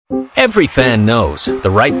Every fan knows the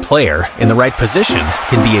right player in the right position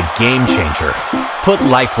can be a game changer. Put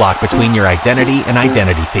LifeLock between your identity and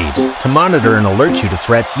identity thieves to monitor and alert you to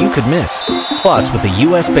threats you could miss. Plus, with a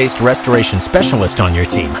U.S.-based restoration specialist on your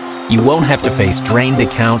team, you won't have to face drained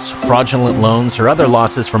accounts, fraudulent loans, or other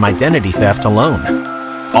losses from identity theft alone.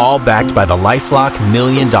 All backed by the LifeLock $1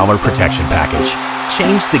 Million Protection Package.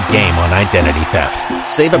 Change the game on identity theft.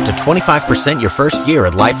 Save up to 25% your first year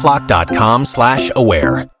at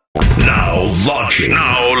LifeLock.com/aware. Now launching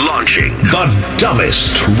the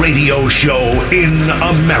dumbest radio show in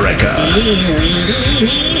America.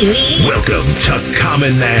 Welcome to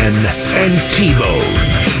Common Man and T-Bone.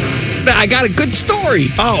 I got a good story.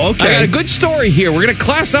 Oh, okay. I got a good story here. We're going to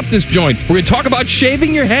class up this joint. We're going to talk about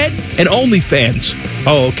shaving your head and OnlyFans.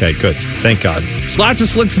 Oh, okay, good. Thank God. Lots of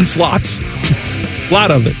slits and slots. A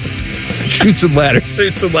lot of it. Shoots and ladders.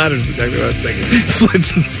 Shoots and ladders, exactly what I was thinking.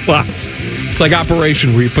 Slits and slots. It's like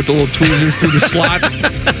Operation, where you put the little tweezers through the slot.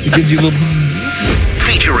 It gives you a little...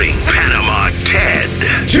 Featuring Panama Ted.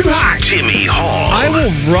 Too hot. Timmy Hall. I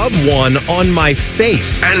will rub one on my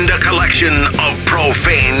face. And a collection of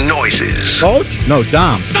profane noises. Coach? No,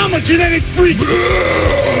 Dom. I'm a genetic freak.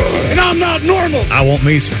 And I'm not normal. I want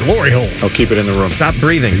me some glory hole. I'll keep it in the room. Stop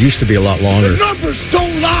breathing. It used to be a lot longer. The numbers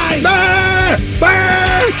don't lie. Bah!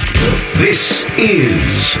 Bah! This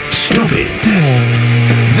is stupid.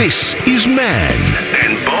 This is Man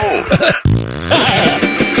and Bone.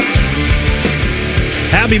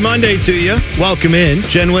 Happy Monday to you. Welcome in.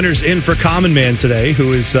 Jen Winter's in for Common Man today,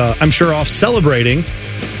 who is, I'm sure, off celebrating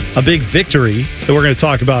a big victory that we're going to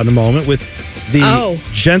talk about in a moment with the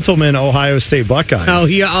gentleman Ohio State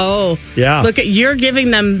Buckeyes. Yeah. Look, you're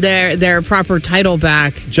giving them their proper title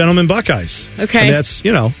back. Gentleman Buckeyes. Okay. And that's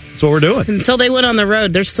what we're doing. Until they went on the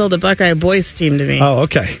road, they're still the Buckeye boys team to me. Oh,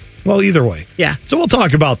 okay. Well, either way. Yeah. So we'll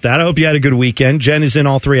talk about that. I hope you had a good weekend. Jen is in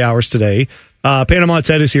all 3 hours today. Panama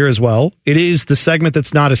Ted is here as well. It is the segment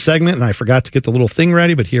that's not a segment, and I forgot to get the little thing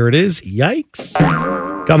ready, but here it is. Yikes.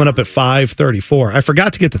 Coming up at 5:34. I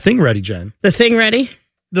forgot to get the thing ready, Jen. The thing ready?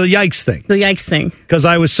 The Yikes thing. The Yikes thing. Because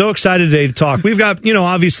I was so excited today to talk. We've got,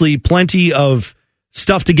 obviously plenty of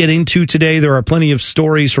stuff to get into today. There are plenty of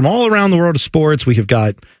stories from all around the world of sports. We have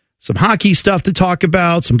got some hockey stuff to talk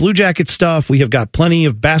about, some Blue Jacket stuff. We have got plenty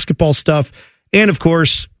of basketball stuff. And, of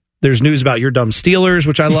course, there's news about your dumb Steelers,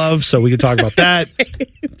 which I love, so we can talk about that.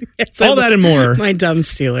 Yes, all that and more. My dumb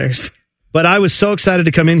Steelers. But I was so excited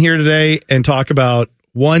to come in here today and talk about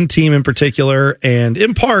one team in particular, and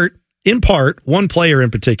in part, one player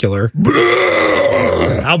in particular.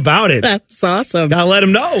 How about it? That's awesome. Gotta let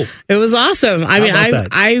him know. It was awesome.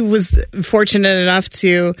 I was fortunate enough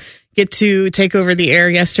to get to take over the air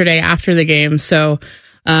yesterday after the game, so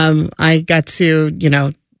I got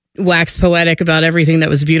to, wax poetic about everything that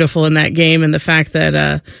was beautiful in that game, and the fact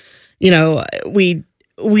that we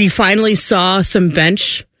finally saw some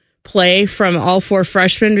bench play from all four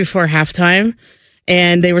freshmen before halftime,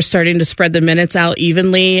 and they were starting to spread the minutes out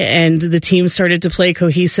evenly, and the team started to play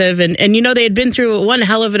cohesive, and they had been through one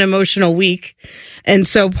hell of an emotional week. And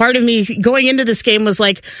so part of me going into this game was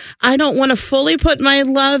like, I don't want to fully put my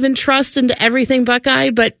love and trust into everything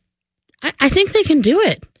Buckeye, but I think they can do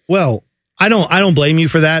it. Well, I don't blame you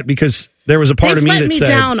for that, because there was a part of me that said... They've let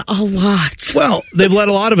me down a lot. Well, they've let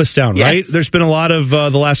a lot of us down, yes. Right? There's been a lot of, the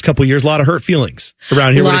last couple of years, a lot of hurt feelings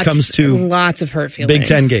around here when it comes to... Lots of hurt feelings. Big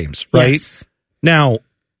Ten games, right? Yes. Now,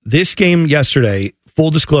 this game yesterday, full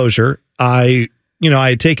disclosure, I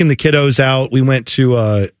had taken the kiddos out. We went to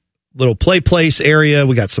a little play place area.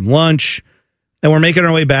 We got some lunch, and we're making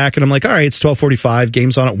our way back, and I'm like, all right, it's 12:45,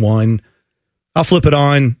 game's on at 1. I'll flip it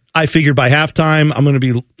on. I figured by halftime, I'm going to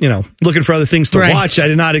be, looking for other things to watch. I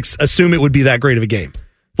did not assume it would be that great of a game.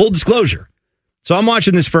 Full disclosure. So I'm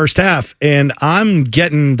watching this first half, and I'm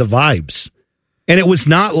getting the vibes. And it was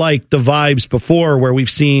not like the vibes before where we've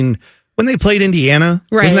seen when they played Indiana.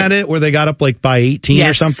 Right. Wasn't that it? Where they got up like by 18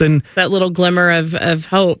 or something? That little glimmer of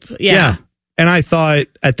hope. Yeah. And I thought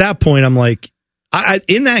at that point, I'm like,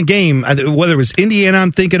 in that game, whether it was Indiana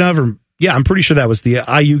I'm thinking of, or I'm pretty sure that was the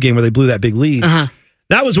IU game where they blew that big lead. Uh-huh.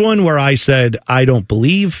 That was one where I said, I don't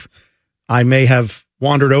believe. I may have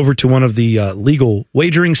wandered over to one of the legal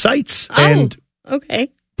wagering sites and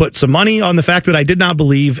put some money on the fact that I did not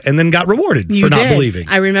believe, and then got rewarded for not believing.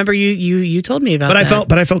 I remember you told me about that.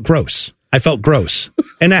 But I felt gross.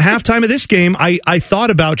 And at halftime of this game, I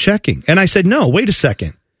thought about checking, and I said, no, wait a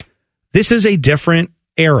second. This is a different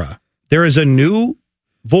era. There is a new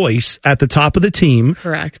voice at the top of the team.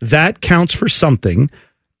 Correct. That counts for something.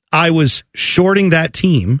 I was shorting that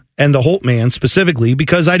team and the Holtmann specifically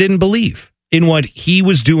because I didn't believe in what he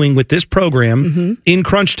was doing with this program in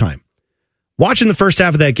crunch time. watching the first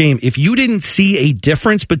half of that game, if you didn't see a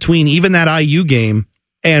difference between even that IU game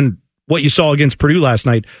and what you saw against Purdue last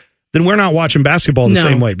night, then we're not watching basketball the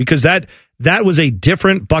same way, because that was a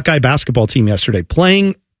different Buckeye basketball team yesterday,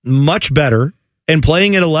 playing much better and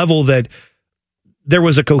playing at a level that there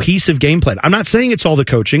was a cohesive game plan. I'm not saying it's all the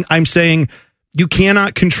coaching. I'm saying you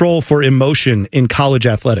cannot control for emotion in college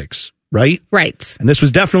athletics, right? Right. And this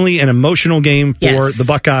was definitely an emotional game for the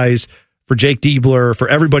Buckeyes, for Jake Diebler, for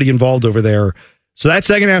everybody involved over there. So that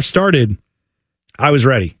second half started, I was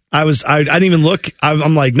ready. I didn't even look.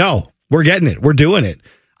 I'm like, no, we're getting it. We're doing it.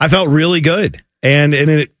 I felt really good. And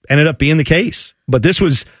it ended up being the case. But this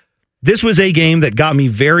was a game that got me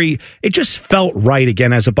it just felt right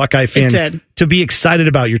again as a Buckeye fan to be excited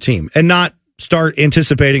about your team and not start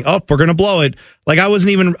anticipating, oh, we're going to blow it. Like, I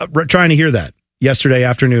wasn't even trying to hear that yesterday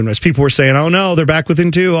afternoon as people were saying, oh no, they're back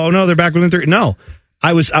within 2. Oh no, they're back within 3. No,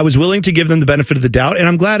 I was willing to give them the benefit of the doubt, and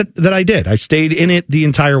I'm glad that I did. I stayed in it the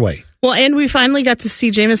entire way. Well, and we finally got to see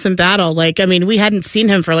Jamison battle. Like, I mean, we hadn't seen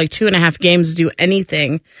him for like 2.5 games do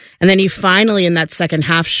anything. And then he finally in that second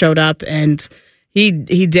half showed up, and he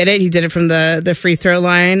did it. He did it from the free throw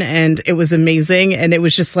line, and it was amazing. And it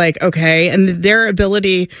was just like, okay. And their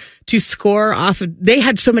ability to score off of, they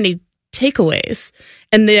had so many takeaways,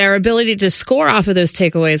 and their ability to score off of those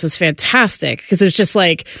takeaways was fantastic, because it's just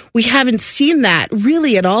like, we haven't seen that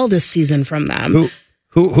really at all this season from them.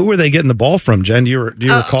 Who were they getting the ball from, Jen? Do you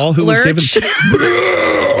recall who Lurch? was giving?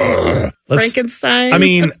 Frankenstein. I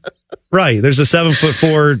mean, right. There's a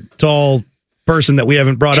 7'4" tall person that we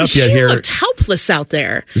haven't brought up yet here. He looked helpless out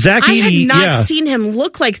there. Zach I Edey, had not seen him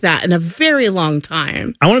look like that in a very long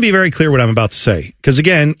time. I want to be very clear what I'm about to say, because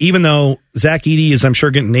again, even though Zach Edey is, I'm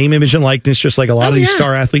sure, getting name, image, and likeness, just like a lot of these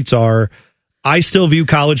star athletes are, I still view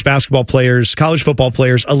college basketball players, college football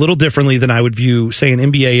players, a little differently than I would view, say, an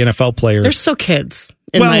NBA, NFL player. They're still kids,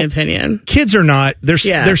 in my opinion. Kids are not. They're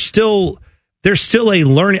still a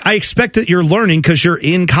learning. I expect that you're learning because you're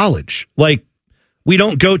in college. Like, we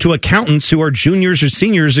don't go to accountants who are juniors or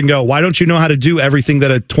seniors and go, why don't you know how to do everything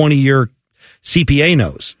that a 20-year CPA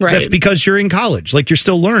knows? Right. That's because you're in college. Like, you're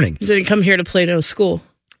still learning. You didn't come here to Plato school.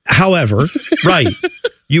 However, right,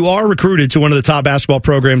 you are recruited to one of the top basketball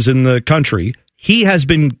programs in the country. He has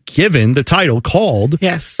been given the title called,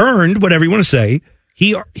 earned, whatever you want to say.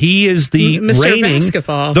 He is the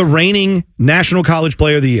reigning National College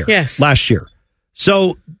Player of the Year last year.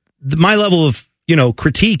 So my level of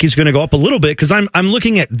critique is going to go up a little bit, because I'm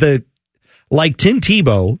looking at like Tim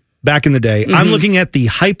Tebow back in the day. I'm looking at the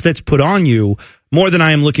hype that's put on you more than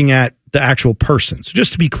I am looking at the actual person. So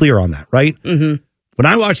just to be clear on that, right? Mm-hmm. When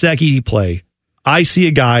I watch Zach Edey play, I see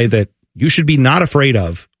a guy that you should be not afraid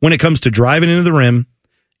of when it comes to driving into the rim.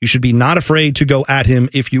 You should be not afraid to go at him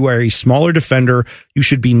if you are a smaller defender. You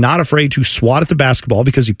should be not afraid to swat at the basketball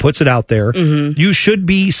because he puts it out there. Mm-hmm. You should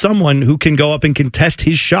be someone who can go up and contest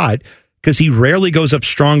his shot, because he rarely goes up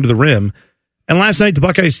strong to the rim. And last night,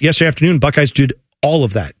 yesterday afternoon, Buckeyes did all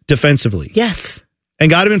of that defensively. Yes. And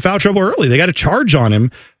got him in foul trouble early. They got a charge on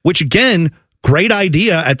him, which, again, great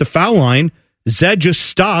idea at the foul line. Zed just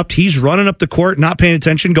stopped. He's running up the court, not paying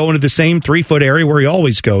attention, going to the same 3-foot area where he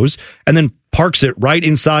always goes, and then parks it right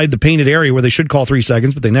inside the painted area where they should call 3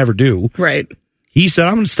 seconds, but they never do. Right. He said,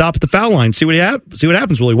 I'm going to stop at the foul line, see what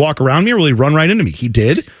happens. Will he walk around me, or will he run right into me? He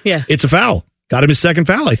did. Yeah. It's a foul. Got him his second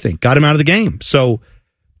foul, I think. Got him out of the game. So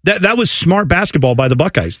that was smart basketball by the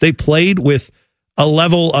Buckeyes. They played with a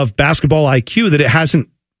level of basketball IQ that it hasn't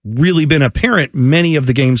really been apparent many of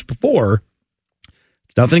the games before.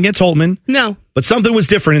 It's nothing against Holtmann. No. But something was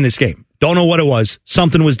different in this game. Don't know what it was.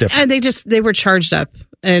 Something was different. And they were charged up,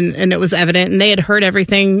 and it was evident, and they had heard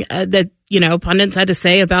everything that pundits had to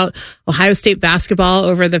say about Ohio State basketball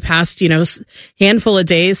over the past handful of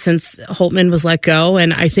days since Holtmann was let go.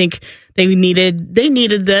 And I think they needed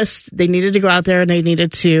this. They needed to go out there, and they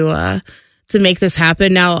needed to make this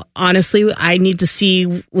happen. Now, honestly, I need to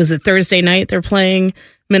see, was it Thursday night they're playing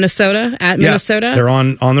Minnesota at Minnesota? They're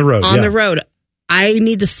on the road. On the road. I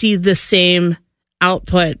need to see the same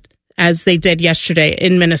output as they did yesterday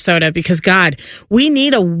in Minnesota, because God, we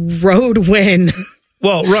need a road win.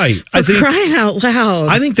 Well, right. I think, crying out loud.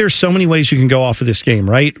 I think there's so many ways you can go off of this game,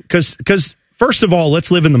 right? Because first of all,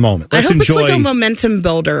 let's live in the moment. Let's enjoy. It's like a momentum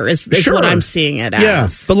builder is what I'm seeing it as. Yeah,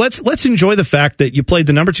 but let's enjoy the fact that you played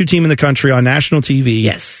the number 2 team in the country on national TV.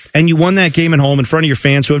 Yes. And you won that game at home in front of your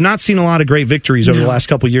fans who have not seen a lot of great victories over the last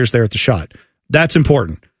couple of years there at the Shot. That's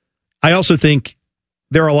important. I also think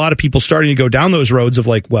there are a lot of people starting to go down those roads of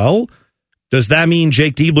like, well, does that mean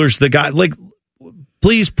Jake Diebler's the guy? Like,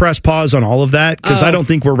 please press pause on all of that because I don't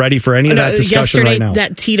think we're ready for any of that discussion right now.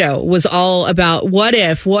 That Tito was all about what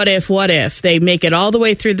if they make it all the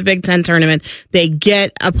way through the Big Ten tournament, they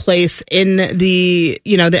get a place in the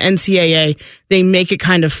NCAA, they make it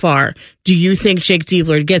kind of far. Do you think Jake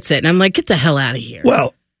Diebler gets it? And I'm like, get the hell out of here.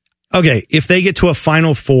 Well, okay, if they get to a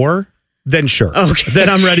Final Four, then sure. Okay. Then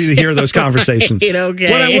I'm ready to hear those conversations.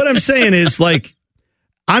 Okay. What I'm saying is, like,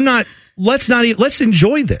 let's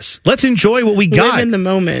enjoy this. Let's enjoy what we got. Live in the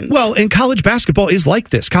moment. Well, and college basketball is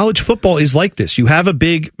like this. College football is like this. You have a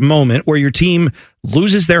big moment where your team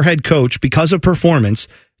loses their head coach because of performance.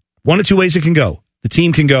 One of two ways it can go. The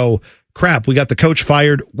team can go, crap, we got the coach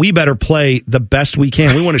fired. We better play the best we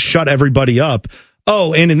can. We want to shut everybody up.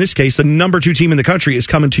 Oh, and in this case, the number 2 team in the country is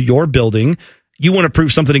coming to your building. You want to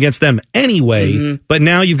prove something against them anyway, but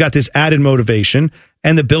now you've got this added motivation,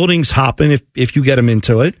 and the building's hopping if you get them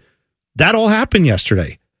into it. That all happened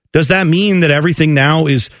yesterday. Does that mean that everything now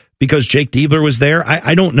is because Jake Diebler was there?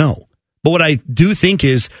 I don't know. But what I do think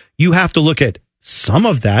is you have to look at some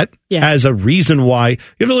of that as a reason why. You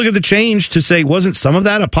have to look at the change to say, wasn't some of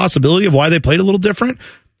that a possibility of why they played a little different?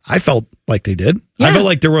 I felt like they did. Yeah. I felt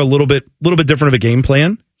like there were a little bit different of a game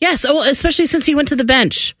plan. Yes, especially since he went to the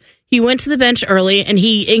bench. He went to the bench early, and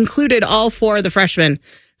he included all 4 of the freshmen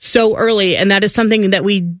so early, and that is something that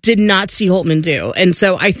we did not see Holtmann do. And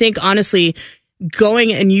so I think, honestly,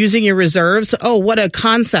 going and using your reserves, what a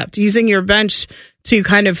concept, using your bench to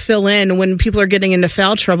kind of fill in when people are getting into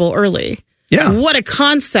foul trouble early. Yeah. What a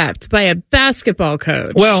concept by a basketball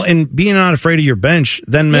coach. Well, and being not afraid of your bench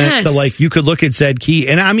then meant that, like, you could look at Zed Key,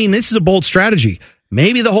 and I mean, this is a bold strategy.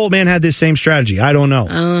 Maybe the Holtmann had this same strategy. I don't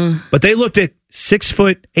know. But they looked at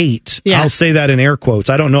 6'8". Yeah. I'll say that in air quotes.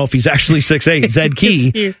 I don't know if he's actually 6'8", Zed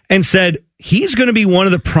Key, and said he's going to be one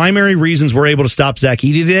of the primary reasons we're able to stop Zach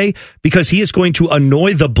Edey today because he is going to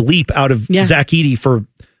annoy the bleep out of Zach Edey for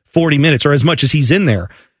 40 minutes or as much as he's in there.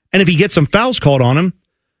 And if he gets some fouls called on him,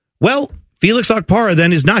 well, Felix Okpara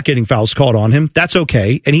then is not getting fouls called on him. That's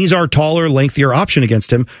okay. And he's our taller, lengthier option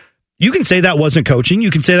against him. You can say that wasn't coaching. You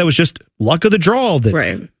can say that was just luck of the draw.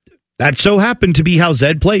 That so happened to be how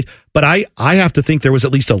Zed played. But I have to think there was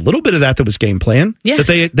at least a little bit of that was game plan. Yes.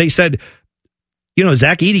 That they said,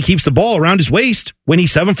 Zach Edey keeps the ball around his waist when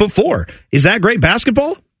he's 7'4". Is that great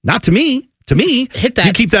basketball? Not to me. To me, hit that.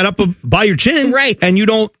 You keep that up by your chin. Right. And you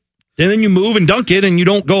don't, and then you move and dunk it and you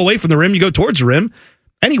don't go away from the rim. You go towards the rim.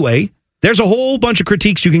 Anyway, there's a whole bunch of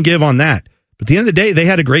critiques you can give on that. But at the end of the day, they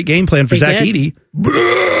had a great game plan for Zach Edey.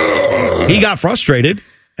 He got frustrated.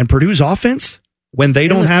 And Purdue's offense, when they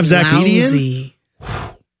don't have Zach Edey in,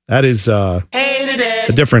 that is a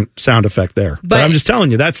different sound effect there. But I'm just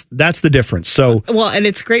telling you, that's the difference. So, well, and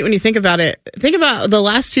it's great when you think about it. Think about the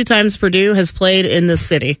last 2 times Purdue has played in this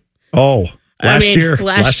city. Oh, last year,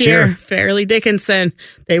 Fairleigh Dickinson,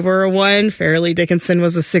 they were a 1. Fairleigh Dickinson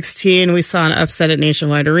was a 16. We saw an upset at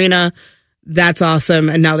Nationwide Arena. That's awesome.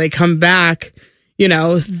 And now they come back.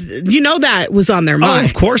 That was on their mind. Oh,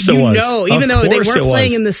 of course it was. Even though they weren't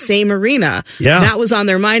playing in the same arena, that was on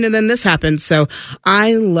their mind, and then this happened. So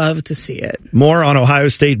I love to see it. More on Ohio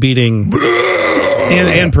State beating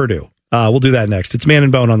and Purdue. We'll do that next. It's Man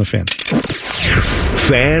and Bone on the Fan.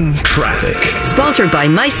 Fan Traffic. Sponsored by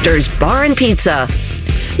Meister's Bar and Pizza.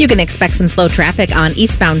 You can expect some slow traffic on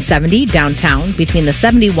eastbound 70 downtown between the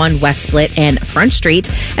 71 West Split and Front Street.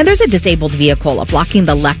 And there's a disabled vehicle blocking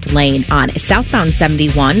the left lane on southbound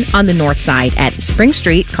 71 on the north side at Spring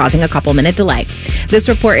Street, causing a couple-minute delay. This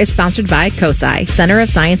report is sponsored by COSI, Center of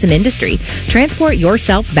Science and Industry. Transport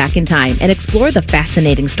yourself back in time and explore the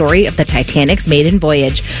fascinating story of the Titanic's maiden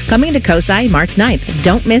voyage. Coming to COSI March 9th.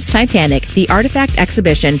 Don't miss Titanic, the artifact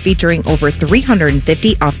exhibition featuring over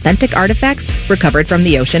 350 authentic artifacts recovered from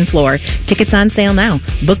the ocean floor. Tickets on sale now.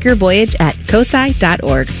 Book your voyage at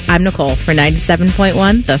cosi.org. I'm Nicole for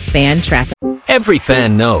 97.1 The Fan Traffic. Every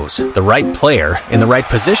fan knows the right player in the right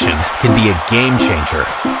position can be a game changer.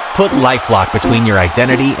 Put LifeLock between your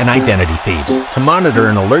identity and identity thieves to monitor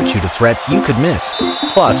and alert you to threats you could miss.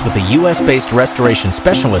 Plus, with a U.S.-based restoration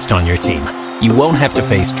specialist on your team, you won't have to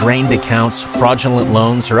face drained accounts, fraudulent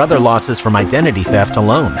loans, or other losses from identity theft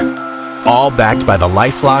alone. All backed by the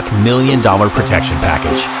LifeLock $1 Million Protection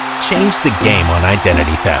Package. Change the game on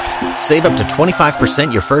identity theft. Save up to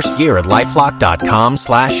 25% your first year at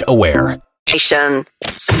LifeLock.com/aware.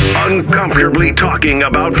 Uncomfortably talking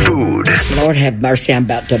about food. Lord have mercy, I'm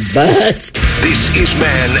about to bust. This is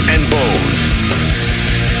Man and Bone.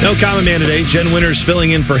 No common man today. Jen Winters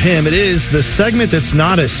filling in for him. It is the segment that's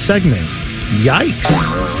not a segment.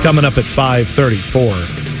 Yikes. Coming up at 5:34.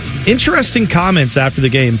 Interesting comments after the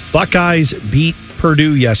game. Buckeyes beat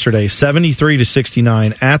Purdue yesterday,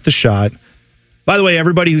 73-69 at the Shot. By the way,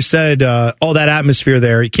 everybody who said, that atmosphere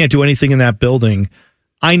there, you can't do anything in that building.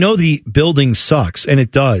 I know the building sucks, and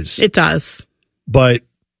it does. It does. But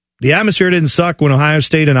the atmosphere didn't suck when Ohio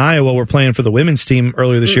State and Iowa were playing for the women's team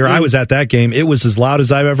earlier this year. I was at that game. It was as loud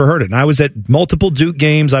as I've ever heard it. And I was at multiple Duke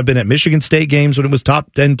games. I've been at Michigan State games when it was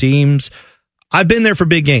top 10 teams. I've been there for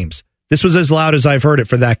big games. This was as loud as I've heard it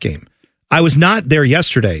for that game. I was not there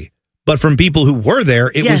yesterday, but from people who were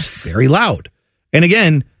there, it was very loud. And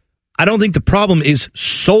again, I don't think the problem is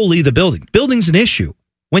solely the building. Building's an issue.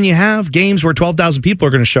 When you have games where 12,000 people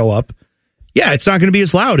are going to show up, yeah, it's not going to be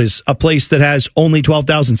as loud as a place that has only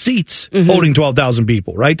 12,000 seats holding 12,000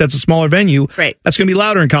 people, right? That's a smaller venue. Right. That's going to be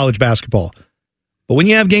louder in college basketball. But when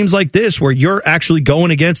you have games like this where you're actually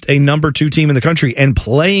going against a number 2 team in the country and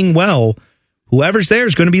playing well, whoever's there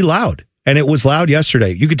is going to be loud. And it was loud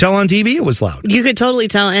yesterday. You could tell on TV it was loud. You could totally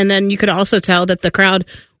tell. And then you could also tell that the crowd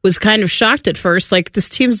was kind of shocked at first. Like, this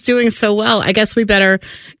team's doing so well. I guess we better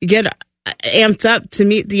get amped up to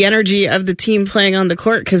meet the energy of the team playing on the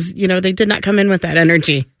court, because they did not come in with that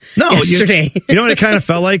energy yesterday. You know what it kind of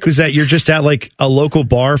felt like was that you're just at like a local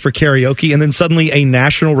bar for karaoke, and then suddenly a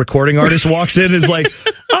national recording artist walks in and is like,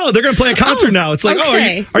 oh, they're going to play a concert now. It's like,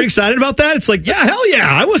 okay. are you excited about that? It's like, yeah, hell yeah.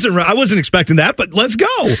 I wasn't expecting that, but let's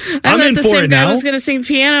go. I'm in for it now. I was going to sing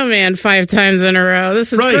Piano Man 5 times in a row.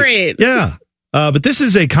 This is great. Yeah. But this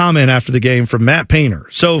is a comment after the game from Matt Painter.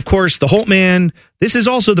 So, of course, the Holtmann, this is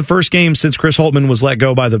also the first game since Chris Holtmann was let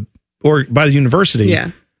go by the university.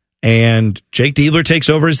 Yeah. And Jake Diebler takes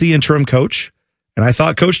over as the interim coach. And I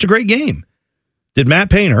thought coached a great game. Did Matt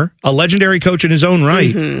Painter, a legendary coach in his own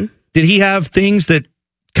right, did he have things that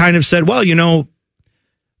kind of said, well,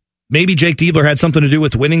 maybe Jake Diebler had something to do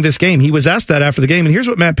with winning this game? He was asked that after the game, and here's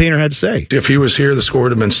what Matt Painter had to say. If he was here, the score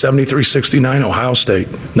would have been 73-69 Ohio State.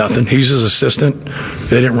 Nothing. He's his assistant.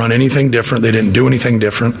 They didn't run anything different. They didn't do anything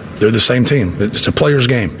different. They're the same team. It's a player's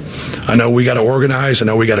game. I know we got to organize. I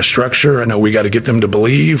know we got to structure. I know we got to get them to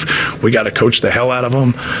believe. We got to coach the hell out of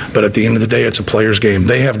them. But at the end of the day, it's a player's game.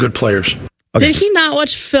 They have good players. Okay. Did he not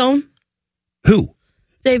watch film? Who?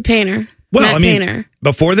 Dave Painter. Well, Matt Painter.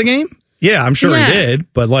 Before the game? Yeah, I'm sure he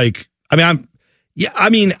did. But I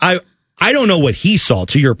don't know what he saw,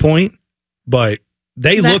 to your point, but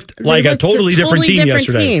they looked like a totally different team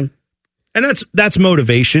yesterday. And that's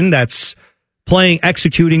motivation. That's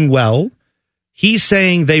executing well. He's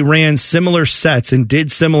saying they ran similar sets and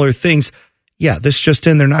did similar things. Yeah, this just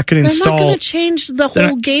in, they're not going to install. They're not going to change the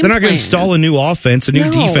whole game. They're not going to install a new offense, a new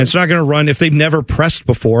defense. They're not going to run, if they've never pressed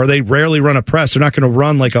before, they rarely run a press. They're not going to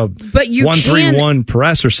run like a 1-3-1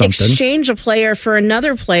 press or something. Exchange a player for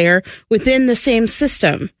another player within the same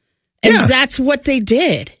system. And that's what they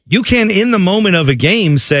did. You can, in the moment of a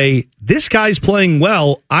game, say, this guy's playing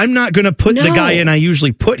well. I'm not going to put the guy in I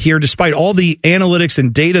usually put here, despite all the analytics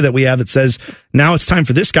and data that we have that says, now it's time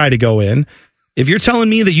for this guy to go in. If you're telling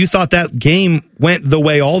me that you thought that game went the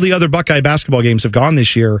way all the other Buckeye basketball games have gone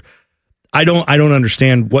this year, I don't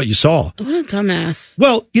understand what you saw. What a dumbass.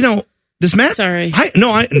 Well, does Matt? Sorry.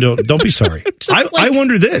 Don't be sorry. I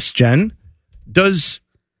wonder this, Jen. Does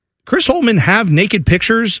Chris Holtmann have naked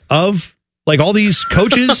pictures of all these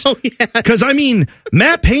coaches? Oh, yes. Because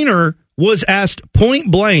Matt Painter was asked point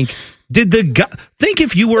blank, did the guy think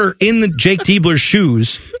if you were in the Jake Diebler's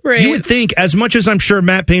shoes, you would think, as much as I'm sure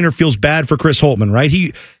Matt Painter feels bad for Chris Holtmann, right?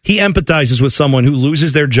 He empathizes with someone who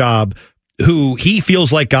loses their job, who he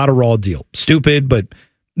feels like got a raw deal. Stupid, but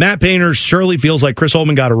Matt Painter surely feels like Chris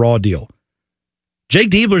Holtmann got a raw deal. Jake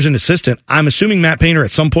Diebler's an assistant. I'm assuming Matt Painter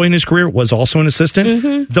at some point in his career was also an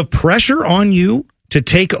assistant. The pressure on you to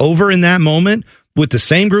take over in that moment with the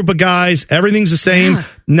same group of guys, everything's the same. Yeah.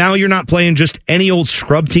 Now you're not playing just any old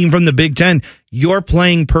scrub team from the Big Ten. You're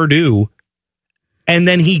playing Purdue, and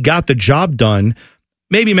then he got the job done.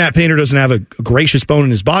 Maybe Matt Painter doesn't have a gracious bone in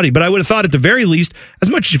his body, but I would have thought at the very least, as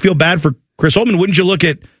much as you feel bad for Chris Holtmann, wouldn't you look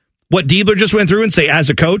at what Diebler just went through and say, as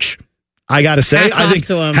a coach, I got to say,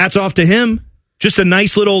 hats off to him. Just a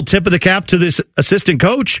nice little tip of the cap to this assistant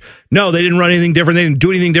coach. No, they didn't run anything different. They didn't do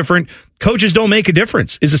anything different. Coaches don't make a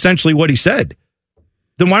difference, is essentially what he said.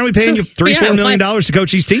 Then why are we paying you $3-4 million to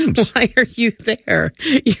coach these teams? Why are you there?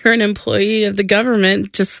 You're an employee of the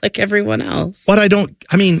government, just like everyone else. But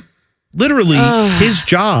literally, his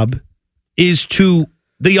job is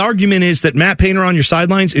the argument is that Matt Painter on your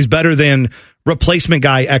sidelines is better than replacement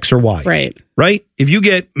guy X or Y. Right? If you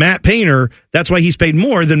get Matt Painter, that's why he's paid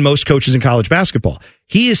more than most coaches in college basketball.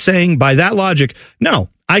 He is saying, by that logic, no,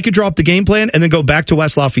 I could draw up the game plan and then go back to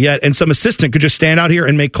West Lafayette, and some assistant could just stand out here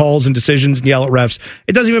and make calls and decisions and yell at refs.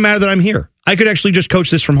 It doesn't even matter that I'm here. I could actually just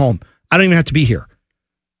coach this from home. I don't even have to be here.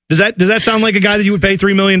 Does that sound like a guy that you would pay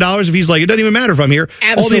 $3 million if he's like, it doesn't even matter if I'm here?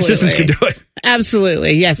 Absolutely. All the assistants can do it.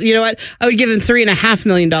 Absolutely. Yes. You know what? I would give him $3.5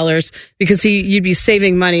 million because you'd be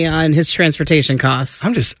saving money on his transportation costs.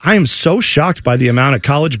 I am so shocked by the amount of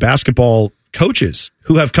college basketball coaches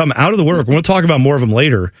who have come out of the woodwork. We'll talk about more of them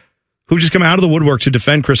later, who just come out of the woodwork to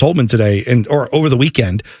defend Chris Holtmann today or over the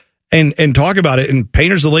weekend and talk about it. And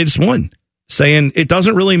Painter's the latest one, saying it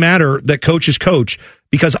doesn't really matter that coach is coach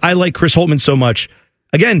because I like Chris Holtmann so much.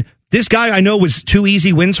 Again, this guy I know was 2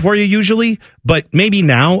 easy wins for you usually, but maybe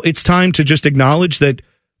now it's time to just acknowledge that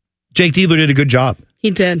Jake Diebler did a good job.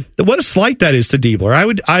 He did. What a slight that is to Diebler.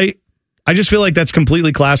 I just feel like that's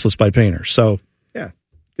completely classless by Painter. So, yeah,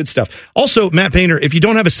 good stuff. Also, Matt Painter, if you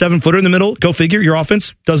don't have a 7-footer in the middle, go figure, your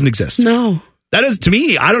offense doesn't exist. No. That is, to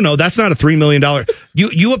me, I don't know. That's not a $3 million.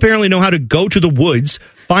 You apparently know how to go to the woods,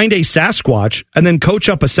 find a Sasquatch, and then coach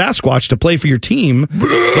up a Sasquatch to play for your team. But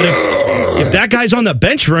if that guy's on the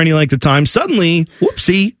bench for any length of time, suddenly,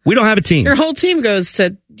 whoopsie, we don't have a team. Your whole team goes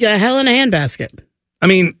to hell in a handbasket. I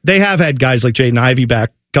mean, they have had guys like Jaden Ivey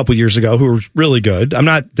back a couple years ago who were really good. I'm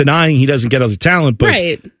not denying he doesn't get other talent, but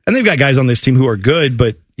right. And they've got guys on this team who are good.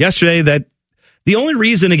 But yesterday, the only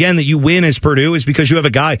reason, again, that you win as Purdue is because you have a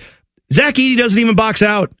guy. Zach Edey doesn't even box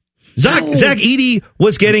out. Zach Edey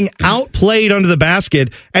was getting outplayed under the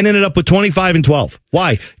basket and ended up with 25 and 12.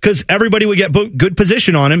 Why? Because everybody would get good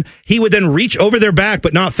position on him. He would then reach over their back,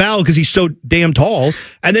 but not foul because he's so damn tall.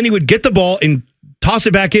 And then he would get the ball and toss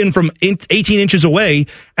it back in from 18 inches away.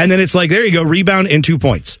 And then it's like, there you go, rebound and 2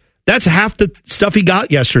 points. That's half the stuff he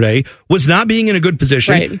got yesterday, was not being in a good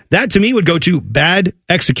position. Right. That, to me, would go to bad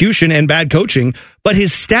execution and bad coaching, but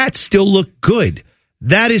his stats still look good.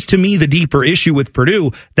 That is, to me, the deeper issue with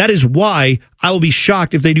Purdue. That is why I will be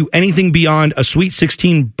shocked if they do anything beyond a Sweet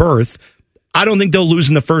 16 berth. I don't think they'll lose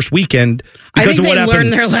in the first weekend because of what happened. I think they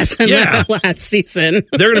learned their lesson last season.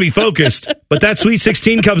 They're going to be focused. But that Sweet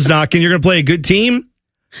 16 comes knocking. You're going to play a good team.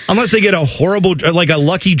 Unless they get a horrible, like a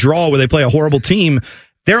lucky draw where they play a horrible team,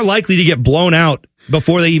 they're likely to get blown out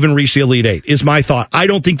before they even reach the Elite Eight, is my thought. I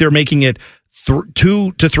don't think they're making it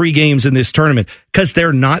 2 to 3 games in this tournament because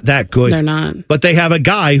they're not that good. They're not. But they have a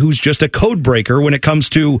guy who's just a code breaker when it comes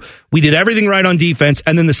to, we did everything right on defense,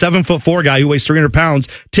 and then the 7'4" guy who weighs 300 pounds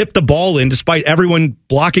tipped the ball in despite everyone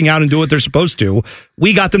blocking out and doing what they're supposed to.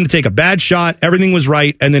 We got them to take a bad shot. Everything was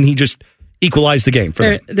right, and then he just equalized the game for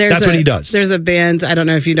them. That's what he does. There's a band, I don't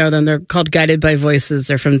know if you know them, they're called Guided by Voices.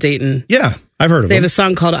 They're from Dayton. Yeah, I've heard of them. They have a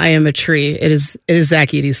song called I Am a Tree. It is Zach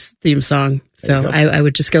Edey's theme song. So I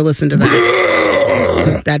would just go listen to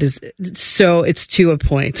that. That is so, it's to a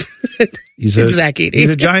point. It's Zach Edey. He's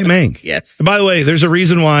a giant mank. Yes. And by the way, there's a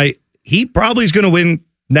reason why he probably is going to win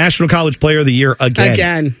National College Player of the Year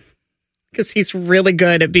again. Because he's really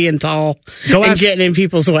good at being tall and getting in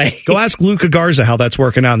people's way. Go ask Luka Garza how that's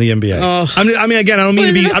working out in the NBA. Oh. I mean, again, I don't mean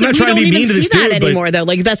to be. I'm not trying to be mean to this dude. We don't even see that anymore, though.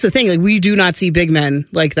 Like, that's the thing. Like, we do not see big men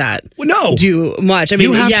like that. No, do much. I mean,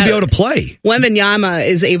 you have to be able to play. Wembanyama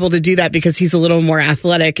is able to do that because he's a little more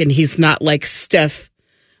athletic and he's not like stiff,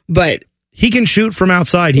 but. He can shoot from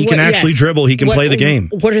outside. He can actually dribble. He can play the game.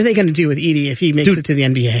 What are they going to do with Edey if he makes it to the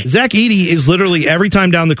NBA? Zach Edey is literally every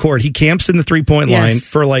time down the court, he camps in the 3-point line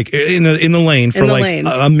for like in the lane for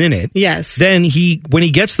a minute. Yes. Then when he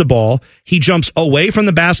gets the ball, he jumps away from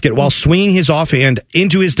the basket while swinging his offhand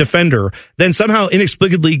into his defender. Then somehow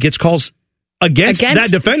inexplicably gets calls against that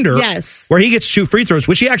defender. Yes. Where he gets to shoot free throws,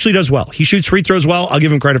 which he actually does well. He shoots free throws well. I'll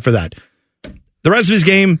give him credit for that. The rest of his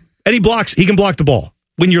game, and he can block the ball.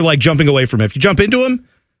 When you're like jumping away from him, if you jump into him,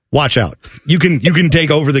 watch out. You can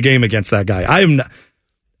take over the game against that guy.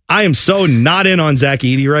 I am so not in on Zach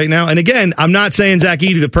Edey right now. And again, I'm not saying Zach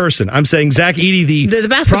Edey the person. I'm saying Zach Edey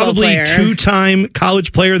the probably player. 2-time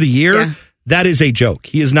College Player of the Year. Yeah. That is a joke.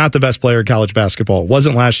 He is not the best player in college basketball.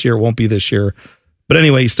 Wasn't last year. Won't be this year. But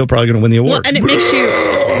anyway, he's still probably going to win the award. Well, and it makes you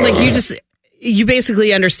like you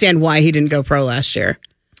basically understand why he didn't go pro last year.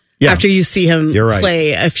 Yeah. After you see him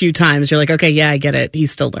play a few times, you're like, okay, yeah, I get it.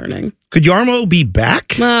 He's still learning. Could Jarmo be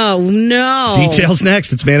back? Oh, no. Details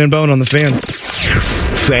next. It's Man and Bone on the Fan.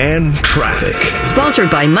 Fan Traffic.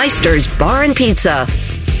 Sponsored by Meister's Bar and Pizza.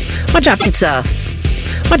 Watch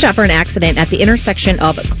out for an accident at the intersection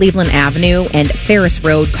of Cleveland Avenue and Ferris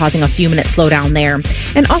Road, causing a few minute slowdown there.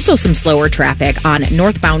 And also some slower traffic on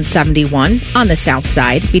northbound 71 on the south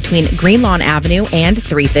side between Greenlawn Avenue and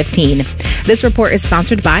 315. This report is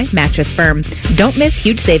sponsored by Mattress Firm. Don't miss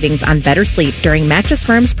huge savings on better sleep during Mattress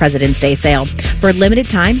Firm's President's Day sale. For a limited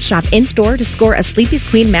time, shop in-store to score a Sleepy's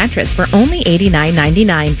Queen mattress for only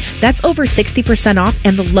 $89.99. That's over 60% off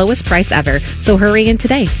and the lowest price ever. So hurry in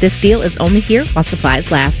today. This deal is only here while supplies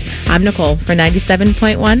last. I'm Nicole for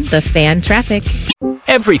 97.1 The Fan Traffic.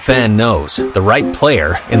 Every fan knows the right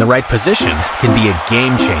player in the right position can be a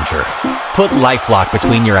game changer. Put LifeLock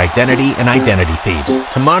between your identity and identity thieves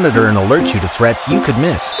to monitor and alert you to threats you could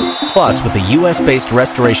miss. Plus, with a U.S.-based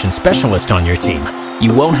restoration specialist on your team,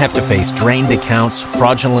 you won't have to face drained accounts,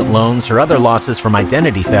 fraudulent loans, or other losses from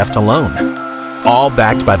identity theft alone. All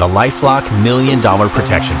backed by the LifeLock $1 Million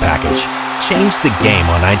Protection Package. Change the game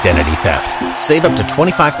on identity theft. Save up to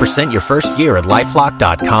 25% your first year at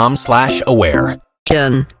LifeLock.com/aware.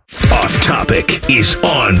 Off Topic is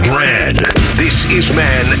on brand. This is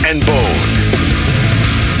Man and Bone.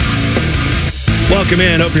 Welcome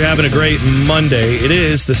in. Hope you're having a great Monday. It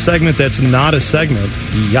is the segment that's not a segment.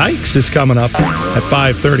 Yikes is coming up at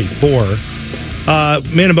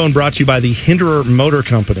 5:34. Man and Bone brought to you by the Hinderer Motor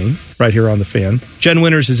Company right here on the Fan. Jen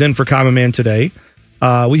Winters is in for Common Man today.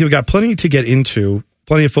 We have got plenty to get into,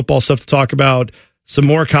 plenty of football stuff to talk about, some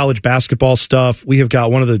more college basketball stuff. We have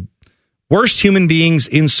got one of the worst human beings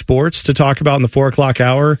in sports to talk about in the 4 o'clock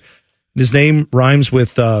hour. His name rhymes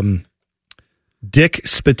with Dick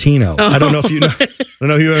Pitino. I don't know if you know. I don't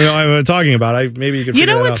know if you know what I'm talking about. Maybe you could. You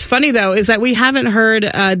know what's funny though is that we haven't heard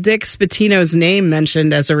Dick Pitino's name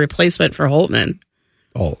mentioned as a replacement for Holtmann.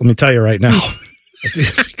 Oh, let me tell you right now.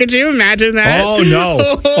 Could you imagine that? Oh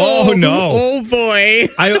no! Oh no! Oh boy!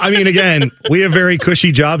 I mean, again, we have very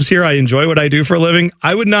cushy jobs here. I enjoy what I do for a living.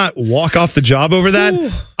 I would not walk off the job over that.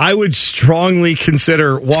 Ooh. I would strongly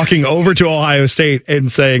consider walking over to Ohio State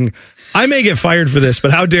and saying, I may get fired for this,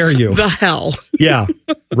 but how dare you? The hell. Yeah.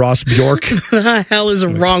 Ross Bjork. The hell is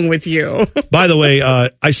wrong with you? By the way,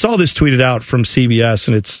 I saw this tweeted out from CBS,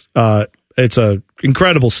 and it's a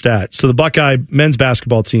incredible stat. So the Buckeye men's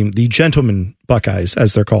basketball team, the Gentlemen Buckeyes,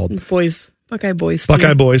 as they're called. Buckeye boys.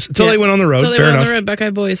 Buckeye boys. Until they went on the road. Until they Fair went enough. on the road,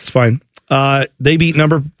 Buckeye boys. It's fine. They beat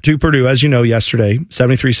number 2 Purdue, as you know, yesterday,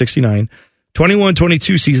 73-69.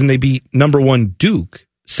 21-22 season, they beat number 1 Duke,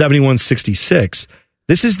 71-66.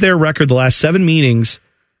 This is their record the last 7 meetings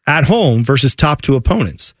at home versus top 2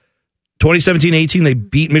 opponents. 2017-18, they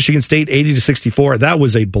beat Michigan State 80-64. That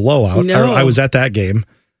was a blowout. No. I was at that game.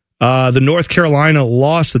 The North Carolina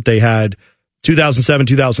loss that they had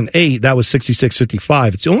 2007-2008, that was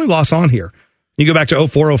 66-55. It's the only loss on here. You go back to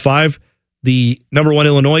 04-05, the number 1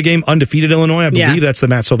 Illinois game, undefeated Illinois. I believe that's the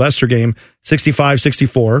Matt Sylvester game,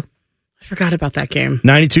 65-64. I forgot about that game.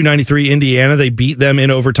 92-93 Indiana, they beat them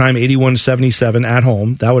in overtime 81-77 at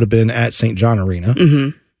home. That would have been at St. John Arena.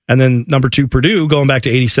 Mm-hmm. And then number 2 Purdue, going back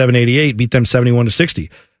to 87-88, beat them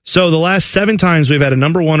 71-60. So the last 7 times we've had a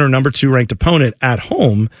number 1 or number 2 ranked opponent at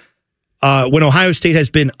home, when Ohio State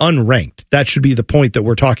has been unranked. That should be the point that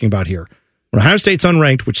we're talking about here. When Ohio State's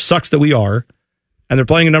unranked, which sucks that we are, and they're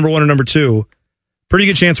playing a number 1 or number 2, pretty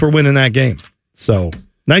good chance we're winning that game. So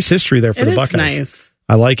nice history there for the Buckeyes. Nice.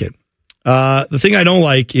 I like it. The thing I don't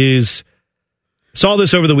like is, saw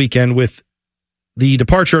this over the weekend with the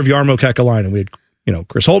departure of Jarmo Kekalainen. We had,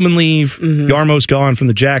 Chris Holtmann leave. Mm-hmm. Jarmo's gone from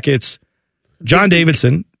the Jackets. John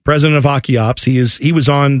Davidson, president of Hockey Ops, he was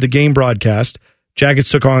on the game broadcast. Jackets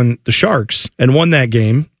took on the Sharks and won that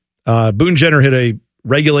game. Boone Jenner hit a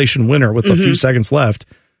regulation winner with a few seconds left.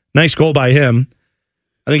 Nice goal by him.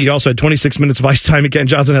 I think he also had 26 minutes of ice time. Ken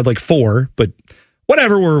Johnson had like 4, but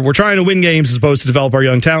whatever. We're trying to win games as opposed to develop our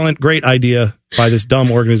young talent. Great idea by this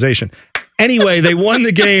dumb organization. Anyway, they won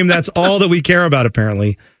the game. That's all that we care about,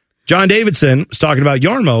 apparently. John Davidson was talking about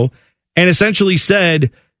Jarmo and essentially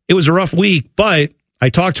said it was a rough week, but I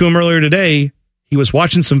talked to him earlier today. He was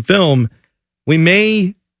watching some film. We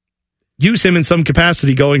may use him in some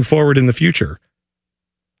capacity going forward in the future.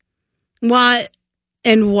 What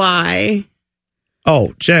and why?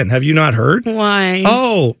 Oh, Jen, have you not heard? Why?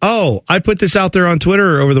 Oh, I put this out there on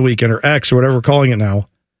Twitter over the weekend, or X, or whatever we're calling it now.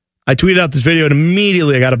 I tweeted out this video, and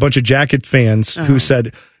immediately I got a bunch of Jacket fans who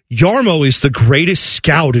said, Jarmo is the greatest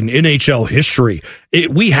scout in NHL history.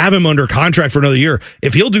 We have him under contract for another year.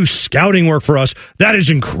 If he'll do scouting work for us, that is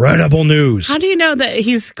incredible news. How do you know that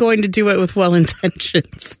he's going to do it with well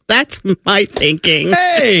intentions? That's my thinking.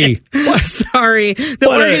 Hey! Sorry.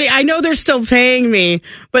 I know they're still paying me,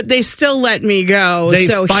 but they still let me go. They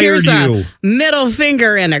so fired here's you. a middle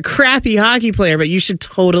finger and a crappy hockey player, but you should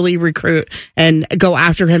totally recruit and go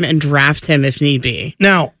after him and draft him if need be.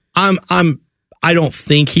 Now, I don't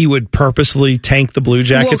think he would purposefully tank the Blue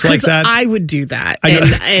Jackets like that. I would do that.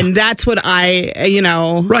 And that's what right,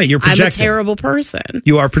 you're projecting. I'm a terrible person.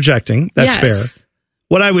 You are projecting. That's fair.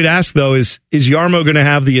 What I would ask, though, is Jarmo going to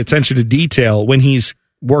have the attention to detail when he's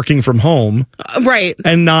working from home? Right.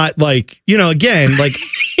 And not again,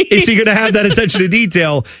 is he going to have that attention to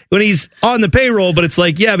detail when he's on the payroll, but it's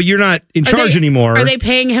like, yeah, but you're not in charge anymore. Are they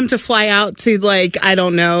paying him to fly out to, I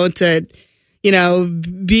don't know, to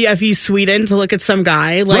BFE Sweden to look at some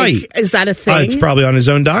guy. Like, right. Is that a thing? It's probably on his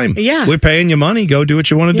own dime. Yeah. We're paying you money. Go do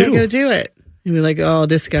what you want to do. Go do it. And be like, oh,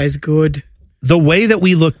 this guy's good. The way that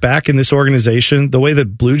we look back in this organization, the way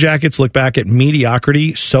that Blue Jackets look back at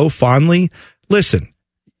mediocrity so fondly, listen,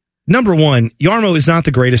 number one, Jarmo is not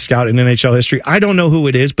the greatest scout in NHL history. I don't know who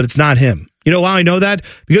it is, but it's not him. You know how I know that?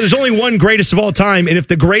 Because there's only one greatest of all time, and if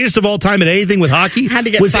the greatest of all time at anything with hockey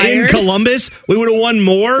was in Columbus, we would have won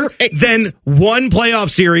more than one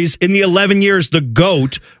playoff series in the 11 years the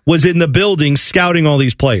GOAT was in the building scouting all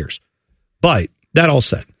these players. But that all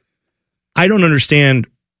said, I don't understand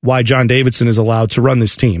why John Davidson is allowed to run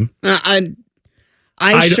this team. I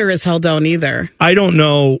sure as hell don't either. I don't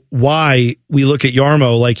know why we look at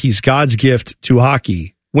Jarmo like he's God's gift to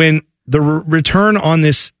hockey when the return on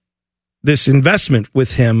this investment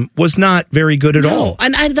with him was not very good at all.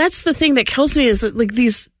 And that's the thing that kills me is that, like,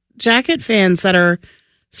 these Jacket fans that are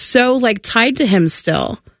so like tied to him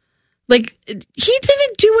still. Like, he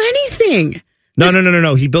didn't do anything.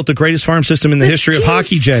 No. He built the greatest farm system in the history of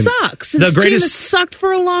hockey, Jen. Sucks. This team has sucked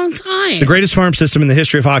for a long time. The greatest farm system in the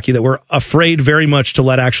history of hockey that we're afraid very much to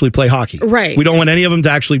let actually play hockey. Right. We don't want any of them to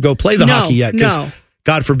actually go play the hockey yet. Because,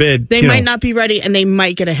 God forbid. They might not be ready, and they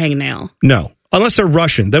might get a hangnail. No. Unless they're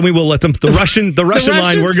Russian. Then we will let them. The Russian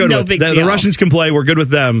line, we're good with. The Russians can play. We're good with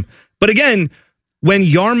them. But again, when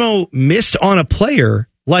Jarmo missed on a player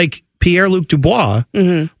like Pierre-Luc Dubois,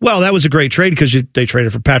 well, that was a great trade because they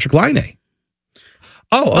traded for Patrick Laine.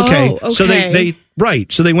 Oh, okay. So they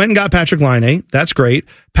So they went and got Patrick Laine. That's great.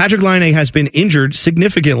 Patrick Laine has been injured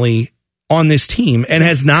significantly on this team and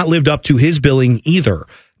has not lived up to his billing either.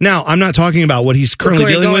 Now, I'm not talking about what he's currently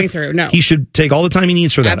dealing with. No. He should take all the time he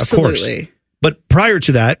needs for that, Absolutely. Of course. But prior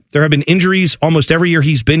to that, there have been injuries almost every year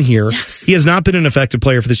he's been here. Yes. He has not been an effective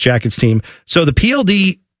player for this Jackets team. So the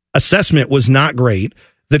PLD assessment was not great.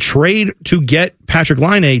 The trade to get Patrick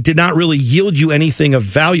Laine did not really yield you anything of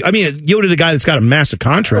value. I mean, it yielded a guy that's got a massive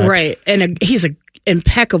contract. Right. And he's an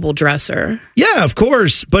impeccable dresser. Yeah, of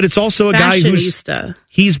course. But it's also a guy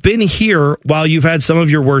he's been here while you've had some of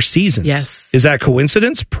your worst seasons. Yes. Is that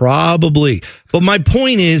coincidence? Probably. But my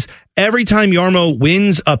point is, every time Jarmo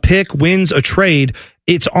wins a pick, wins a trade,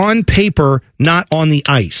 it's on paper, not on the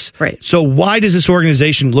ice. Right. So why does this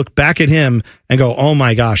organization look back at him and go, oh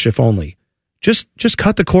my gosh, if only? Just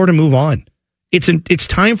cut the cord and move on. It's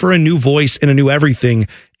time for a new voice and a new everything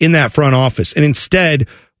in that front office. And instead,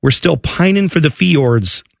 we're still pining for the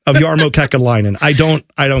fjords of Jarmo Kekalainen. I don't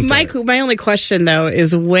My only question, though,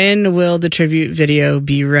 is when will the tribute video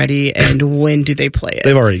be ready and when do they play it?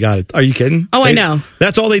 They've already got it. Are you kidding? I know.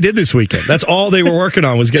 That's all they did this weekend. That's all they were working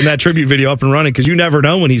on was getting that tribute video up and running because you never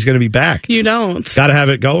know when he's going to be back. You don't. Got to have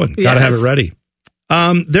it going. Got to have it ready.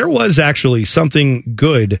 There was actually something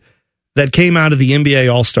good that came out of the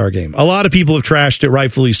NBA All-Star game. A lot of people have trashed it,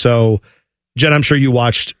 rightfully so. Jen, I'm sure you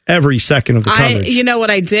watched every second of the coverage. You know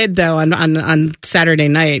what I did, though, on Saturday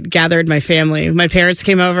night? Gathered my family. My parents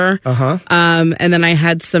came over, and then I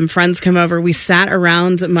had some friends come over. We sat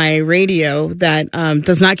around my radio that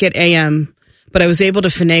does not get AM, but I was able to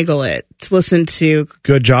finagle it to listen to.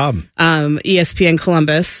 Good job. ESPN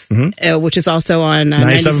Columbus, which is also on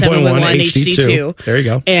 97.1 HD2. There you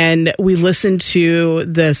go. And we listened to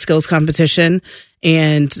the skills competition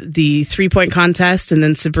and the 3-point contest, and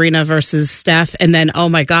then Sabrina versus Steph. And then, oh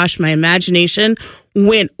my gosh, my imagination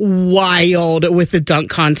went wild with the dunk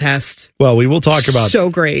contest. Well, we will talk about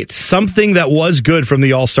so great. Something that was good from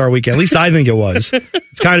the All-Star weekend. At least I think it was.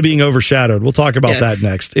 It's kind of being overshadowed. We'll talk about that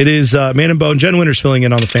next. It is Man and Bone. Jen Winters filling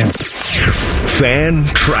in on the Fan. Fan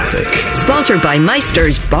Traffic. Sponsored by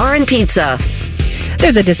Meister's Bar and Pizza.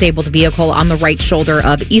 There's a disabled vehicle on the right shoulder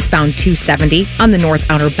of eastbound 270 on the north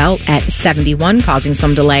outer belt at 71, causing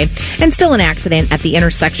some delay, and still an accident at the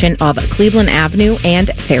intersection of Cleveland Avenue and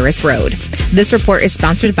Ferris Road. This report is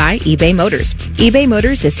sponsored by eBay Motors. eBay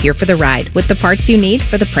Motors is here for the ride with the parts you need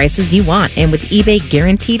for the prices you want. And with eBay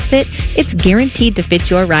Guaranteed Fit, it's guaranteed to fit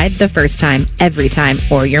your ride the first time, every time,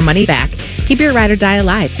 or your money back. Keep your ride or die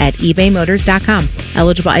alive at ebaymotors.com.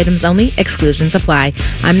 Eligible items only. Exclusions apply.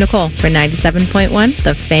 I'm Nicole for 97.1.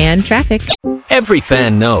 The Fan Traffic. Every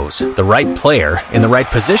fan knows the right player in the right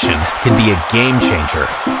position can be a game changer.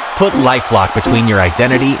 Put LifeLock between your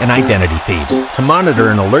identity and identity thieves to monitor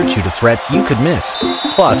and alert you to threats you could miss.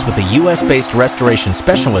 Plus, with a U.S.-based restoration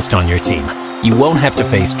specialist on your team, you won't have to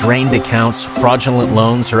face drained accounts, fraudulent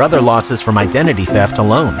loans, or other losses from identity theft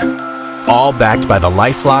alone. All backed by the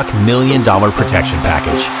LifeLock $1 Million Protection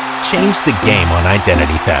Package. Change the game on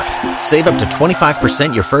identity theft. Save up to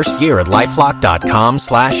 25% your first year at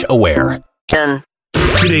LifeLock.com/aware.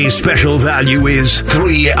 Today's special value is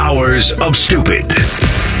 3 hours of stupid.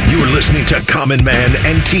 You're listening to Common Man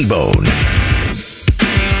and T-Bone.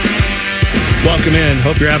 Welcome in.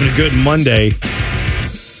 Hope you're having a good Monday.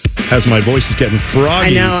 As my voice is getting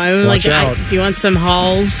froggy. I know. I'm Watch like, out. do you want some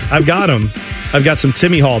halls? I've got them. I've got some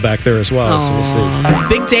Timmy Hall back there as well. So we'll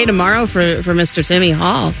see. Big day tomorrow for Mr. Timmy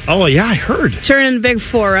Hall. Oh, yeah, I heard. Turning big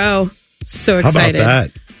 4-0. So excited. How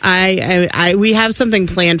about that? We have something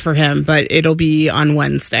planned for him, but it'll be on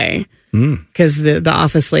Wednesday because the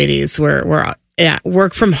office ladies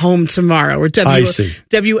work from home tomorrow. We're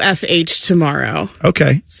WFH tomorrow.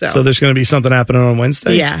 Okay. So there's going to be something happening on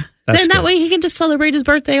Wednesday? Yeah. Then that way he can just celebrate his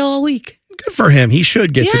birthday all week. Good for him. He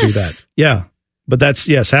should get to do that. Yeah. But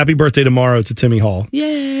happy birthday tomorrow to Timmy Hall.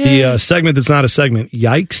 Yay. The segment that's not a segment,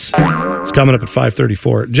 Yikes, it's coming up at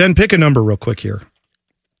 5:34. Jen, pick a number real quick here.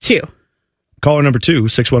 2. Caller number 2,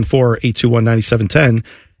 614-821-9710,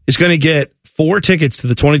 is going to get 4 tickets to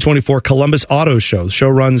the 2024 Columbus Auto Show. The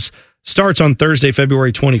show starts on Thursday,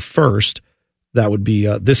 February 21st. That would be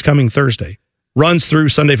this coming Thursday. Runs through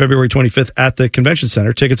Sunday, February 25th at the Convention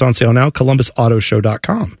Center. Tickets on sale now,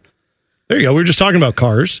 columbusautoshow.com. There you go. We were just talking about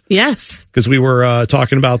cars. Yes. Because we were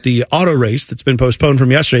talking about the auto race that's been postponed from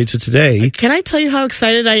yesterday to today. Can I tell you how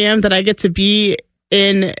excited I am that I get to be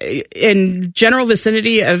in general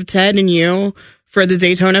vicinity of Ted and you for the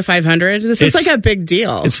Daytona 500? This is like a big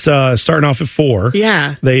deal. It's starting off at 4.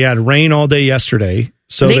 Yeah. They had rain all day yesterday.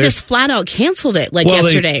 So they just flat out canceled it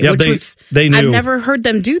yesterday, they knew. I've never heard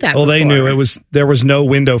them do that. Well, before. They knew there was no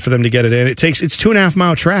window for them to get it in. It's 2.5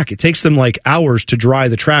 mile track. It takes them like hours to dry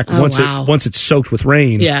the track once it's soaked with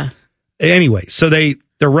rain. Yeah. Anyway, so they're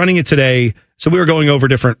running it today. So we were going over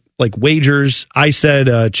different like wagers. I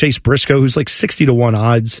said Chase Briscoe, who's like 60-1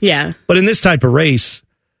 odds. Yeah. But in this type of race,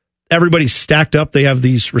 everybody's stacked up. They have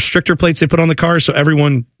these restrictor plates they put on the cars, so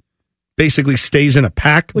everyone basically stays in a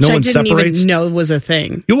pack. Which no one separates. separates. Even know was a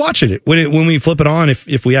thing. You watch it when we flip it on.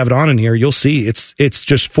 If we have it on in here, you'll see it's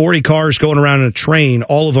just 40 cars going around in a train,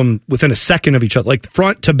 all of them within a second of each other, like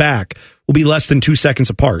front to back will be less than 2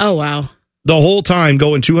 seconds apart. Oh wow! The whole time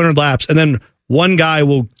going 200 laps, and then one guy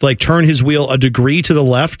will like turn his wheel a degree to the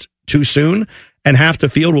left too soon, and half the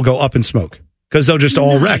field will go up in smoke because they'll just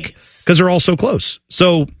all wreck because they're all so close.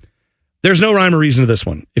 So there's no rhyme or reason to this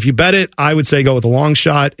one. If you bet it, I would say go with a long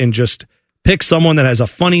shot and just pick someone that has a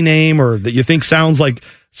funny name or that you think sounds like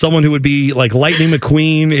someone who would be like Lightning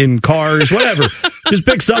McQueen in Cars, whatever. Just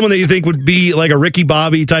pick someone that you think would be like a Ricky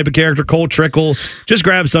Bobby type of character, Cole Trickle. Just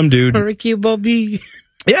grab some dude. Ricky Bobby.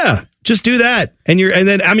 Yeah, just do that. Don't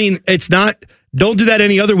do that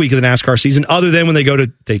any other week of the NASCAR season other than when they go to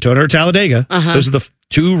Daytona or Talladega. Uh-huh. Those are the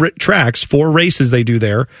 2 tracks, 4 races they do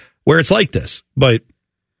there where it's like this. But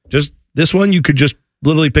just this one, you could just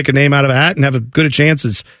literally pick a name out of a hat and have as good a chance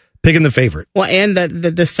as picking the favorite. Well, and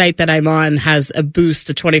the site that I'm on has a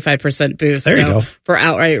 25% boost. There you go. For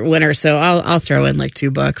outright winner. So I'll throw in like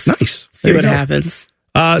 $2. Nice. See what happens.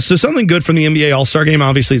 So something good from the NBA All-Star Game.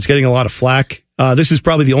 Obviously, it's getting a lot of flack. This is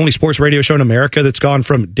probably the only sports radio show in America that's gone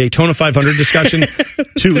from Daytona 500 discussion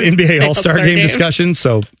to NBA All-Star Game discussion.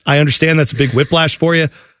 So I understand that's a big whiplash for you.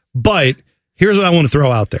 But here's what I want to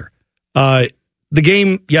throw out there. The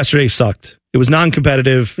game yesterday sucked. It was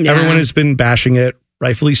non-competitive. Yeah. Everyone has been bashing it,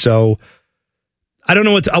 rightfully so. I don't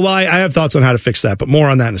know I have thoughts on how to fix that, but more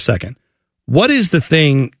on that in a second. What is the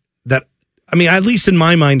thing that, at least in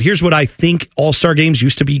my mind, here's what I think All-Star games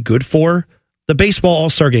used to be good for. The baseball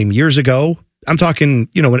All-Star game years ago, I'm talking,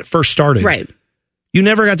 when it first started. Right. You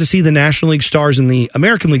never got to see the National League stars and the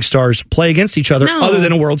American League stars play against each other other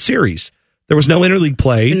than a World Series. There was no interleague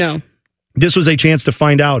play. No. This was a chance to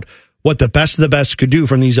find out what the best of the best could do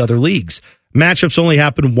from these other leagues. Matchups only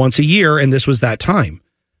happen once a year, and this was that time.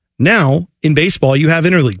 Now, in baseball, you have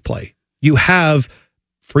interleague play. You have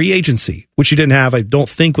free agency, which you didn't have, I don't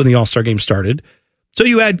think, when the All-Star game started. So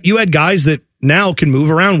you had guys that now can move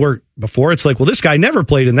around where before it's like, well, this guy never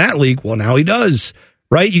played in that league. Well, now he does,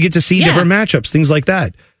 right? You get to see different matchups, things like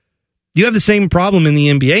that. You have the same problem in the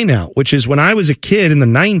NBA now, which is when I was a kid in the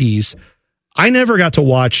 90s, I never got to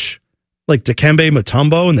watch like Dikembe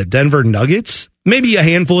Mutombo and the Denver Nuggets, maybe a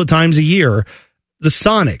handful of times a year. The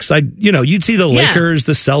Sonics, you'd see the Lakers,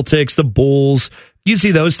 the Celtics, the Bulls, you'd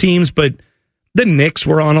see those teams, but the Knicks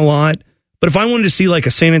were on a lot. But if I wanted to see like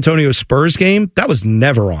a San Antonio Spurs game, that was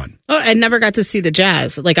never on. Oh, I never got to see the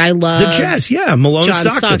Jazz. Like I love the Jazz, Malone,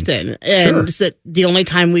 John Stockton. And the only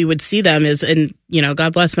time we would see them is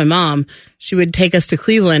God bless my mom. She would take us to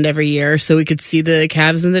Cleveland every year so we could see the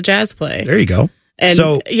Cavs and the Jazz play. There you go. And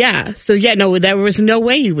there was no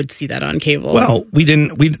way you would see that on cable. Well, we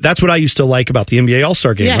didn't. That's what I used to like about the NBA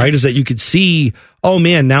All-Star game, right? Is that you could see, oh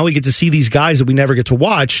man, now we get to see these guys that we never get to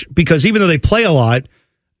watch because even though they play a lot,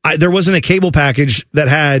 there wasn't a cable package that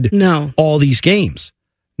had all these games.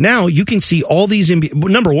 Now you can see all these.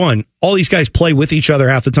 Number one, all these guys play with each other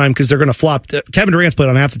half the time because they're going to flop. Kevin Durant's played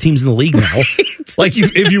on half the teams in the league now. Like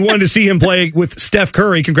if you wanted to see him play with Steph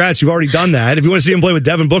Curry, congrats, you've already done that. If you want to see him play with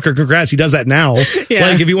Devin Booker, congrats, he does that now. Yeah.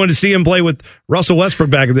 Like if you want to see him play with Russell Westbrook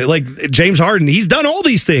back, like James Harden, he's done all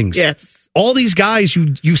these things. Yes, all these guys,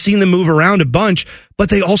 you've seen them move around a bunch, but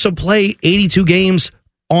they also play 82 games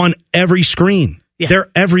on every screen. Yeah.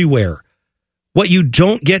 They're everywhere. What you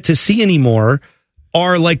don't get to see anymore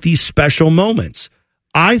are like these special moments.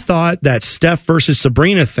 I thought that Steph versus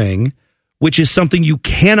Sabrina thing, which is something you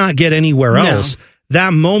cannot get anywhere else,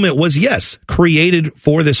 that moment was, yes, created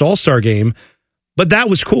for this All-Star game, but that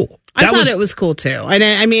was cool. I thought it was cool too. And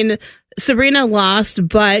I mean, Sabrina lost,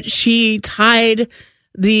 but she tied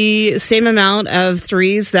the same amount of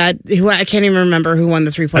threes that I can't even remember who won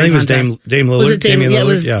the 3-point contest. I think it was Dame Lillard. Was it Damian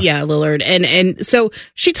Lillard? Lillard? Yeah, Lillard. And so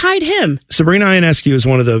she tied him. Sabrina Ionescu is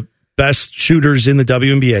one of the best shooters in the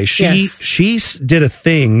WNBA. She did a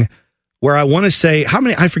thing where I want to say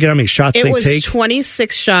I forget how many shots they take. It was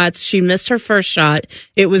 26 shots. She missed her first shot.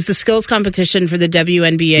 It was the skills competition for the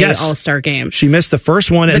WNBA All-Star game. She missed the first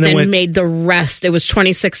one and then made the rest. It was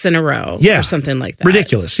 26 in a row or something like that.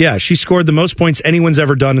 Ridiculous. Yeah, she scored the most points anyone's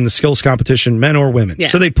ever done in the skills competition, men or women. Yeah.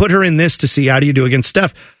 So they put her in this to see how do you do against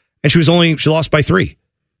Steph, and she lost by 3.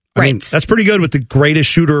 I mean, that's pretty good with the greatest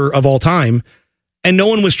shooter of all time. And no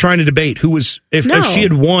one was trying to debate who was if she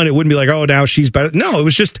had won, it wouldn't be like, oh, now she's better. No, it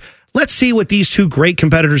was just, let's see what these two great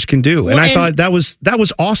competitors can do. And I thought that was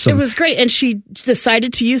awesome. It was great. And she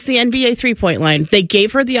decided to use the NBA 3-point line. They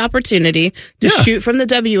gave her the opportunity to shoot from the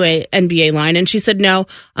WNBA line. And she said, no,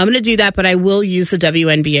 I'm going to do that, but I will use the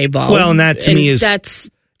WNBA ball. Well, and that to me is,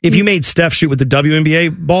 if you made Steph shoot with the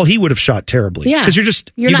WNBA ball, he would have shot terribly. Yeah. Because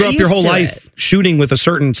you grew up your whole life shooting with a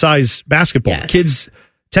certain size basketball. Yes. Kids,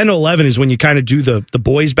 10 to 11 is when you kind of do the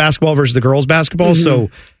boys basketball versus the girls basketball. Mm-hmm. So,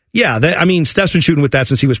 yeah, Steph's been shooting with that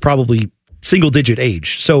since he was probably single-digit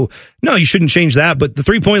age. So, no, you shouldn't change that. But the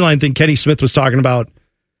 3-point line thing Kenny Smith was talking about,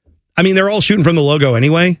 I mean, they're all shooting from the logo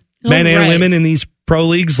anyway, men and women in these pro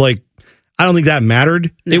leagues. Like, I don't think that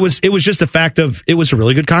mattered. No. It was just the fact of it was a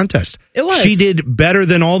really good contest. It was. She did better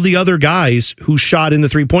than all the other guys who shot in the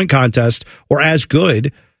 3-point contest or as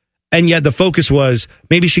good. And yet the focus was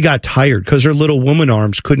maybe she got tired because her little woman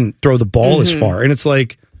arms couldn't throw the ball as far. And it's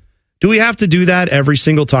like, do we have to do that every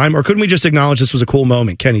single time? Or couldn't we just acknowledge this was a cool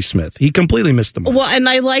moment? Kenny Smith. He completely missed the mark. Well, and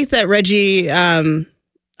I like that Reggie, oh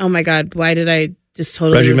my God, why did I just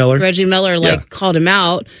totally... Reggie Miller called him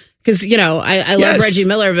out. Because, I love Reggie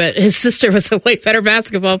Miller, but his sister was a way better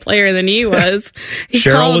basketball player than he was.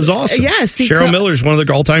 Cheryl was awesome. Yes. Cheryl Miller's one of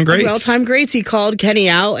the all-time greats. All-time greats. He called Kenny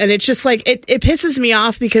out, and it's just like, it pisses me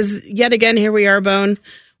off because, yet again, here we are, Bone,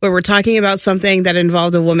 where we're talking about something that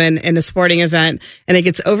involved a woman in a sporting event, and it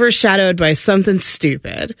gets overshadowed by something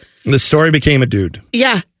stupid. The story became a dude.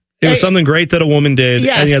 Yeah. It was something great that a woman did,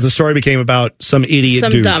 and the story became about some idiot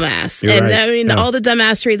dude. Some dumbass. You're right. All the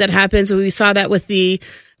dumbassery that happens, we saw that with the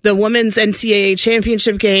women's NCAA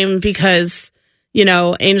championship game because,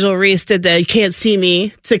 Angel Reese did the "You Can't See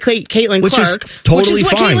Me" to Caitlin Clark. Which is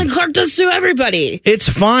what fine. Caitlin Clark does to everybody. It's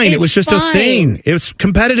fine. It was just a thing. It was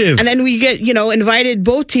competitive. And then we get, invited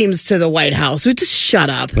both teams to the White House. We just shut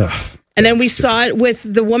up. Ugh. And then we saw it with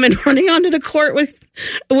the woman running onto the court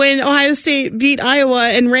when Ohio State beat Iowa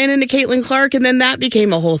and ran into Caitlin Clark, and then that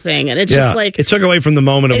became a whole thing. And it's just like... It took away from the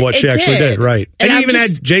moment of what she actually did, right. And you even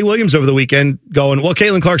had Jay Williams over the weekend going, well,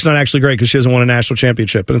 Caitlin Clark's not actually great because she hasn't won a national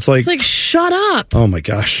championship. And it's like... shut up. Oh, my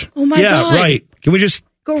gosh. Oh, my God. Yeah, right. Can we just...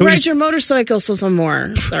 Go ride your motorcycle some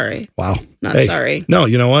more. Sorry. Wow. Not sorry. No,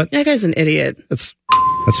 you know what? That guy's an idiot. That's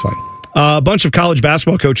fine. A bunch of college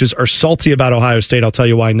basketball coaches are salty about Ohio State. I'll tell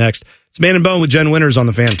you why next. It's Man and Bone with Jen Winters on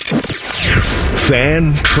the Fan.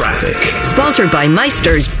 Fan Traffic. Sponsored by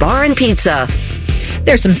Meister's Bar and Pizza.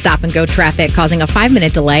 There's some stop-and-go traffic causing a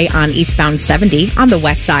 5-minute delay on eastbound 70 on the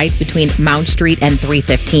west side between Mount Street and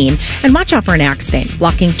 315. And watch out for an accident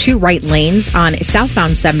blocking 2 right lanes on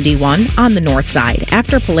southbound 71 on the north side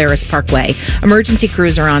after Polaris Parkway. Emergency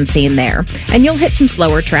crews are on scene there. And you'll hit some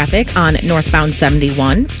slower traffic on northbound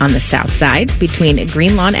 71 on the south side between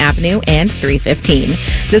Greenlawn Avenue and 315.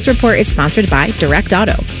 This report is sponsored by Direct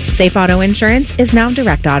Auto. Safe Auto Insurance is now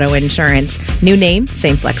Direct Auto Insurance. New name,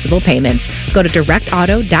 same flexible payments. Go to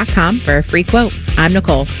directauto.com for a free quote. I'm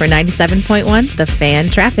Nicole for 97.1 The Fan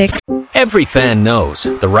Traffic. Every fan knows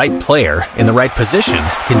the right player in the right position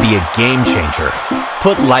can be a game changer.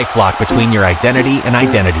 Put LifeLock between your identity and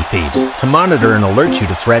identity thieves to monitor and alert you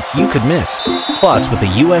to threats you could miss. Plus, with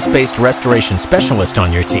a U.S.-based restoration specialist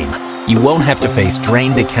on your team, you won't have to face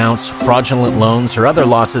drained accounts, fraudulent loans, or other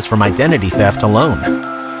losses from identity theft alone.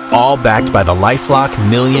 All backed by the LifeLock $1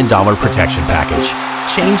 Million Protection Package.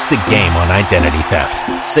 Change the game on identity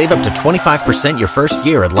theft. Save up to 25% your first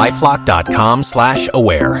year at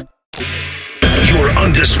LifeLock.com/aware. Your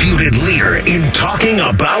undisputed leader in talking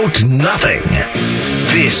about nothing.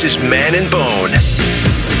 This is Man and Bone.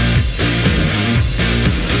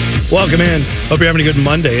 Welcome in. Hope you're having a good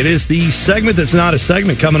Monday. It is the segment that's not a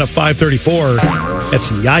segment coming up 5:34. That's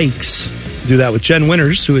Yikes. Do that with Jen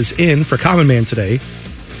Winters, who is in for Common Man today.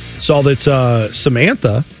 Saw that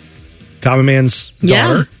Samantha, Common Man's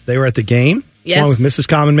daughter, they were at the game. Yes. Along with Mrs.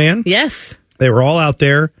 Common Man. Yes. They were all out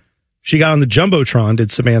there. She got on the Jumbotron, did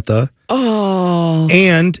Samantha. Oh.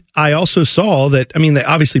 And I also saw that,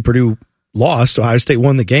 obviously Purdue lost. Ohio State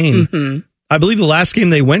won the game. Mm-hmm. I believe the last game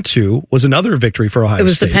they went to was another victory for Ohio State. It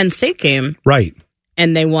was the Penn State game. Right.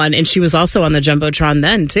 And they won. And she was also on the Jumbotron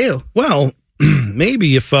then, too. Well,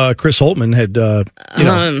 maybe if Chris Holtmann had,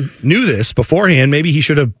 knew this beforehand, maybe he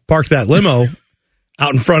should have parked that limo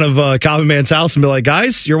out in front of Common Man's house and be like,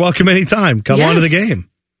 guys, you're welcome anytime. Come on to the game.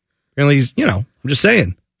 Apparently, he's, I'm just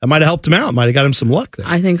saying, that might have helped him out. Might have got him some luck there.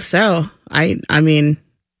 I think so. I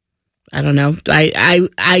don't know.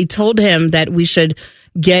 I told him that we should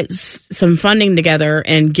get some funding together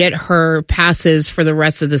and get her passes for the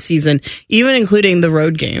rest of the season, even including the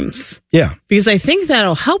road games. Yeah. Because I think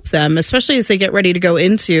that'll help them, especially as they get ready to go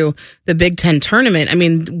into the Big Ten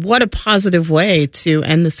tournament. What a positive way to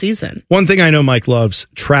end the season. One thing I know Mike loves,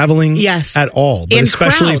 traveling at all, but and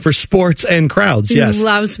especially crowds. For sports and crowds. He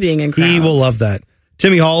loves being in crowds. He will love that.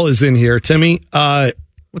 Timmy Hall is in here. Timmy,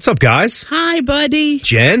 what's up, guys? Hi, buddy.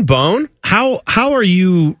 Jen, Bone. How are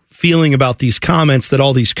you feeling about these comments that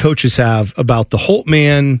all these coaches have about the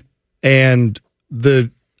Holtmann and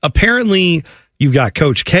apparently you've got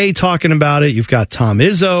Coach K talking about it. You've got Tom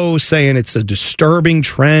Izzo saying it's a disturbing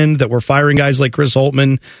trend that we're firing guys like Chris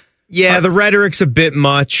Holtmann. Yeah, the rhetoric's a bit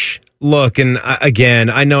much. Look, and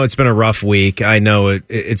again, I know it's been a rough week. I know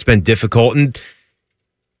it's been difficult. And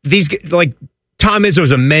Tom Izzo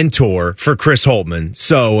is a mentor for Chris Holtmann.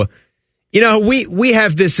 So, we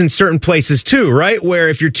have this in certain places too, right? Where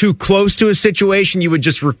if you're too close to a situation, you would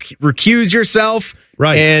just recuse yourself,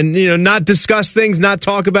 right? And not discuss things, not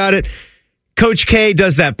talk about it. Coach K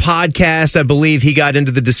does that podcast. I believe he got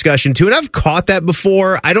into the discussion too, and I've caught that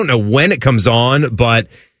before. I don't know when it comes on, but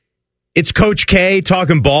it's Coach K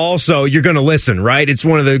talking ball, so you're going to listen, right? It's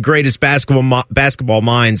one of the greatest basketball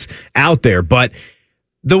minds out there. But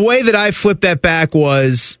the way that I flipped that back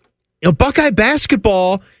was, Buckeye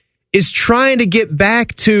basketball is trying to get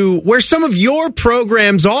back to where some of your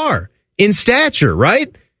programs are in stature,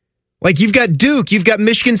 right? Like you've got Duke, you've got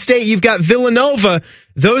Michigan State, you've got Villanova.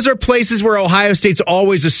 Those are places where Ohio State's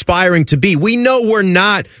always aspiring to be. We know we're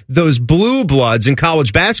not those blue bloods in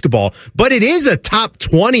college basketball, but it is a top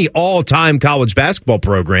 20 all-time college basketball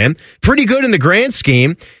program. Pretty good in the grand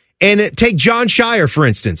scheme. And take John Shire, for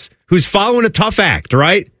instance, who's following a tough act,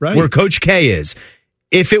 right? Where Coach K is.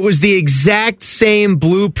 If it was the exact same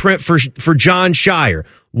blueprint for John Shire,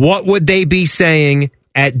 what would they be saying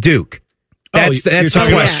at Duke? That's the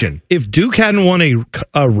question. Yeah. If Duke hadn't won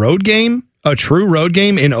a road game, a true road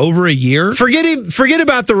game in over a year, forget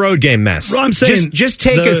about the road game mess. Well, I'm saying just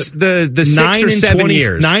take us the 6 or 7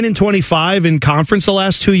 years, 9-25 in conference the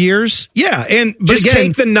last 2 years. Yeah, but just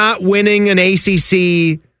take the not winning an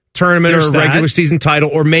ACC tournament or a regular season title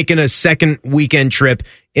or making a second weekend trip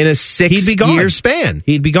in a 6-year span.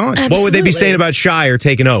 He'd be gone. Absolutely. What would they be saying about Shire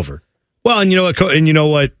taking over? Well, and you know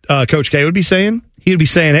what Coach K would be saying? He would be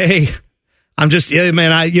saying, "Hey, I'm just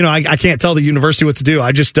I can't tell the university what to do. I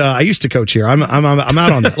used to coach here. I'm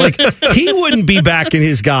out on that." Like he wouldn't be backing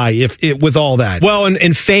his guy with all that. Well,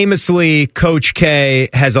 and famously, Coach K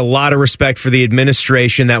has a lot of respect for the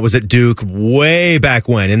administration that was at Duke way back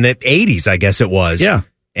when in the 80s, I guess it was. Yeah.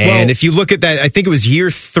 And if you look at that, I think it was year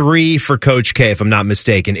 3 for Coach K, if I'm not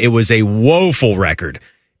mistaken. It was a woeful record.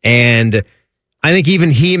 And I think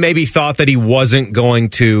even he maybe thought that he wasn't going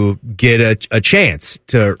to get a chance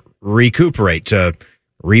to recuperate, to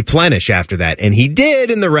replenish after that. And he did,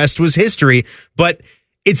 and the rest was history. But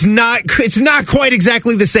it's not quite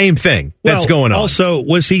exactly the same thing that's going on. Also,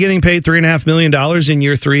 was he getting paid $3.5 million in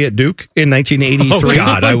year 3 at Duke in 1983? Oh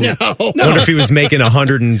God, I wonder if he was making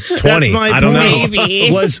 120. That's my I don't point.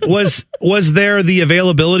 know. Was there the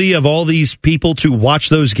availability of all these people to watch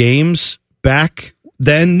those games back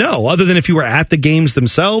then? No, other than if you were at the games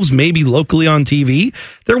themselves, maybe locally on TV.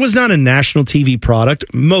 There was not a national TV product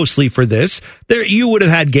mostly for this. You would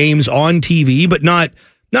have had games on TV, but not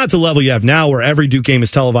the level you have now where every Duke game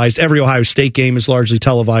is televised. Every Ohio State game is largely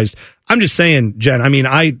televised. I'm just saying, Jen,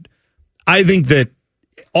 I think that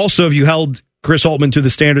also if you held Chris Holtmann to the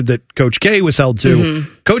standard that Coach K was held to,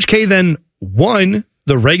 Coach K then won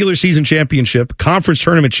the regular season championship, conference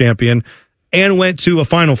tournament champion, and went to a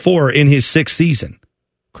Final Four in his 6th season.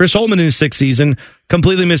 Chris Holtmann in his 6th season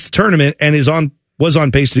completely missed the tournament and was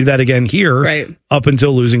on pace to do that again here up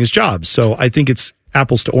until losing his job. So I think it's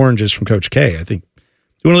apples to oranges from Coach K. I think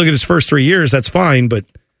you want to look at his first 3 years, that's fine, but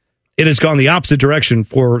it has gone the opposite direction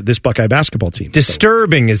for this Buckeye basketball team.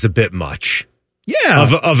 Disturbing is a bit much. Yeah.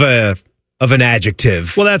 Of an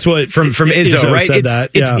adjective. Well, that's what from Izzo, right? Said that.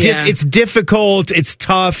 It's difficult. It's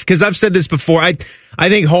tough because I've said this before. I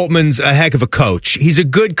think Holtmann's a heck of a coach. He's a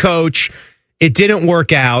good coach. It didn't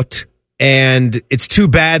work out, and it's too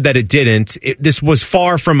bad that it didn't. This was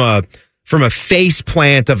far from a face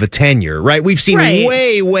plant of a tenure, right? We've seen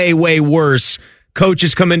way, way, way worse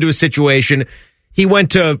coaches come into a situation. He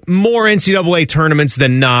went to more NCAA tournaments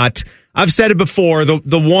than not. I've said it before. The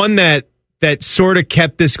one that sort of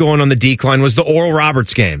kept this going on the decline was the Oral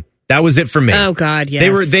Roberts game. That was it for me. Oh, God,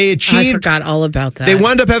 yes. They achieved... I forgot all about that. They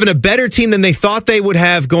wound up having a better team than they thought they would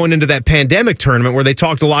have going into that pandemic tournament where they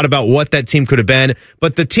talked a lot about what that team could have been.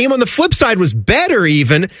 But the team on the flip side was better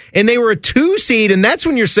even, and they were a 2 seed, and that's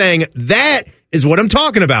when you're saying that is what I'm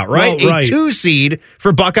talking about, right? Well, right. A 2 seed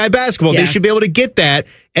for Buckeye basketball. Yeah. They should be able to get that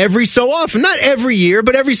every so often. Not every year,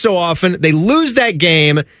 but every so often. They lose that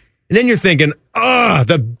game, and then you're thinking,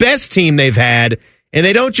 the best team they've had, and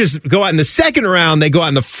they don't just go out in the second round, they go out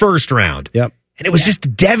in the first round. Yep. And it was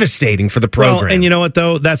just devastating for the program. Well, and you know what,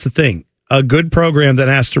 though? That's the thing. A good program that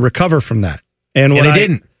has to recover from that. And they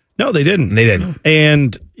didn't. No, they didn't. They didn't.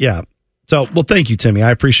 And, yeah. So, well, thank you, Timmy.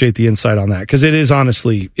 I appreciate the insight on that, because it is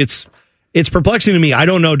honestly, it's perplexing to me. I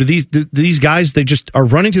don't know. Do these guys, they just are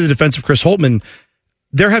running to the defense of Chris Holtmann.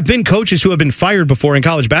 There have been coaches who have been fired before in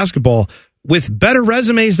college basketball with better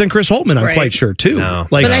resumes than Chris Holtmann, I'm quite sure, too.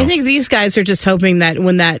 But I think these guys are just hoping that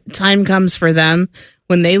when that time comes for them,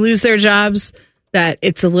 when they lose their jobs, that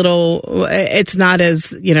it's not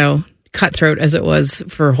as, cutthroat as it was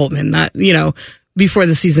for Holtmann, not, before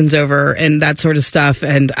the season's over and that sort of stuff.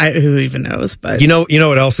 And who even knows? But you know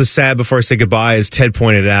what else is sad before I say goodbye, as Ted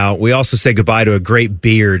pointed out, we also say goodbye to a great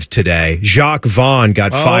beard today. Jacques Vaughn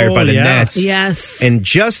got fired by the Nets. Yes. And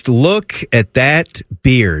just look at that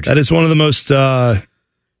beard. That is one of the most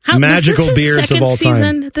magical beards of all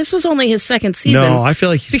time. This was only his second season. No, I feel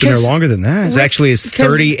like he's been there longer than that. It's actually his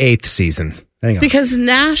 38th season. Hang on. Because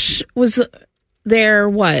Nash was there,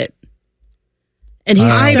 what? And he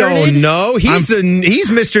I don't know. He's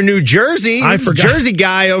Mr. New Jersey. He's the Jersey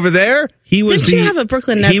guy over there. Didn't you have a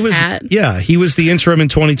Brooklyn Nets hat? Yeah, he was the interim in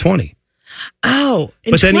 2020. Oh,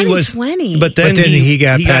 in but then 2020. But then he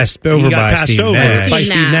got passed over by Steve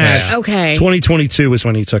Nash. Okay. 2022 was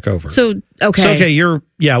when he took over. So you're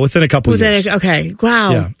within a couple of years. Okay.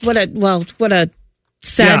 Wow. Yeah. What a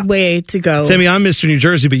sad way to go. Timmy, I'm Mr. New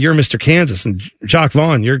Jersey, but you're Mr. Kansas, and Jacques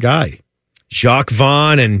Vaughn, your guy. Jacques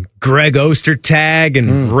Vaughn and Greg Ostertag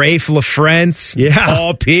and Rafe LaFrance. Yeah.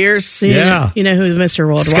 Paul Pierce. So you know who Mr.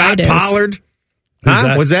 Worldwide Scott is. Pollard.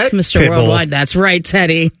 What's that? Mr. Worldwide. That's right,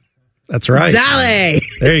 Teddy. That's right. Dolly.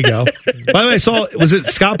 There you go. By the way, was it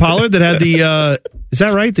Scott Pollard that had the, is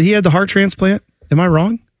that right? That he had the heart transplant? Am I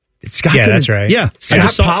wrong? That's right. Yeah.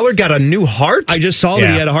 Scott Pollard got a new heart? I just saw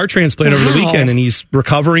that he had a heart transplant over the weekend, and he's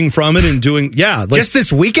recovering from it and doing, just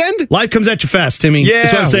this weekend? Life comes at you fast, Timmy. Yeah,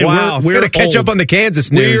 that's what I'm saying. Wow. We're going to catch up on the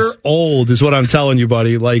Kansas news. We're old is what I'm telling you,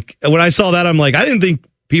 buddy. Like, when I saw that, I'm like, I didn't think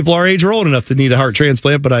people our age were old enough to need a heart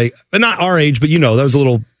transplant, but not our age, but that was a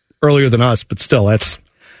little earlier than us, but still, I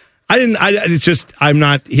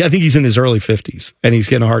think he's in his early 50s, and he's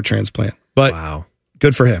getting a heart transplant. But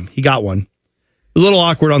good for him. He got one. It was a little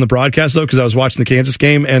awkward on the broadcast, though, because I was watching the Kansas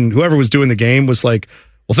game, and whoever was doing the game was like,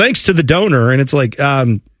 well, thanks to the donor. And it's like, I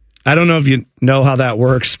don't know if you know how that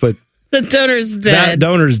works, but the donor's dead. That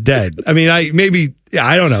donor's dead. I mean, I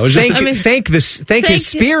don't know. It's just thank his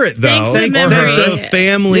spirit, though. Thank the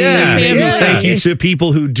family. Yeah. Thank you to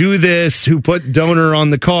people who do this, who put donor on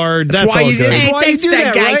the card. That's why all you good. That's why you do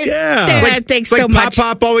that, guy. right? Yeah. Thanks so much.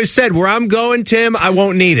 Pop always said, where I'm going, Tim, I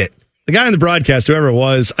won't need it. The guy on the broadcast, whoever it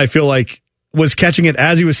was, I feel like was catching it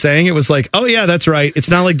as he was saying it, was like, oh yeah, that's right. It's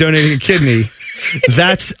not like donating a kidney.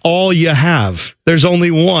 That's all you have. There's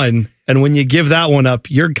only one. And when you give that one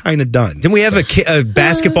up, you're kind of done. Didn't we have a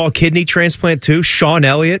basketball kidney transplant too? Sean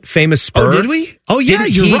Elliott, famous Spur. Oh, did we? Oh, yeah,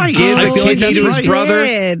 you're right. I feel like that's to his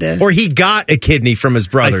brother, or he got a kidney from his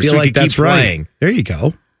brother. I feel like that's right. There you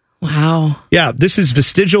go. Wow. Yeah, this is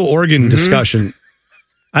vestigial organ discussion.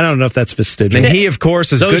 I don't know if that's vestigial. And he, of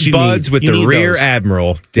course, is good buds with the Rear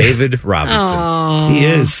Admiral, David Robinson. Aww. He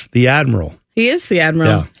is the Admiral. He is the Admiral.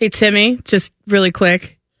 Yeah. Hey, Timmy, just really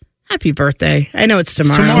quick. Happy birthday. I know it's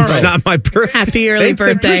tomorrow. It's not my birthday. Happy early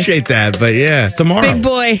birthday. I appreciate that, but yeah. It's tomorrow. Big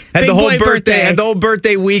boy. Had big the whole boy birthday. Had the whole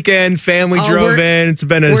birthday weekend. Family drove in. It's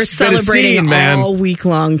been a We're celebrating scene, man. all week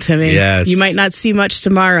long, Timmy. Yes. You might not see much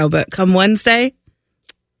tomorrow, but come Wednesday,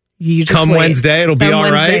 you just wait. Wednesday, it'll be all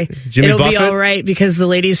right. Jimmy It'll be Buffett? all right because the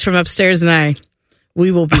ladies from upstairs and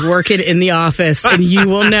we will be working in the office, and you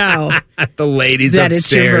will know the ladies that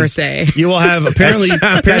upstairs. it's your birthday. You will have apparently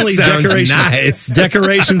decorations. Nice.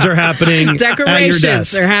 Decorations are happening. At your Decorations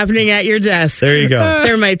desk. are happening at your desk. There you go.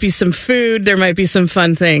 There might be some food. There might be some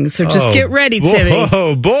fun things. So just get ready, Timmy.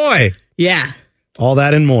 Oh boy! Yeah, All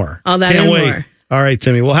that and more. all that Can't and wait. more. All right,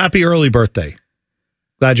 Timmy. Well, happy early birthday.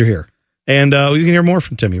 Glad you're here. And you can hear more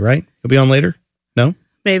from Timmy, right? You'll be on later? No?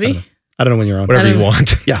 Maybe. I don't know when you're on. Whatever you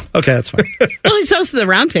want. Yeah. Okay, that's fine. Well, he's hosting the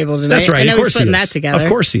roundtable tonight. That's right. I know Of course he's putting he is. that together. Of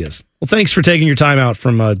course he is. Well, thanks for taking your time out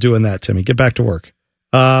from doing that, Timmy. Get back to work.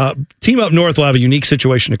 Team Up North will have a unique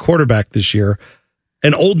situation at quarterback this year.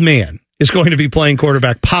 An old man is going to be playing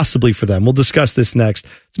quarterback possibly for them. We'll discuss this next.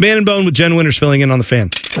 It's Man and Bone with Jen Winters filling in on the Fan.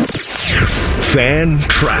 Fan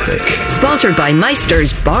traffic. Sponsored by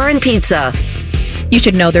Meister's Bar and Pizza. You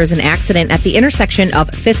should know there's an accident at the intersection of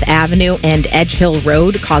 5th Avenue and Edge Hill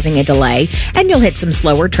Road causing a delay, and you'll hit some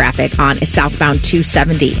slower traffic on southbound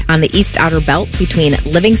 270 on the East Outer Belt between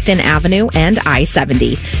Livingston Avenue and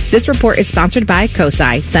I-70. This report is sponsored by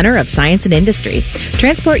COSI, Center of Science and Industry.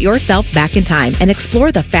 Transport yourself back in time and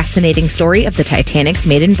explore the fascinating story of the Titanic's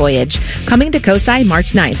maiden voyage. Coming to COSI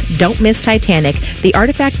March 9th. Don't miss Titanic, the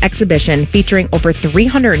artifact exhibition featuring over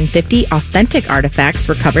 350 authentic artifacts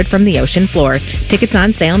recovered from the ocean floor. Tickets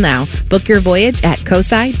on sale now. Book your voyage at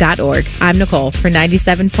cosi.org. I'm Nicole for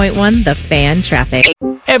 97.1 The Fan Traffic.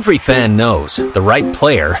 Every fan knows the right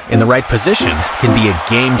player in the right position can be a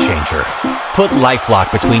game changer. Put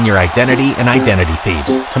LifeLock between your identity and identity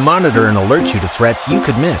thieves to monitor and alert you to threats you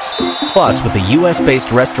could miss. Plus, with a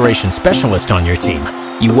U.S.-based restoration specialist on your team,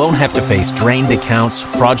 you won't have to face drained accounts,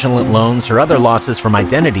 fraudulent loans, or other losses from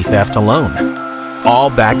identity theft alone.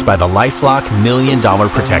 All backed by the LifeLock $1 Million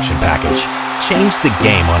Protection Package. Change the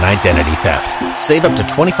game on identity theft. Save up to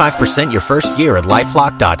 25% your first year at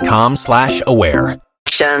LifeLock.com/aware.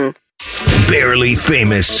 Barely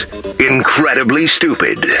famous, incredibly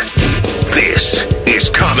stupid. This is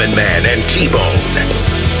Common Man and T-Bone.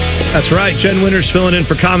 That's right. Jen Winters filling in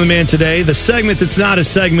for Common Man today. The segment that's not a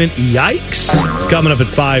segment, Yikes, is coming up at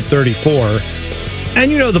 5:34.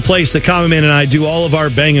 And you know the place that Common Man and I do all of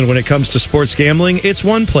our banging when it comes to sports gambling. It's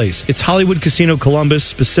one place. It's Hollywood Casino Columbus,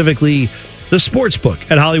 specifically the sports book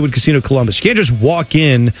at Hollywood Casino Columbus. You can't just walk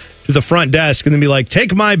in to the front desk and then be like,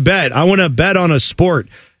 take my bet. I want to bet on a sport.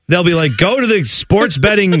 They'll be like, go to the sports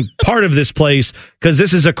betting part of this place because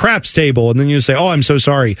this is a craps table. And then you say, oh, I'm so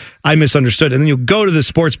sorry. I misunderstood. And then you go to the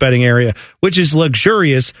sports betting area, which is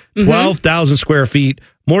luxurious, 12,000 square feet,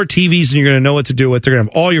 more TVs than you're going to know what to do with. They're going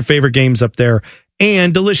to have all your favorite games up there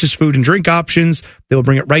and delicious food and drink options. They will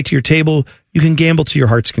bring it right to your table. You can gamble to your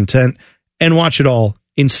heart's content and watch it all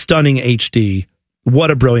in stunning HD.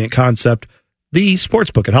 What a brilliant concept. The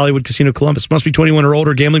Sportsbook at Hollywood Casino Columbus. Must be 21 or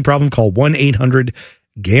older. Gambling problem? Call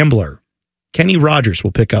 1-800-GAMBLER. Kenny Rogers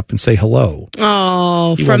will pick up and say hello.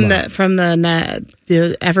 Oh, from the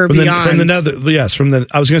ever from beyond. From the nether, yes, I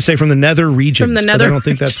was going to say from the nether regions. From the nether. I don't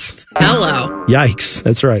think that's. Hello. Yikes.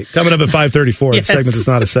 That's right. Coming up at 5:34. Yes. The segment is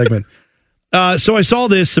not a segment. So I saw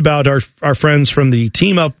this about our friends from the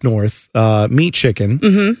Team Up North, Meat Chicken.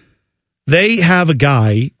 Mm-hmm. They have a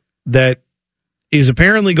guy that is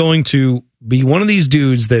apparently going to be one of these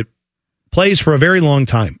dudes that plays for a very long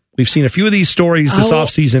time. We've seen a few of these stories this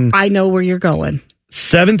offseason. I know where you're going.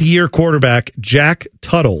 7th-year quarterback Jack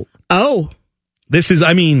Tuttle. Oh. This is,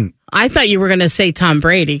 I thought you were going to say Tom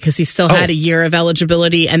Brady because he still had a year of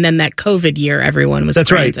eligibility, and then that COVID year, everyone was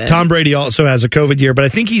That's granted. right. Tom Brady also has a COVID year, but I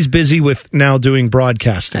think he's busy with now doing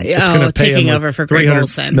broadcasting. It's gonna pay taking him over for Greg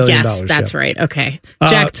Olson. Yes, that's right. Okay.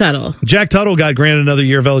 Jack Tuttle. Jack Tuttle got granted another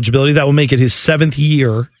year of eligibility. That will make it his 7th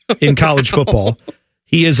year in college football.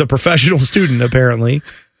 He is a professional student, apparently.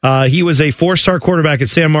 He was a 4-star quarterback at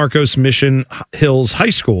San Marcos Mission Hills High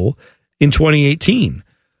School in 2018.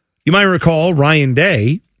 You might recall Ryan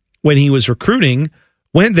Day, when he was recruiting,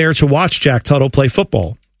 went there to watch Jack Tuttle play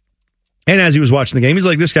football. And as he was watching the game, he's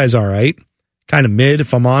like, this guy's all right. Kind of mid,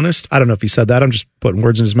 if I'm honest. I don't know if he said that. I'm just putting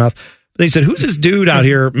words in his mouth. But he said, who's this dude out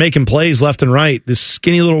here making plays left and right? This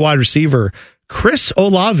skinny little wide receiver, Chris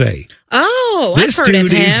Olave. Oh, this I've heard of him.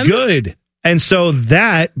 This dude is good. And so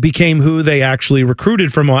that became who they actually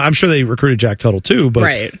recruited from. I'm sure they recruited Jack Tuttle too,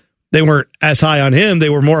 but they weren't as high on him. They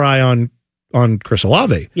were more high on Chris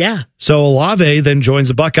Olave. Yeah. So Olave then joins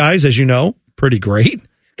the Buckeyes, as you know. Pretty great.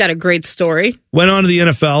 Got a great story. Went on to the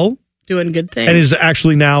NFL, doing good things. And is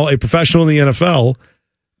actually now a professional in the NFL.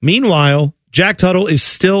 Meanwhile, Jack Tuttle is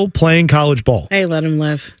still playing college ball. Hey, let him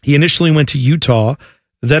live. He initially went to Utah,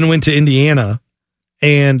 then went to Indiana,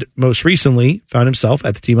 and most recently found himself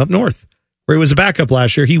at the team up north, where he was a backup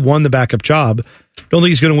last year. He won the backup job. Don't think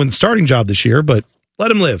he's going to win the starting job this year, but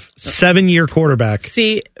let him live. 7-year quarterback.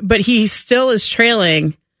 See, but he still is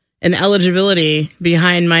trailing in eligibility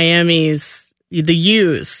behind Miami's, the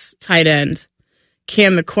U's tight end,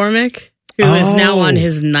 Cam McCormick, who is now on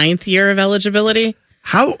his 9th year of eligibility.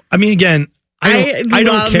 How? I mean, again, I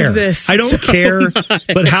don't care. I don't care.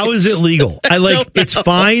 But how is it legal? It's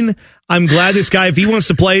fine. I'm glad this guy, if he wants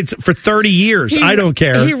to play it's for 30 years, I don't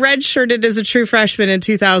care. He redshirted as a true freshman in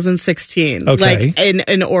 2016, okay.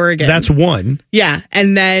 in Oregon. That's one. Yeah,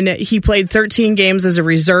 and then he played 13 games as a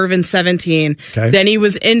reserve in 17. Okay. Then he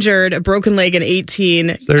was injured, a broken leg in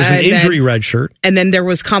 18. So there's an injury redshirt. And then there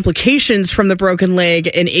was complications from the broken leg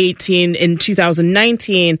in 18 in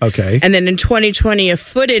 2019. Okay. And then in 2020, a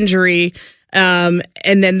foot injury. And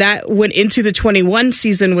then that went into the 21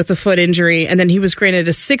 season with a foot injury. And then he was granted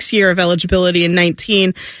a 6-year of eligibility in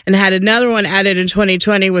 19 and had another one added in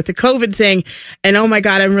 2020 with the COVID thing. And oh my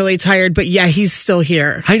God, I'm really tired. But yeah, he's still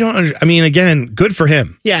here. I mean, again, good for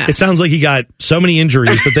him. Yeah. It sounds like he got so many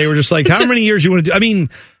injuries that they were just like, how many years you want to do? I mean,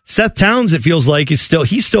 Seth Towns, it feels like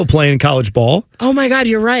he's still playing college ball. Oh my God,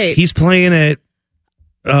 you're right. He's playing at,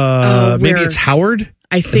 maybe it's Howard.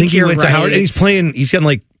 I think he went to Howard and he's getting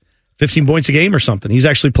like 15 points a game or something. He's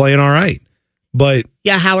actually playing all right. But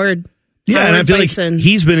yeah, Howard. Yeah, Howard and I feel Bison. like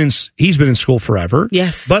he's been in school forever.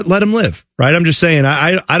 Yes. But let him live, right? I'm just saying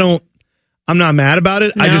I'm not mad about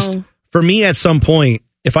it. No. For me at some point,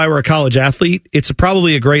 if I were a college athlete, it's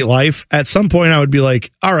probably a great life. At some point I would be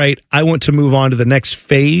like, all right, I want to move on to the next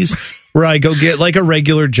phase where I go get like a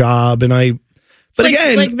regular job and like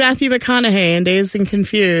Matthew McConaughey in Dazed and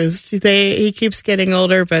Confused. He keeps getting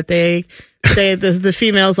older, but they the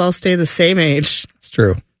females all stay the same age. It's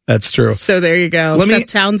true. That's true. So there you go. Seth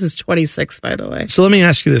Towns is 26, by the way. So let me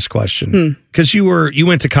ask you this question. Because you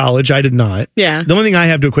went to college. I did not. Yeah. The only thing I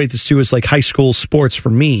have to equate this to is like high school sports for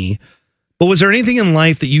me. But was there anything in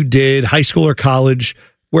life that you did, high school or college,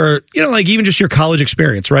 where, like even just your college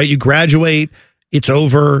experience, right? You graduate, it's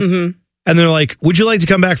over. Mm-hmm. And they're like, would you like to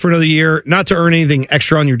come back for another year? Not to earn anything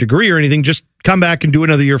extra on your degree or anything. Just come back and do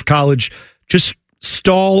another year of college. Just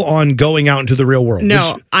stall on going out into the real world.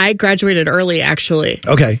 No, I graduated early, actually.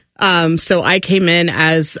 Okay. So I came in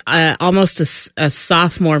as almost a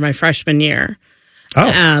sophomore my freshman year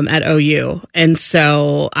at OU. And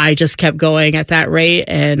so I just kept going at that rate.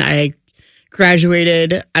 And I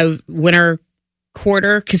graduated winter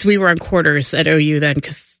quarter, because we were on quarters at OU then,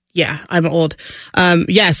 because, yeah, I'm old.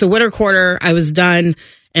 So winter quarter, I was done.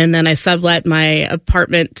 And then I sublet my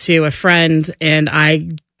apartment to a friend, and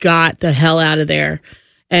I got the hell out of there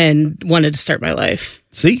and wanted to start my life.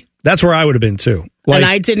 See, that's where I would have been too. And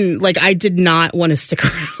I did not want to stick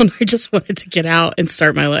around. I just wanted to get out and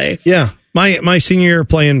start my life. Yeah. My senior year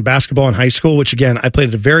playing basketball in high school, which again, I played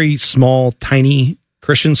at a very small, tiny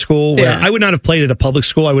Christian school where I would not have played at a public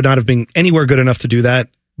school. I would not have been anywhere good enough to do that,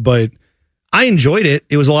 but I enjoyed it.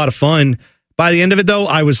 It was a lot of fun. By the end of it though,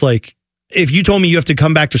 I was like, if you told me you have to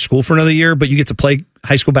come back to school for another year, but you get to play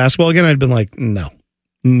high school basketball again, I'd been like, no,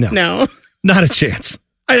 not a chance.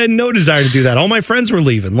 I had no desire to do that. All my friends were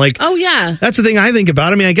leaving. Like, oh yeah, that's the thing I think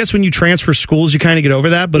about. I mean, I guess when you transfer schools, you kind of get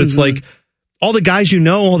over that, but it's like all the guys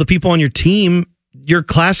all the people on your team, your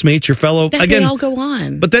classmates, your fellow, they all go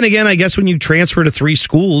on. But then again, I guess when you transfer to 3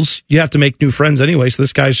 schools, you have to make new friends anyway. So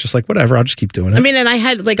this guy's just like, whatever, I'll just keep doing it. I mean, and I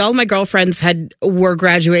had all my girlfriends were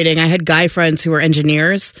graduating. I had guy friends who were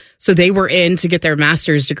engineers, so they were in to get their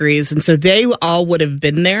master's degrees, and so they all would have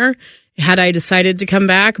been there had I decided to come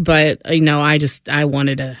back. But I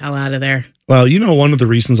wanted the hell out of there. Well, one of the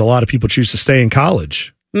reasons a lot of people choose to stay in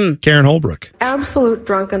college. Karen Holbrook. Absolute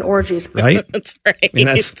drunken orgies. Right? That's right. I mean,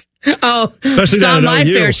 saw my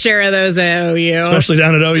fair share of those at OU. Especially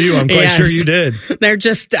down at OU. I'm quite sure you did. They're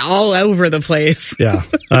just all over the place. Yeah,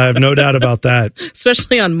 I have no doubt about that.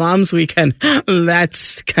 Especially on Mom's Weekend.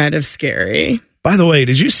 That's kind of scary. By the way,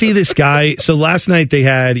 did you see this guy? So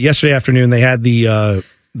yesterday afternoon, they had the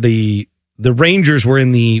Rangers were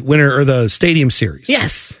in the winter or the Stadium Series.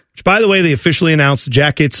 Yes. Which, by the way, they officially announced the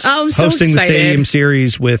Jackets hosting the Stadium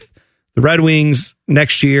Series with the Red Wings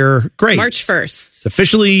next year. Great. March 1st. It's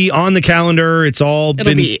officially on the calendar. It'll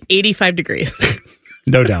be 85 degrees.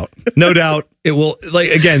 No doubt. No doubt. It will.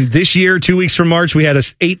 Again, this year, 2 weeks from March, we had a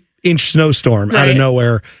 8-inch snowstorm out of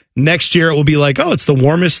nowhere. Next year, it will be like, it's the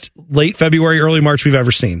warmest late February, early March we've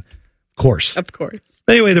ever seen. Of course. Of course.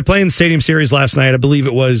 Anyway, they're playing the Stadium Series last night. I believe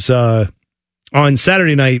it was on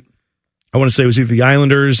Saturday night. I want to say it was either the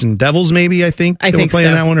Islanders and Devils, maybe, I think. They were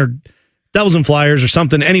playing that one, or Devils and Flyers or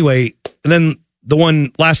something. Anyway, and then the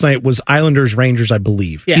one last night was Islanders, Rangers, I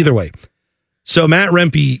believe. Yeah. Either way. So Matt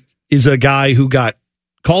Rempe is a guy who got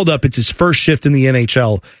called up. It's his first shift in the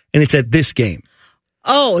NHL, and it's at this game.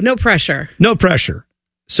 Oh, no pressure. No pressure.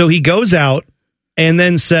 So he goes out and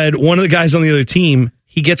then said, one of the guys on the other team,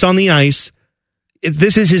 he gets on the ice.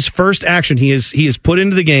 This is his first action. He is put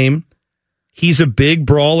into the game. He's a big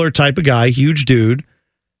brawler type of guy, huge dude.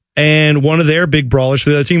 And one of their big brawlers for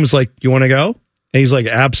the other team was like, you want to go? And he's like,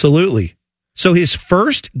 absolutely. So his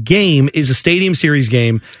first game is a Stadium Series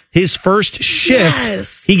game. His first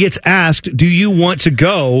shift, he gets asked, do you want to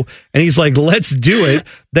go? And he's like, let's do it.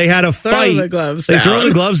 They had a fight. Throw the gloves they down. throw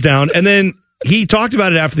the gloves down. And then he talked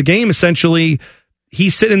about it after the game. Essentially,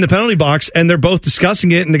 he's sitting in the penalty box, and they're both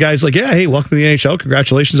discussing it. And the guy's like, yeah, hey, welcome to the NHL.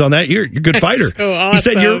 Congratulations on that. You're a good fighter. So awesome. He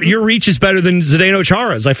said, your reach is better than Zdeno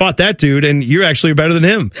Chara's. I fought that dude, and you actually are better than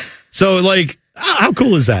him. So, like, how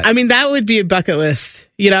cool is that? I mean, that would be a bucket list.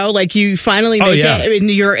 Like you finally make it. I mean,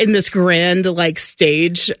 you're in this grand, like,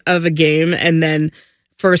 stage of a game, and then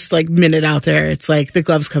first, like, minute out there, it's like the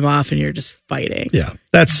gloves come off, and you're just fighting. Yeah.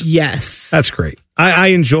 That's great. I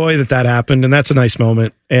enjoy that happened, and that's a nice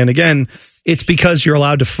moment. And again, it's because you're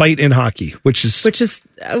allowed to fight in hockey, which is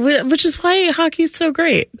why hockey is so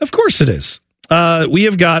great. Of course it is. We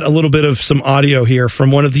have got a little bit of some audio here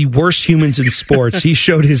from one of the worst humans in sports. He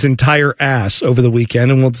showed his entire ass over the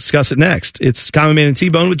weekend, and we'll discuss it next. It's Common Man and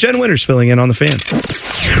T-Bone with Jen Winters filling in on the Fan.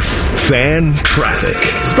 Fan Traffic.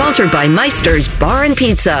 Sponsored by Meister's Bar and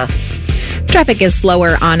Pizza. Traffic is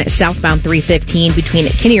slower on southbound 315 between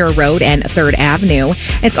Kinnear Road and 3rd Avenue.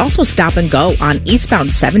 It's also stop and go on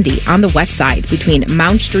eastbound 70 on the west side between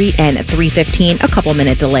Mount Street and 315. A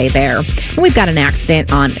couple-minute delay there. And we've got an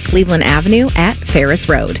accident on Cleveland Avenue at Ferris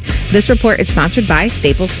Road. This report is sponsored by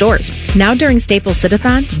Staples Stores. Now during Staples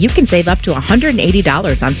Sit-a-thon, you can save up to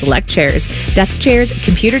 $180 on select chairs, desk chairs,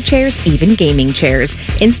 computer chairs, even gaming chairs.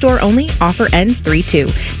 In-store only. Offer ends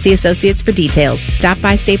 3/2. See associates for details. Stop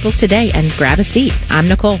by Staples today and grab a seat. I'm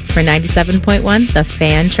Nicole for 97.1 The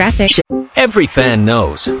Fan Traffic. Every fan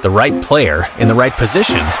knows the right player in the right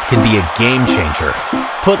position can be a game changer.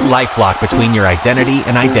 Put LifeLock between your identity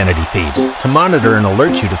and identity thieves to monitor and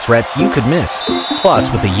alert you to threats you could miss.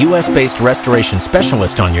 Plus, with a U.S.-based restoration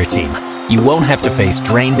specialist on your team, you won't have to face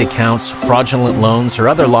drained accounts, fraudulent loans, or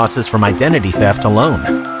other losses from identity theft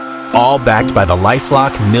alone. All backed by the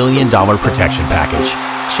LifeLock $1 Million Protection Package.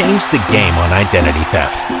 Change the game on identity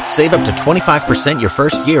theft. Save up to 25% your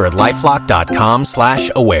first year at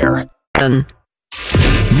LifeLock.com/aware.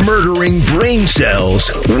 Murdering brain cells,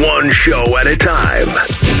 one show at a time.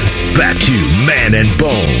 Back to Man and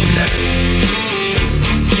Bone.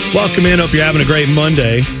 Welcome in. Hope you're having a great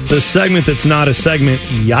Monday. The segment that's not a segment,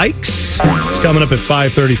 Yikes, is coming up at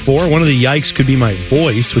 5:34. One of the Yikes could be my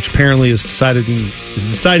voice, which apparently is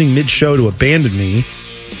deciding mid-show to abandon me.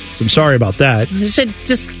 So I'm sorry about that. You should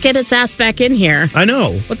just get its ass back in here. I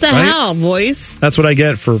know. What the hell, voice? That's what I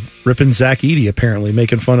get for ripping Zach Edey, apparently,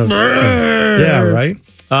 making fun of... yeah, right?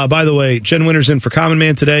 By the way, Jen Winters in for Common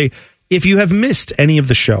Man today. If you have missed any of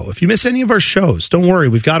the show, if you miss any of our shows, don't worry,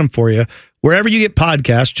 we've got them for you. Wherever you get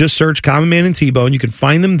podcasts, just search Common Man and T-Bone. You can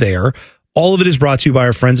find them there. All of it is brought to you by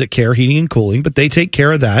our friends at Care Heating and Cooling, but they take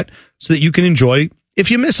care of that so that you can enjoy if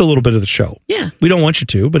you miss a little bit of the show. Yeah. We don't want you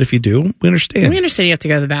to, but if you do, we understand. We understand you have to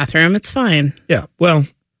go to the bathroom. It's fine. Yeah, well,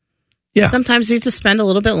 yeah. Sometimes you have to spend a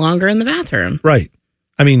little bit longer in the bathroom. Right.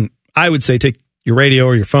 I mean, I would say take your radio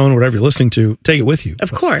or your phone, whatever you're listening to, take it with you.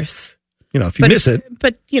 Of course. If you miss it.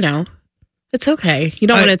 But, it's okay. You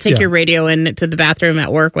don't want to take your radio into the bathroom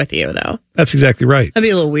at work with you, though. That's exactly right. That'd be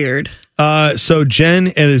a little weird. So Jen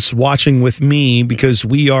is watching with me because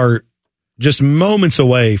we are just moments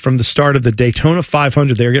away from the start of the Daytona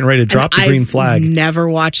 500. They're getting ready to drop the green flag. I've never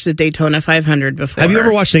watched the Daytona 500 before. Have you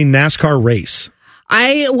ever watched a NASCAR race?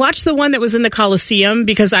 I watched the one that was in the Coliseum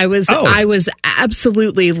because I was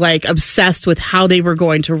absolutely obsessed with how they were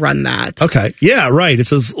going to run that. Okay. Yeah, right.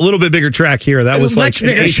 It's a little bit bigger track here. That was like an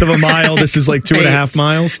eighth of a mile. This is like 2.5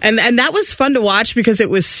 miles. And that was fun to watch because it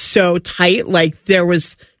was so tight. Like there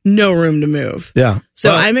was no room to move. Yeah.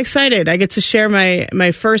 So I'm excited. I get to share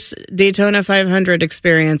my first Daytona 500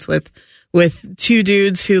 experience with two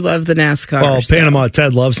dudes who love the NASCAR. Well, Panama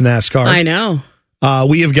Ted loves NASCAR. I know.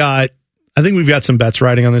 I think we've got some bets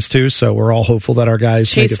riding on this too, so we're all hopeful that our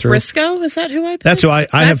guys make it through. Chase Briscoe, is that who I picked? That's who I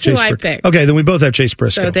have. Chase Briscoe. Picked. Okay, then we both have Chase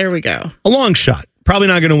Briscoe. So there we go. A long shot, probably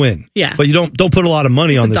not going to win. Yeah, but you don't put a lot of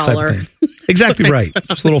money on this type of thing. Exactly right.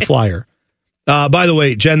 Just a little flyer. By the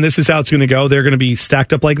way, Jen, this is how it's going to go. They're going to be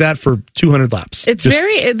stacked up like that for 200 laps.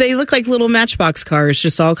 They look like little Matchbox cars,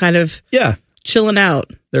 just all kind of chilling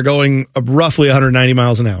out. They're going roughly 190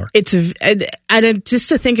 miles an hour. Just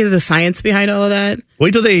to think of the science behind all of that.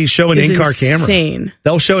 Wait till they show an in-car camera.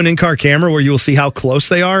 They'll show an in-car camera where you will see how close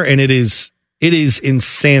they are, and it is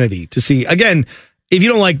insanity to see. Again, if you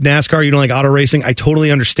don't like NASCAR, you don't like auto racing, I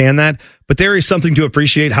totally understand that. But there is something to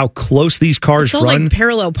appreciate how close these cars run. It's all like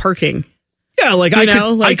parallel parking. Yeah, like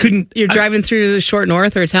I couldn't. You're driving through the Short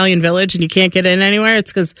North or Italian Village and you can't get in anywhere.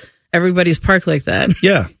 It's because everybody's parked like that.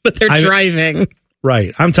 Yeah. But they're driving.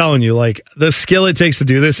 Right. I'm telling you, like, the skill it takes to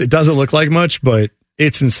do this, it doesn't look like much, but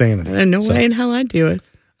it's insanity. And no way in hell I'd do it.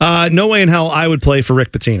 No way in hell I would play for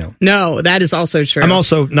Rick Pitino. No, that is also true. I'm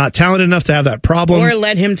also not talented enough to have that problem. Or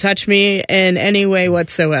let him touch me in any way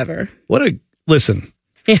whatsoever. Listen.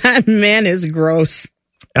 Yeah, man is gross.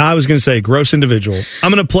 I was going to say gross individual.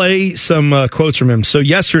 I'm going to play some quotes from him. So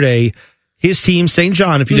yesterday, his team, St.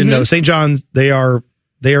 John, if you didn't know, St. John, they are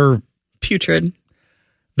putrid.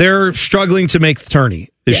 They're struggling to make the tourney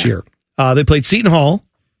this year. They played Seton Hall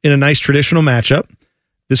in a nice traditional matchup.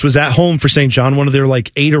 This was at home for St. John, one of their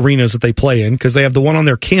 8 arenas that they play in, because they have the one on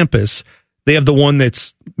their campus. They have the one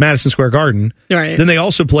that's Madison Square Garden. Right. Then they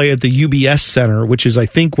also play at the UBS Center, which is, I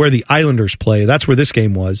think, where the Islanders play. That's where this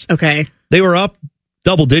game was. Okay. They were up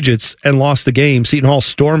double digits and lost the game. Seton Hall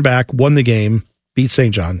stormed back, won the game, beat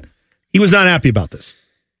St. John. He was not happy about this.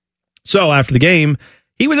 So after the game,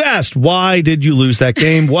 he was asked, why did you lose that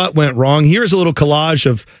game? What went wrong? Here's a little collage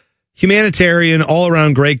of humanitarian,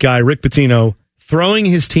 all-around great guy, Rick Pitino, throwing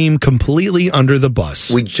his team completely under the bus.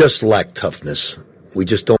 We just lack toughness. We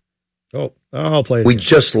just don't. I'll play it. We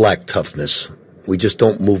just lack toughness. We just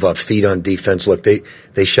don't move our feet on defense. Look,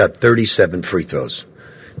 they shot 37 free throws.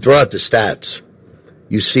 Throw out the stats.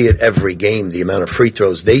 You see it every game, the amount of free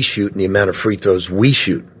throws they shoot and the amount of free throws we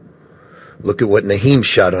shoot. Look at what Naheem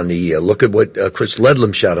shot on the year. Look at what Chris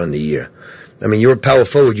Ledlam shot on the year. I mean, you're a power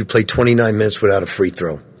forward. You play 29 minutes without a free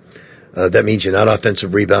throw. That means you're not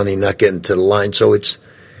offensive rebounding, not getting to the line. So it's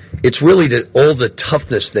really all the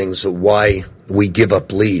toughness things of why we give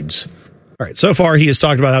up leads. All right, so far he has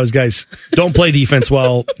talked about how his guys don't play defense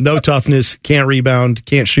well, no toughness, can't rebound,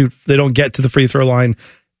 can't shoot, they don't get to the free throw line.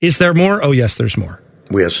 Is there more? Oh, yes, there's more.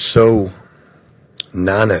 We are so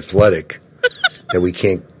non-athletic that we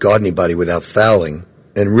can't guard anybody without fouling.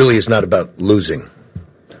 And really it's not about losing.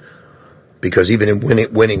 Because even in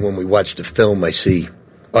winning, when we watch the film, I see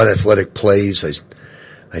unathletic plays.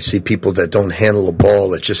 I see people that don't handle the ball,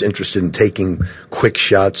 that's just interested in taking quick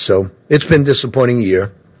shots. So it's been a disappointing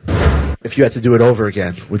year. If you had to do it over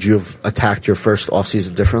again, would you have attacked your first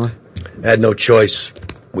offseason differently? I had no choice.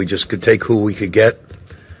 We just could take who we could get,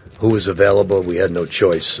 who was available. We had no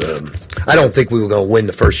choice. I don't think we were going to win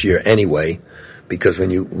the first year anyway, because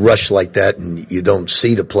when you rush like that and you don't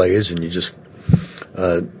see the players and you just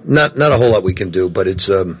not a whole lot we can do. But it's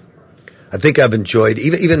I think I've enjoyed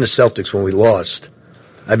even the Celtics when we lost.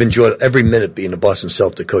 I've enjoyed every minute being a Boston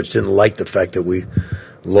Celtic coach. Didn't like the fact that we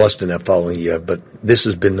lost in that following year, but this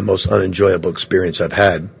has been the most unenjoyable experience I've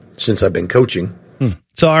had since I've been coaching.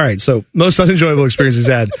 So, all right. So, most unenjoyable experience he's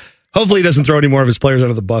had. Hopefully he doesn't throw any more of his players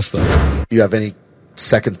under the bus, though. You have any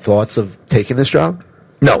second thoughts of taking this job?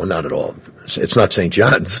 No, not at all. It's not St.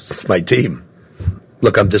 John's. It's my team.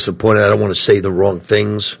 Look, I'm disappointed. I don't want to say the wrong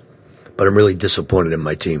things, but I'm really disappointed in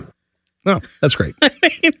my team. Oh, that's great.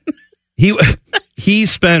 He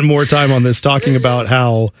spent more time on this talking about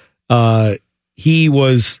how he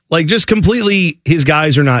was just completely, his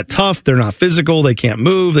guys are not tough, they're not physical, they can't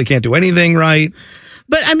move, they can't do anything right.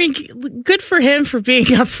 But I mean, good for him for being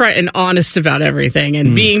upfront and honest about everything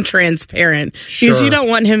and being transparent. Sure. Because you don't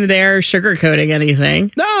want him there sugarcoating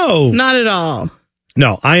anything. No, not at all.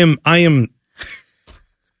 No, I don't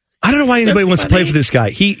know why anybody wants to play for this guy.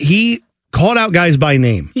 He called out guys by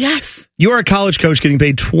name. Yes. You are a college coach getting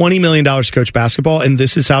paid $20 million to coach basketball, and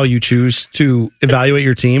this is how you choose to evaluate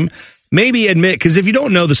your team. Maybe admit, because if you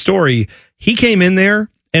don't know the story, he came in there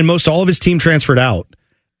and most all of his team transferred out.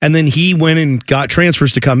 And then he went and got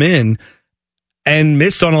transfers to come in and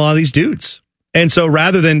missed on a lot of these dudes. And so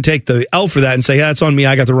rather than take the L for that and say, yeah, that's on me,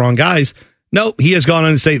 I got the wrong guys. No, he has gone on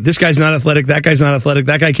and say, this guy's not athletic, that guy's not athletic,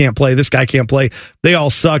 that guy can't play, this guy can't play. They all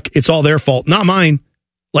suck. It's all their fault, not mine.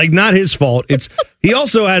 Not his fault. He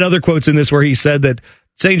also had other quotes in this where he said that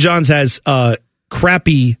St. John's has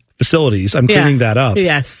crappy facilities. I'm cleaning that up.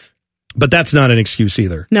 Yes. But that's not an excuse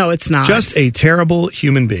either. No, it's not. Just a terrible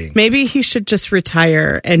human being. Maybe he should just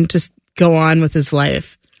retire and just go on with his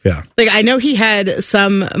life. Yeah. Like, I know he had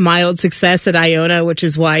some mild success at Iona, which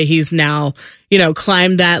is why he's now,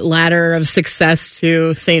 climbed that ladder of success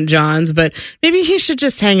to St. John's, but maybe he should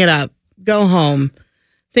just hang it up, go home,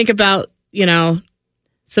 think about,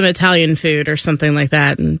 some Italian food or something like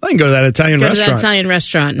that. And I can go to that Italian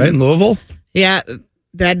restaurant. Right in Louisville? Yeah.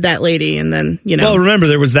 Bed that lady, and then, Well, remember,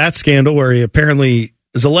 there was that scandal where he apparently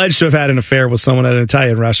is alleged to have had an affair with someone at an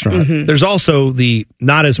Italian restaurant. Mm-hmm. There's also the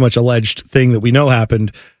not as much alleged thing that we know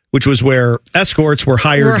happened, which was where escorts were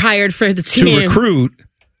hired for the team to recruit.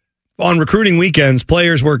 On recruiting weekends,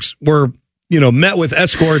 players were met with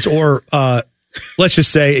escorts or let's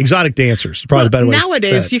just say exotic dancers. Probably the better way.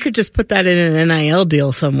 Nowadays, you could just put that in an NIL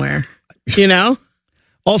deal somewhere.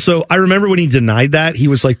 Also, I remember when he denied that, he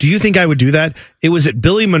was like, do you think I would do that? It was at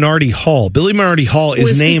Billy Minardi Hall. Billy Minardi Hall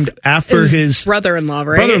is named after his brother-in-law,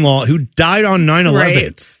 right? Brother-in-law who died on 9/11.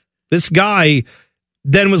 Right. This guy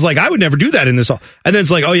then was like, I would never do that in this hall. And then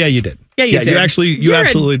it's like, oh, yeah, you did. Yeah, you did. You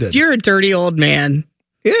absolutely did. You're a dirty old man.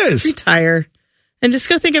 Yes. Retire. And just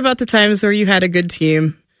go think about the times where you had a good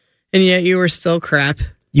team, and yet you were still crap.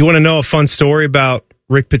 You want to know a fun story about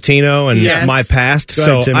Rick Pitino and my past? Go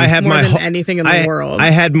ahead, Timmy. I had More than anything in the world. I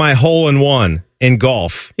had my hole-in-one in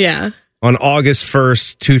golf. Yeah. On August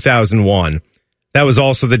 1st, 2001. That was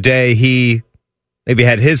also the day he maybe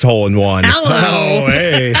had his hole-in-one. Hello. Oh,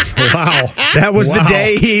 hey. Wow. That was the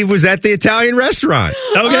day he was at the Italian restaurant.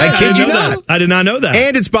 Okay. I kid you not. I did not know that.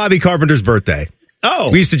 And it's Bobby Carpenter's birthday.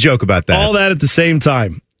 Oh. We used to joke about that. All that at the same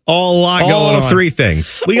time. All a lot going on. All three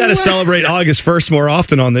things. We got to celebrate August 1st more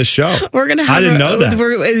often on this show. We're going to have I didn't know that.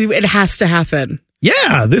 It has to happen.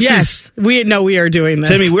 Yeah, we are doing this.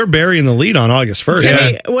 Timmy, we're burying the lead on August 1st.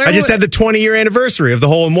 Timmy, I just had the 20-year anniversary of the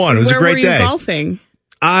hole-in-one. It was a great day. Where were you golfing?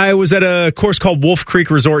 I was at a course called Wolf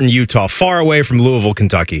Creek Resort in Utah, far away from Louisville,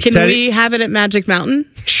 Kentucky. Can we have it at Magic Mountain?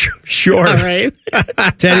 Sure. All right.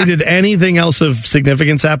 Teddy, did anything else of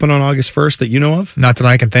significance happen on August 1st that you know of? Not that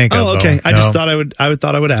I can think of. Oh, okay. Though. I just thought I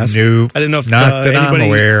would ask. No, I didn't know if not that anybody I'm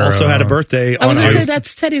aware also had a of. birthday. I was on going to August. say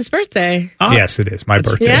that's Teddy's birthday. Yes, it is. My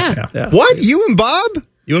birthday. Yeah. What? You and Bob?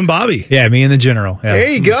 You and Bobby. Yeah, me and the general. Yeah.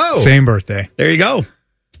 There you go. Same birthday. There you go.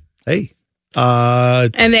 Hey.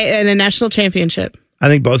 And a national championship. I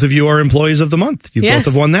think both of you are employees of the month. You both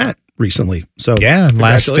have won that recently. So last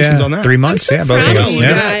congratulations on that. 3 months. I'm so both proud of us. of you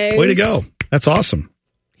guys. Way to go. That's awesome.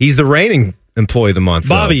 He's the reigning employee of the month.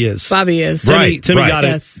 Bobby is. Right. Timmy got it.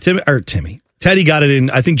 Yes. Teddy got it in,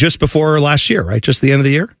 I think, just before last year, right? Just the end of the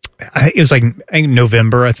year? It was like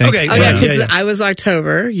November, I think. Okay. Oh, yeah, because I was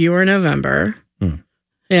October. You were November.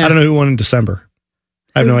 Yeah. I don't know who won in December.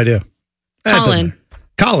 I have no idea.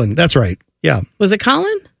 Colin, that's right. Yeah. Was it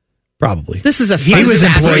Colin? Probably. This is a He fun was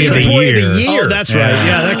fact. employee of the year. Oh, that's right.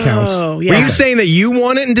 Yeah, that counts. Oh, yeah. Were you saying that you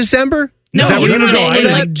won it in December? No, Is that what you you won were it in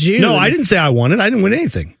doing? like June. No, I didn't say I won it. I didn't win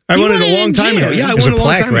anything. I You won it won a it long in time ago. June. Yeah, I There's won a it a long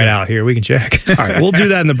plaque time right ago. out here. We can check. All right, we'll do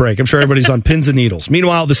that in the break. I'm sure everybody's on pins and needles.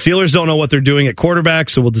 Meanwhile, the Steelers don't know what they're doing at quarterback,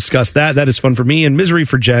 so we'll discuss that. That is fun for me and misery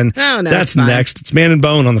for Jen. Oh, no, that's it's fine. next. It's Man and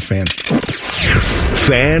Bone on the Fan.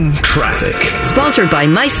 Fan traffic. Sponsored by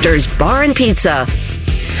Meister's Bar and Pizza.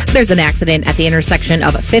 There's an accident at the intersection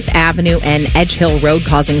of 5th Avenue and Edge Hill Road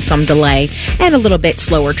causing some delay and a little bit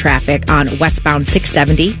slower traffic on westbound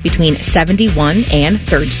 670 between 71 and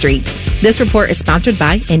 3rd Street. This report is sponsored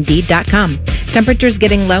by Indeed.com. Temperatures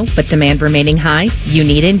getting low, but demand remaining high? You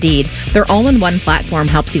need Indeed. Their all-in-one platform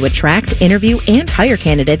helps you attract, interview, and hire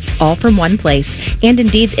candidates all from one place. And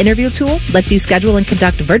Indeed's interview tool lets you schedule and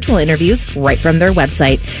conduct virtual interviews right from their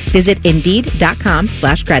website. Visit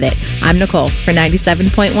Indeed.com/credit. I'm Nicole for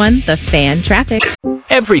 97.1 The Fan Traffic.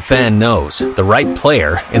 Every fan knows the right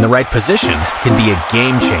player in the right position can be a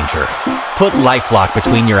game changer. Put LifeLock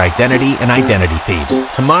between your identity and identity thieves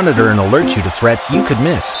to monitor and alert you to threats you could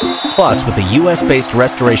miss. Plus, with a U.S.-based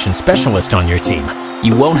restoration specialist on your team,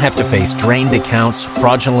 you won't have to face drained accounts,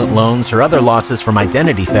 fraudulent loans, or other losses from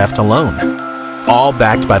identity theft alone. All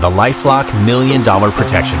backed by the LifeLock $1 Million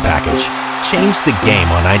Protection Package. Change the game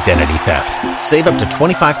on identity theft. Save up to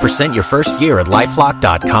 25% your first year at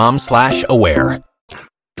LifeLock.com/aware.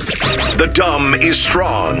 The dumb is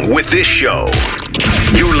strong with this show.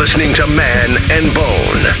 You're listening to Man and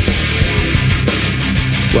Bone.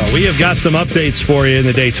 Well, we have got some updates for you in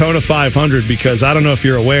the Daytona 500 because I don't know if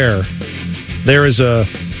you're aware, there's a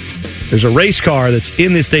race car that's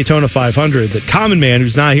in this Daytona 500 that Common Man,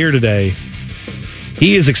 who's not here today,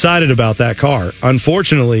 he is excited about that car.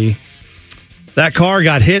 Unfortunately, that car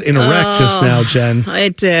got hit in a wreck just now, Jen.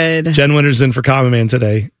 It did. Jen Winter's in for Common Man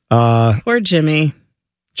today. Poor Jimmy.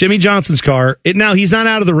 Jimmy Johnson's car. Now, he's not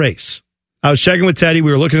out of the race. I was checking with Teddy.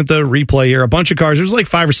 We were looking at the replay here. A bunch of cars. There's like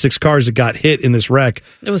 5 or 6 cars that got hit in this wreck.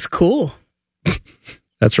 It was cool.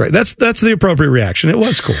 That's right. That's the appropriate reaction. It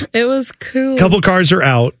was cool. It was cool. A couple cars are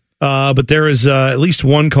out, but there is at least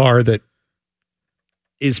one car that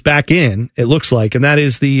is back in, it looks like, and that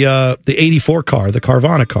is the 84 car, the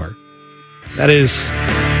Carvana car. That is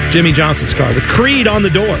Jimmy Johnson's car with Creed on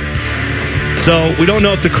the door. So we don't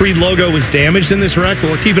know if the Creed logo was damaged in this wreck,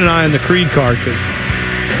 but we're keeping an eye on the Creed car because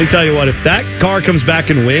let me tell you what, if that car comes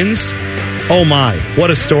back and wins, oh my,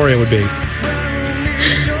 what a story it would be.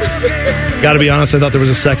 Got to be honest, I thought there was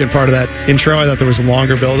a second part of that intro. I thought there was a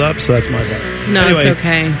longer build-up, so that's my fault. No, anyway, it's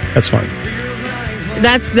okay. That's fine.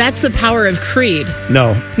 That's the power of Creed.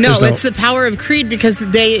 No, it's the power of Creed because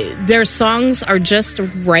their songs are just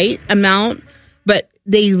right amount, but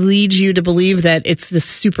they lead you to believe that it's this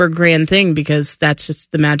super grand thing because that's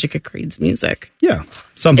just the magic of Creed's music. Yeah.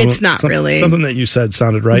 It's not really. Something that you said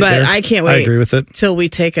sounded right but there. I can't wait. I agree with it. Till we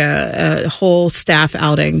take a whole staff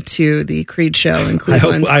outing to the Creed show in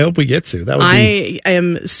Cleveland. I hope we get to. That would I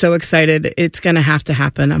am so excited. It's going to have to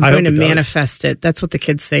happen. I'm going to manifest it. That's what the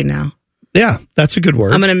kids say now. Yeah, that's a good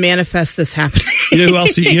word. I'm going to manifest this happening. You know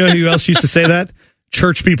who else used to say that?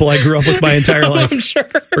 Church people I grew up with my entire life. I'm sure.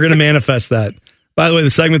 We're going to manifest that. By the way, the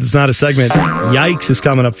segment that's not a segment, Yikes, is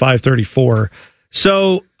coming up 5:34.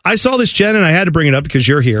 So I saw this, Jen, and I had to bring it up because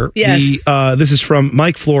you're here. Yes. This is from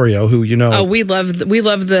Mike Florio, who you know. Oh, we love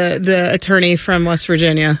the attorney from West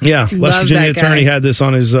Virginia. Yeah, West Virginia attorney had this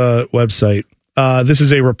on his website. This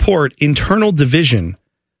is a report, internal division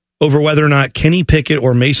over whether or not Kenny Pickett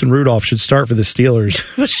or Mason Rudolph should start for the Steelers.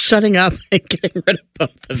 Shutting up and getting rid of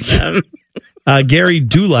both of them. Gary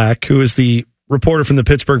Dulac, who is the reporter from the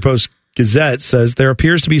Pittsburgh Post-Gazette, says there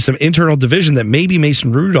appears to be some internal division that maybe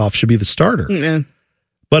Mason Rudolph should be the starter. Yeah.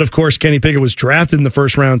 But, of course, Kenny Pickett was drafted in the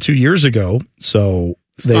first round 2 years ago, so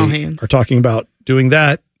they are talking about doing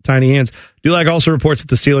that. Tiny hands. Dulac also reports that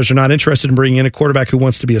the Steelers are not interested in bringing in a quarterback who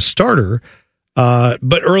wants to be a starter.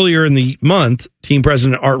 But earlier in the month, team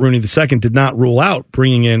president Art Rooney II did not rule out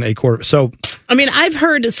bringing in a quarterback. So, I mean, I've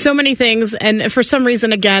heard so many things, and for some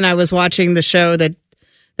reason, again, I was watching the show that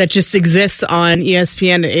just exists on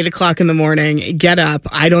ESPN at 8 o'clock in the morning. Get Up.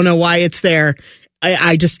 I don't know why it's there.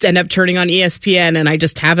 I just end up turning on ESPN and I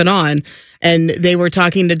just have it on. And they were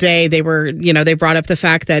talking today. They brought up the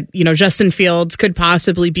fact that, Justin Fields could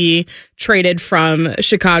possibly be traded from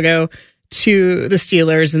Chicago to the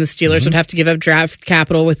Steelers, and the Steelers would have to give up draft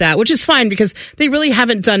capital with that, which is fine because they really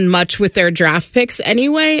haven't done much with their draft picks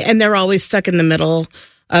anyway, and they're always stuck in the middle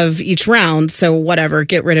of each round. So whatever,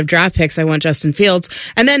 get rid of draft picks. I want Justin Fields.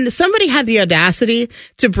 And then somebody had the audacity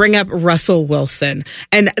to bring up Russell Wilson.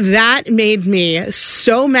 And that made me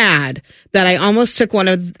so mad that I almost took one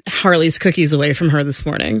of Harley's cookies away from her this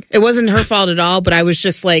morning. It wasn't her fault at all, but I was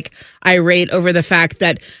just like irate over the fact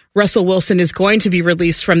that Russell Wilson is going to be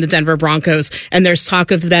released from the Denver Broncos. And there's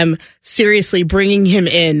talk of them seriously bringing him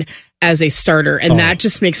in as a starter, and that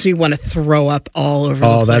just makes me want to throw up all over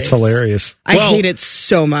the place. That's hilarious. I hate it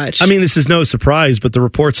so much. I mean, this is no surprise, but the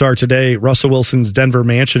reports are today Russell Wilson's Denver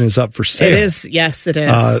mansion is up for sale. It is. Yes, it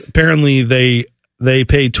is. Apparently, they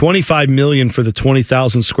paid $25 million for the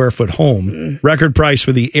 20,000 square foot home, record price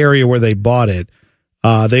for the area where they bought it.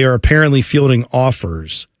 They are apparently fielding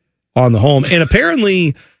offers on the home, and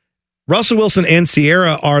apparently Russell Wilson and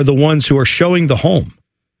Sierra are the ones who are showing the home.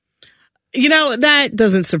 That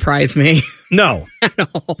doesn't surprise me. No. At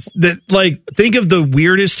all. Think of the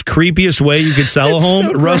weirdest, creepiest way you could sell a home.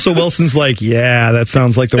 So Russell Wilson's like, yeah, that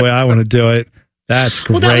sounds like the way I want to do it. That's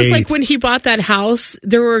great. Well, that was like when he bought that house,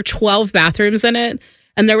 there were 12 bathrooms in it.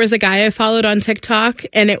 And there was a guy I followed on TikTok,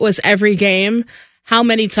 and it was every game. How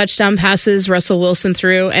many touchdown passes Russell Wilson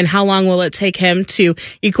threw, and how long will it take him to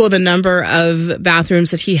equal the number of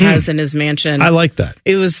bathrooms that he has in his mansion? I like that.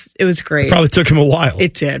 It was great. Probably took him a while.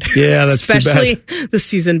 It did. Yeah, that's especially too bad. The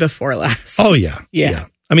season before last. Oh yeah.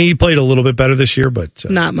 I mean, he played a little bit better this year, but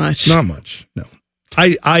not much. Not much. No.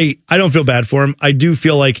 I don't feel bad for him. I do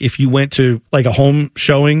feel like if you went to like a home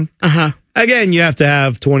showing, again, you have to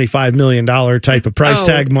have $25 million type of price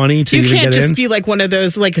tag money to even get in. You can't just be like one of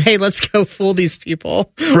those, like, hey, let's go fool these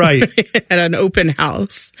people. Right. At an open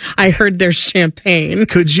house. I heard there's champagne.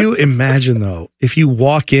 Could you imagine, though, if you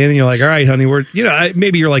walk in and you're like, all right, honey,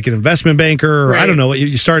 maybe you're like an investment banker, or I don't know,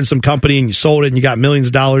 you started some company and you sold it and you got millions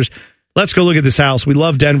of dollars. Let's go look at this house. We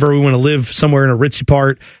love Denver. We want to live somewhere in a ritzy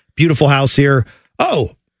part. Beautiful house here.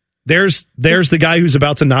 Oh, there's the guy who's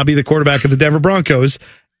about to not be the quarterback of the Denver Broncos.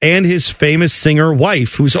 And his famous singer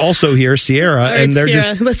wife, who's also here, Sierra. Right, and they're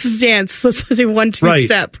Sierra, let's just dance. Let's do 1-2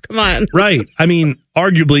 step. Come on. Right. I mean,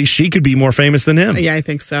 arguably, she could be more famous than him. Yeah, I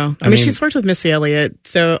think so. I mean, she's worked with Missy Elliott.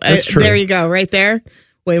 So that's true. There you go. Right there.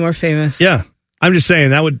 Way more famous. Yeah. I'm just saying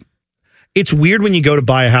that would. it's weird when you go to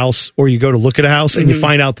buy a house or you go to look at a house and you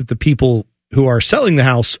find out that the people who are selling the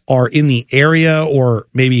house are in the area, or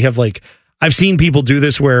maybe have like, I've seen people do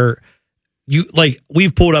this where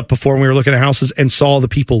we've pulled up before when we were looking at houses and saw the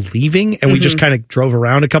people leaving, and we just kind of drove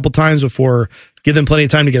around a couple times before, give them plenty of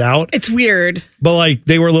time to get out. It's weird. But like,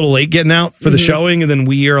 they were a little late getting out for the showing, and then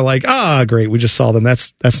we are like, great, we just saw them.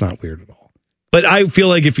 That's not weird at all. But I feel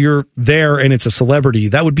like if you're there and it's a celebrity,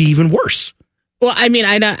 that would be even worse. Well, I mean,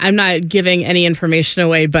 I'm not giving any information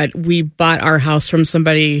away, but we bought our house from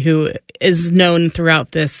somebody who is known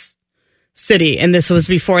throughout this city, and this was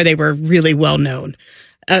before they were really well known.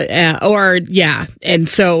 And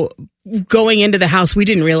so going into the house, we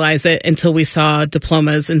didn't realize it until we saw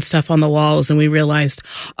diplomas and stuff on the walls, and we realized,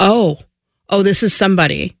 oh, this is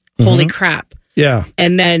somebody. Holy crap. Yeah.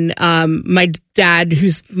 And then my dad,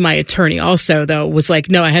 who's my attorney also, though, was like,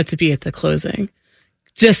 no, I have to be at the closing.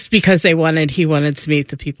 Just because he wanted to meet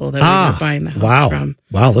the people that we were buying the house from.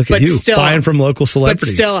 Wow, look at you, buying from local celebrities.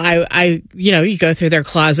 But still, I you go through their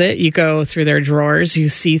closet, you go through their drawers, you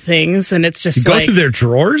see things, and it's just you go through their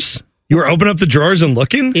drawers? You were opening up the drawers and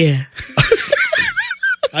looking? Yeah.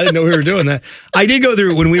 I didn't know we were doing that. I did go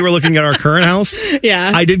through, when we were looking at our current house,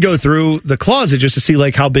 I did go through the closet just to see,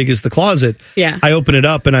 like, how big is the closet. Yeah. I open it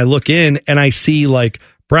up and I look in and I see, like,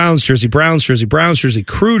 Browns jersey, Browns jersey, Browns jersey,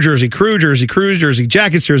 Crew jersey,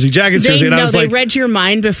 Jackets jersey. And I was they like, read your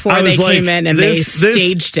mind before they came in, and they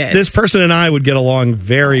staged it. This person and I would get along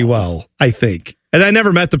very well, I think. And I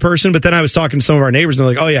never met the person, but then I was talking to some of our neighbors, and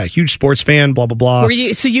they're like, oh yeah, huge sports fan, blah, blah, blah.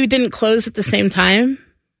 So you didn't close at the same time?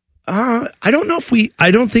 I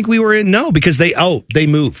don't think we were in, no, because they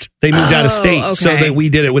moved. They moved out of state, so that we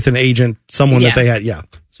did it with an agent, someone that they had,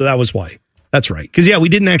 So that was why. That's right. Because, we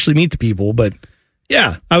didn't actually meet the people, but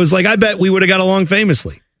I was like, I bet we would have got along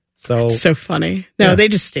famously. So that's so funny. No, they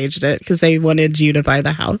just staged it because they wanted you to buy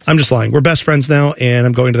the house. I'm just lying. We're best friends now, and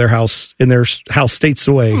I'm going to their house in their house states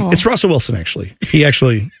away. Aww. It's Russell Wilson, actually.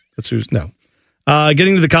 Getting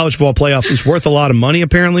to the college football playoffs is worth a lot of money,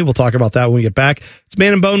 apparently. We'll talk about that when we get back. It's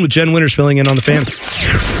Man and Bone with Jen Winters filling in on the Fan.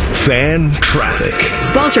 Fan Traffic.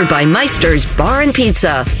 Sponsored by Meister's Bar and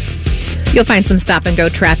Pizza. You'll find some stop-and-go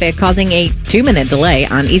traffic causing a 2-minute delay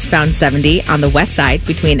on eastbound 70 on the west side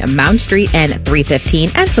between Mound Street and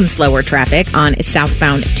 315, and some slower traffic on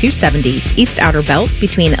southbound 270 East Outer Belt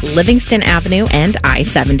between Livingston Avenue and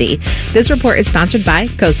I-70. This report is sponsored by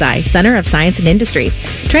COSI, Center of Science and Industry.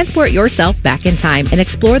 Transport yourself back in time and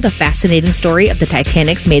explore the fascinating story of the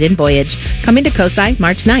Titanic's maiden voyage. Coming to COSI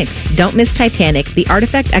March 9th. Don't miss Titanic, the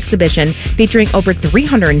Artifact Exhibition featuring over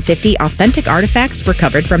 350 authentic artifacts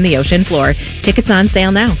recovered from the ocean floor. Tickets on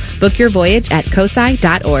sale now. Book your voyage at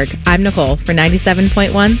cosi.org. I'm Nicole for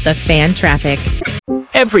 97.1 The Fan Traffic.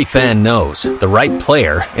 Every fan knows the right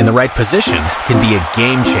player in the right position can be a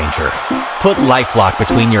game changer. Put LifeLock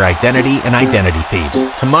between your identity and identity thieves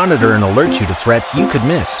to monitor and alert you to threats you could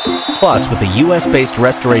miss. Plus, with a U.S.-based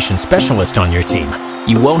restoration specialist on your team,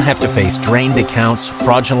 you won't have to face drained accounts,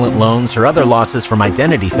 fraudulent loans, or other losses from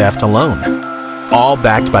identity theft alone. All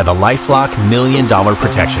backed by the LifeLock $1 Million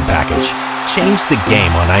Protection Package. Change the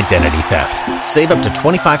game on identity theft. Save up to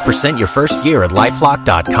 25% your first year at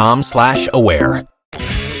LifeLock.com/aware.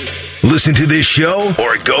 Listen to this show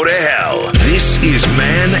or go to hell. This is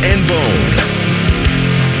Man and Bone.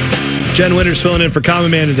 Jen Winters filling in for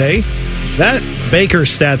Common Man today. That Baker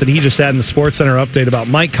stat that he just had in the Sports Center update about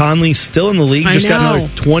Mike Conley still in the league. Just got another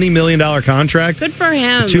 $20 million contract. Good for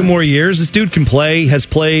him. 2 more years. This dude can play, has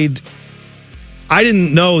played. I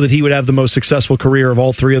didn't know that he would have the most successful career of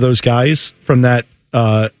all 3 of those guys from that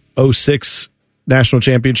 06 national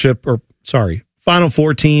championship, Final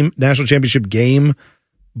Four team, national championship game,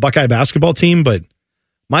 Buckeye basketball team. But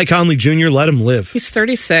Mike Conley Jr., let him live. He's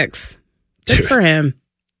 36. Good for him.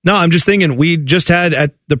 No, I'm just thinking, we just had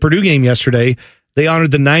at the Purdue game yesterday, they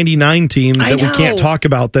honored the 99 team that we can't talk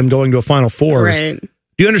about them going to a Final Four. Right. Do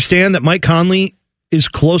you understand that Mike Conley is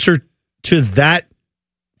closer to that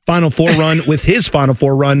Final Four run with his Final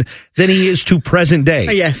Four run than he is to present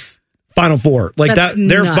day? Yes. Final Four. Like That's that,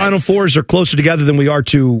 their nuts. Final Fours are closer together than we are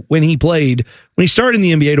to when he started in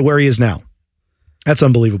the NBA to where he is now. That's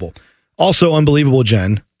unbelievable. Also unbelievable,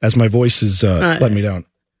 Jen, as my voice is letting me down.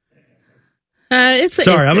 I'm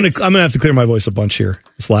gonna have to clear my voice a bunch here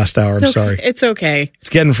this last hour. I'm sorry. It's okay. It's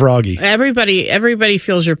getting froggy. Everybody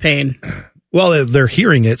feels your pain. Well, they're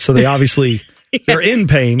hearing it, so they obviously they're in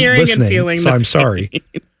pain listening. And feeling so I'm sorry.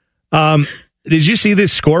 Did you see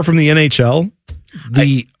this score from the NHL?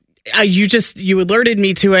 You alerted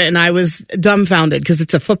me to it, and I was dumbfounded because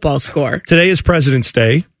it's a football score. Today is President's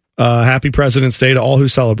Day. Happy President's Day to all who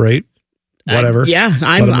celebrate. Whatever.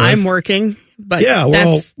 I'm working. But yeah,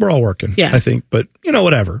 we're all working, I think. But,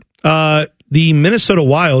 whatever. The Minnesota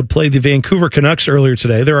Wild played the Vancouver Canucks earlier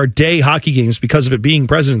today. There are day hockey games because of it being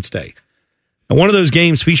President's Day. And one of those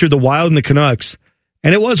games featured the Wild and the Canucks.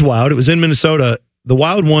 And it was wild. It was in Minnesota. The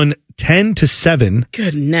Wild won 10-7.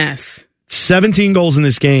 Goodness. 17 goals in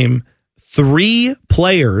this game. 3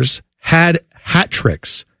 players had hat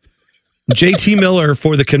tricks. JT Miller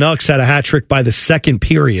for the Canucks had a hat trick by the second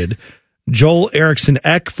period. Joel Eriksson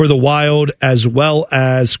Ek for the Wild, as well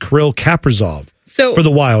as Kirill Kaprizov for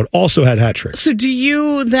the Wild, also had hat tricks. So do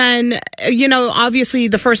you then, obviously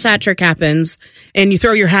the first hat trick happens and you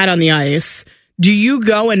throw your hat on the ice. Do you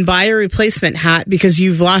go and buy a replacement hat because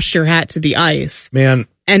you've lost your hat to the ice? Man.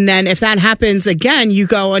 And then if that happens again, you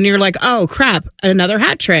go and you're like, oh, crap, another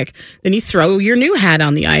hat trick. Then you throw your new hat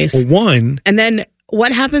on the ice. And then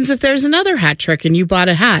what happens if there's another hat trick and you bought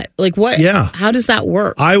a hat? Like what? Yeah. How does that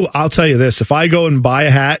work? I'll tell you this. If I go and buy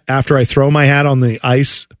a hat after I throw my hat on the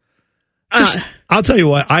ice, I'll tell you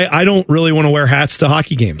what, I don't really want to wear hats to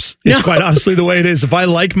hockey games. It's quite honestly the way it is. If I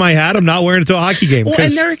like my hat, I'm not wearing it to a hockey game. Well,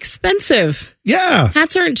 and they're expensive. Yeah.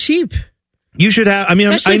 Hats aren't cheap. You should have,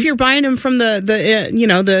 especially if you're buying them from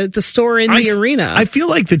the store in the arena. I feel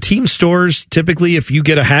like the team stores, typically, if you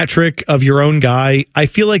get a hat trick of your own guy, I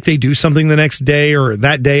feel like they do something the next day or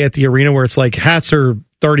that day at the arena where it's like hats are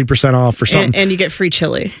 30% off or something. And you get free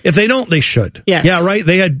chili. If they don't, they should. Yes. Yeah, right?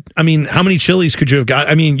 They had, how many chilies could you have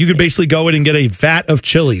got? You could basically go in and get a vat of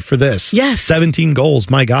chili for this. Yes. 17 goals.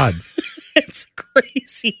 My God. It's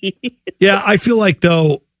crazy. Yeah, I feel like,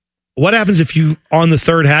 though, what happens if you, on the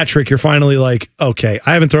third hat trick, you're finally like, okay,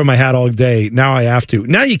 I haven't thrown my hat all day. Now I have to.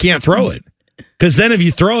 Now you can't throw it. Because then if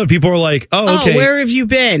you throw it, people are like, oh, okay. Oh, where have you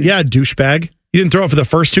been? Yeah, douchebag. You didn't throw it for the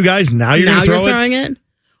first 2 guys. Now you're going to throw it? Now you're throwing it?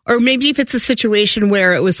 Or maybe if it's a situation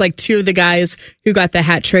where it was like 2 of the guys who got the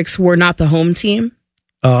hat tricks were not the home team.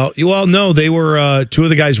 Well, no, they were, 2 of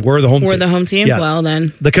the guys were the home team. Were the home team? Yeah. Well,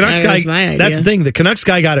 then. The Canucks guy, was my idea. That's the thing. The Canucks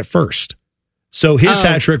guy got it first. So his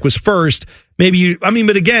hat trick was first. Maybe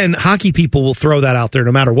but again, hockey people will throw that out there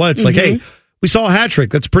no matter what. It's like, hey, we saw a hat trick.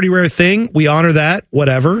 That's a pretty rare thing. We honor that,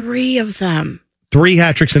 whatever. 3 of them. 3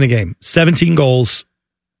 hat tricks in a game, 17 goals,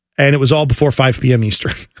 and it was all before 5 p.m.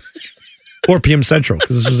 Eastern. 4 p.m. Central,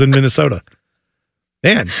 because this was in Minnesota.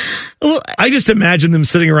 Man, well, I just imagine them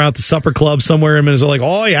sitting around the supper club somewhere in Minnesota like,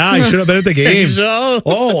 oh, yeah, I should have been at the game.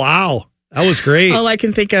 Oh, wow. That was great. All I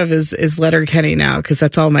can think of is Letterkenny now, because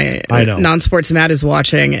that's all my non-sports Matt is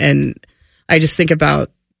watching, and I just think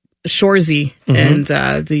about Shorzy and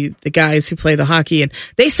the guys who play the hockey, and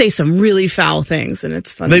they say some really foul things, and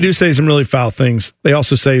it's funny. They do say some really foul things. They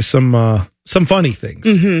also say some funny things.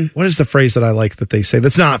 Mm-hmm. What is the phrase that I like that they say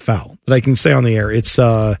that's not foul that I can say on the air? It's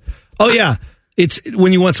it's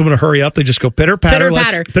when you want someone to hurry up, they just go pitter patter.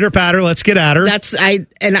 Pitter patter. Let's get at her.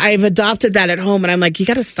 I've adopted that at home, and I'm like, you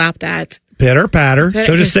got to stop that. Pitter patter.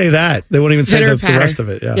 They'll just say that. They won't even say the rest of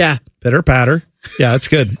it. Yeah. Pitter patter. Yeah, that's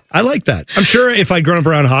good. I like that. I'm sure if I'd grown up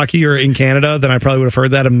around hockey or in Canada, then I probably would have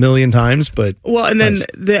heard that a million times. But then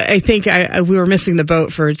I think we were missing the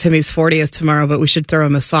boat for Timmy's 40th tomorrow, but we should throw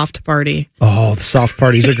him a soft party. Oh, the soft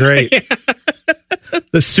parties are great.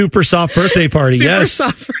 The super soft birthday party.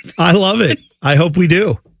 Soft birthday. I love it. I hope we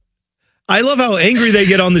do. I love how angry they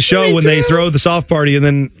get on the show when they throw the soft party, and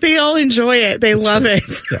then they all enjoy it. They love it.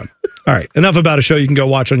 Yeah. All right. Enough about a show you can go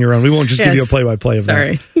watch on your own. We won't just give you a play-by-play of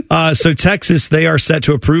that. So Texas, they are set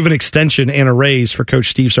to approve an extension and a raise for Coach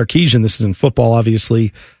Steve Sarkisian. This is in football,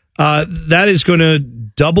 obviously. That is going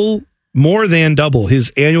to more than double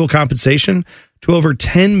his annual compensation to over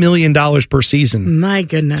 $10 million per season. My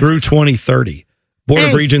goodness. Through 2030. Board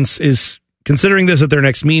of Regents is considering this at their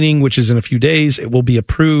next meeting, which is in a few days. It will be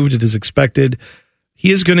approved. It is expected.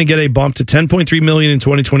 He is going to get a bump to $10.3 million in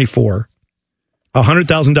 2024,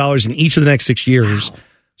 $100,000 in each of the next 6 years. Wow.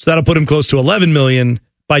 So that'll put him close to $11 million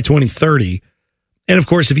by 2030. And of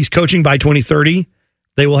course, if he's coaching by 2030,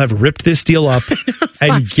 they will have ripped this deal up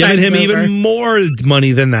and given him even more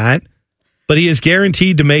money than that. But he is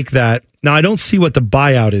guaranteed to make that. Now, I don't see what the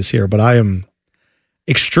buyout is here, but I am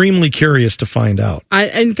extremely curious to find out.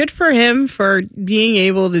 And good for him for being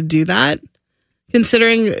able to do that,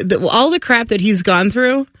 considering all the crap that he's gone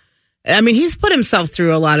through. I mean, he's put himself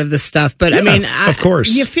through a lot of this stuff, but of course,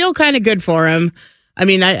 you feel kind of good for him. I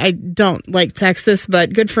mean, I don't like Texas,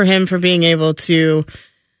 but good for him for being able to.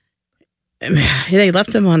 They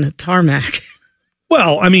left him on a tarmac.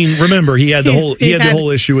 Well, I mean, remember he had the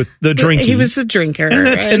whole issue with the drinking. He was a drinker,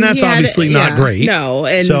 and that's obviously not great. No,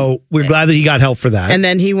 so we're glad that he got help for that. And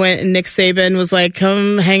then he went, and Nick Saban was like,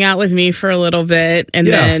 "Come hang out with me for a little bit," and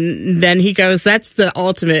then he goes, "That's the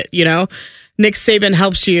ultimate, you know." Nick Saban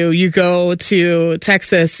helps you. You go to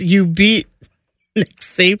Texas. You beat Nick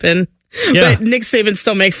Saban. Yeah. But Nick Saban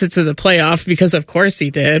still makes it to the playoff because, of course, he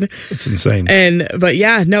did. It's insane. But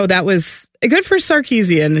yeah, no, that was good for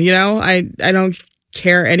Sarkisian. You know, I don't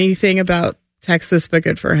care anything about Texas, but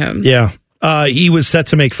good for him. Yeah. He was set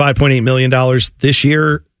to make $5.8 million this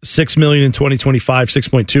year, $6 million in 2025,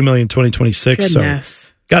 $6.2 million in 2026. Goodness.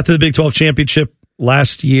 So got to the Big 12 championship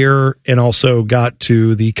last year and also got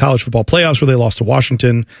to the college football playoffs where they lost to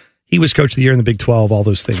Washington. He was coach of the year in the Big 12, all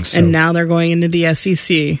those things. So. And now they're going into the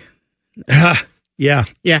SEC. Yeah.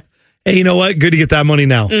 Yeah. Hey, you know what? Good to get that money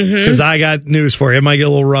now because I got news for you. It might get a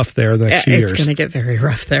little rough there the next few years. It's going to get very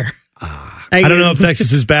rough there. I don't know if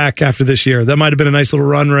Texas is back after this year. That might have been a nice little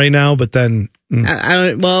run right now, but then...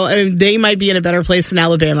 they might be in a better place than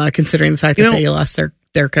Alabama considering the fact that they lost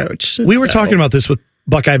their coach. We were talking about this with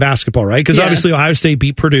Buckeye basketball, right? Because obviously Ohio State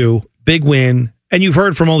beat Purdue, big win, and you've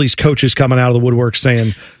heard from all these coaches coming out of the woodwork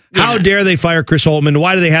saying, how dare they fire Chris Holtmann?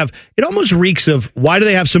 Why do they have... It almost reeks of, why do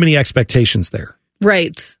they have so many expectations there?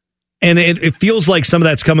 Right. And it feels like some of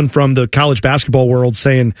that's coming from the college basketball world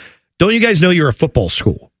saying, don't you guys know you're a football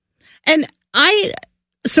school? And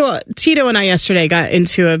So Tito and I yesterday got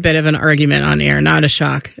into a bit of an argument on air, not a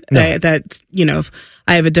shock that, you know,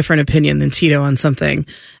 I have a different opinion than Tito on something.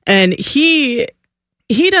 And he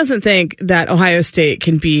doesn't think that Ohio State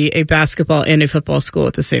can be a basketball and a football school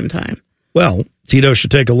at the same time. Well, Tito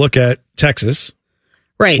should take a look at Texas,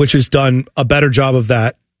 right, which has done a better job of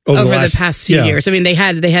that over the past few years. I mean, they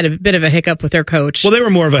had a bit of a hiccup with their coach. Well, they were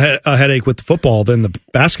more of a headache with the football than the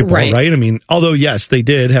basketball, right? I mean, although, yes, they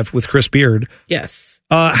did have with Chris Beard. Yes.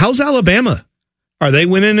 How's Alabama? Are they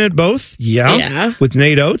winning at both? Yeah. With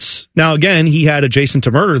Nate Oates. Now, again, he had a Jason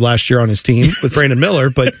to Murder last year on his team with Brandon Miller,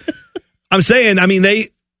 but I'm saying, I mean,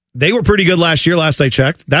 they were pretty good last year, last I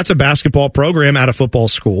checked. That's a basketball program at a football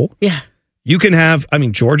school. Yeah. You can have, I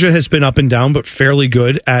mean, Georgia has been up and down, but fairly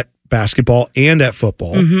good at basketball and at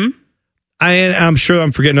football. Mm-hmm. I'm sure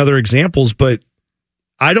I'm forgetting other examples, but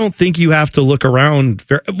I don't think you have to look around.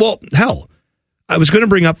 Hell, I was going to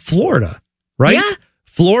bring up Florida, right? Yeah.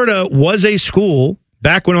 Florida was a school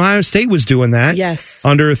back when Ohio State was doing that. Yes.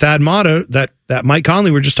 Under Thad Matta, that Mike Conley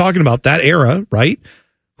we were just talking about, that era, right?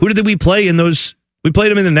 Who did we play in those? We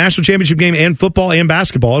played them in the national championship game and football and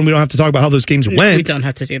basketball, and we don't have to talk about how those games went. We don't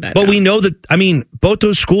have to do that. But we know that, I mean, both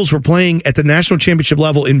those schools were playing at the national championship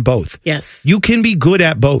level in both. Yes. You can be good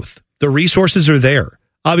at both. The resources are there.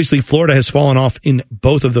 Obviously, Florida has fallen off in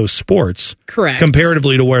both of those sports. Correct.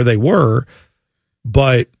 Comparatively to where they were.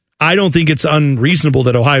 But I don't think it's unreasonable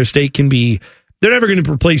that Ohio State can be, they're never going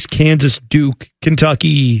to replace Kansas, Duke,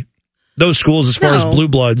 Kentucky, those schools as far as blue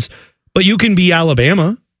bloods. But you can be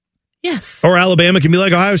Alabama. Yes. Or Alabama can be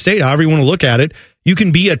like Ohio State, however you want to look at it. You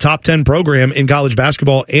can be a top 10 program in college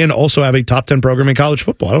basketball and also have a top 10 program in college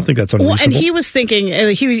football. I don't think that's unreasonable. Well, and he was thinking,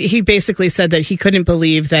 he basically said that he couldn't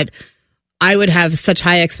believe that I would have such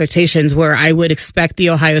high expectations where I would expect the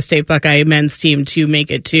Ohio State Buckeye men's team to make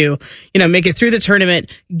it through the tournament,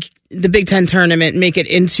 the Big Ten tournament, make it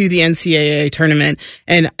into the NCAA tournament,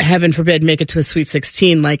 and heaven forbid, make it to a Sweet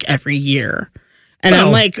 16 like every year. And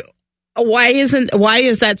I'm like, why is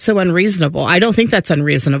that so unreasonable? I don't think that's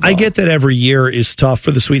unreasonable. I get that every year is tough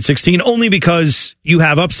for the Sweet 16 only because you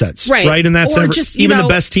have upsets, right? And that's even the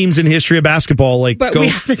best teams in history of basketball. But we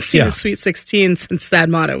haven't seen a Sweet 16 since Thad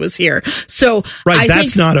Matta was here. So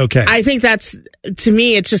that's not okay. I think that's, to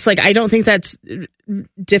me, it's just like, I don't think that's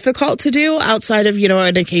difficult to do outside of,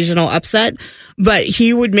 an occasional upset. But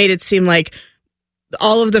he made it seem like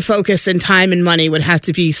all of the focus and time and money would have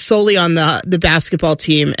to be solely on the basketball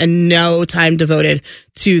team and no time devoted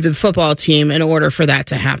to the football team in order for that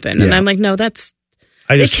to happen. Yeah. And I'm like, no,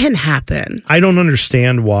 it can happen. I don't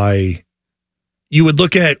understand why you would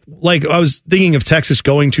look at, like, I was thinking of Texas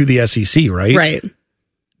going to the SEC, right? Right.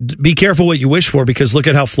 Be careful what you wish for, because look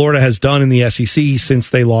at how Florida has done in the SEC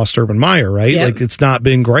since they lost Urban Meyer, right? Yep. Like, it's not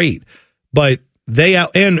been great. But they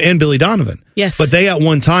and Billy Donovan. Yes. But they at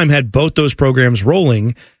one time had both those programs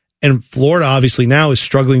rolling, and Florida obviously now is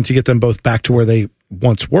struggling to get them both back to where they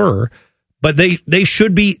once were. But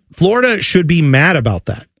Florida should be mad about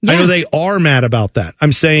that. Yeah. I know they are mad about that.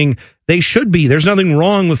 I'm saying they should be. There's nothing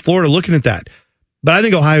wrong with Florida looking at that. But I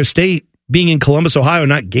think Ohio State, being in Columbus, Ohio,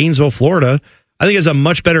 not Gainesville, Florida, I think is a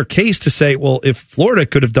much better case to say, well, if Florida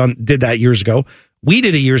did that years ago, we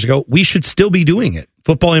did it years ago, we should still be doing it.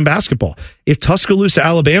 Football and basketball. If Tuscaloosa,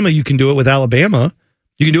 Alabama, you can do it with Alabama.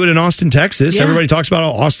 You can do it in Austin, Texas. Yeah. Everybody talks about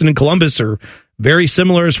how Austin and Columbus are very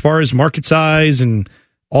similar as far as market size and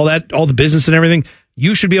all the business and everything.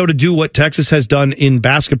 You should be able to do what Texas has done in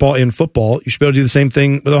basketball and football. You should be able to do the same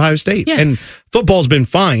thing with Ohio State. Yes. And football's been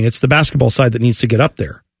fine. It's the basketball side that needs to get up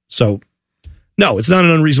there. So No, it's not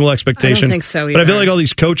an unreasonable expectation. I don't think so either. But I feel like all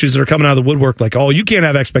these coaches that are coming out of the woodwork, like, oh, you can't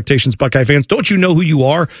have expectations, Buckeye fans. Don't you know who you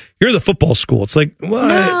are? You're the football school. It's like, what?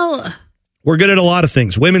 Well, we're good at a lot of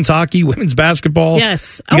things. Women's hockey, women's basketball.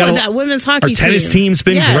 yes. That women's hockey Our tennis team's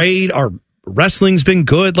been great. Our wrestling's been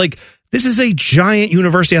good. Like, this is a giant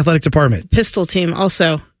university athletic department. Pistol team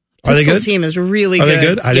also. Are they good? Pistol team is really good. Are they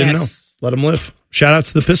good? I didn't know. Let them live. Shout out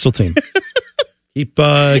to the pistol team. keep.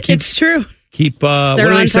 It's true. Keep.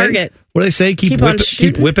 They're on target. What do they say?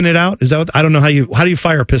 Keep whipping it out. Is that what? I don't know how do you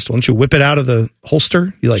fire a pistol? Don't you whip it out of the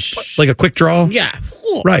holster? You like a quick draw? Yeah.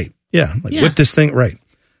 Right. Yeah. Whip this thing. Right.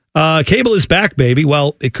 Cable is back, baby.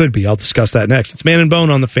 Well, it could be. I'll discuss that next. It's Man and Bone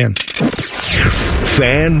on the Fan.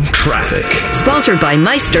 Fan Traffic. Sponsored by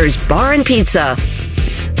Meister's Bar and Pizza.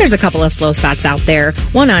 There's a couple of slow spots out there.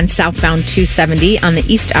 One on southbound 270 on the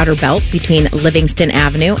east outer belt between Livingston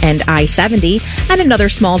Avenue and I-70, and another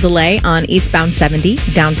small delay on eastbound 70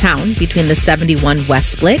 downtown between the 71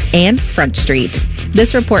 West Split and Front Street.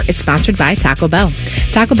 This report is sponsored by Taco Bell.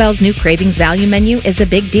 Taco Bell's new Cravings Value Menu is a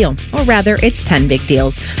big deal, or rather, it's 10 big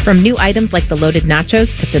deals. From new items like the loaded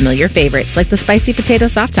nachos to familiar favorites like the spicy potato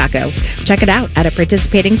soft taco. Check it out at a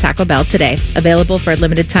participating Taco Bell today. Available for a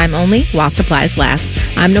limited time only while supplies last.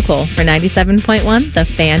 I'm Nicole for 97.1 The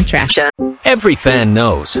Fan Traffic. Every fan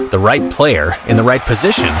knows the right player in the right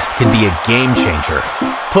position can be a game changer.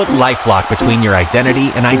 Put LifeLock between your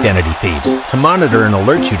identity and identity thieves to monitor and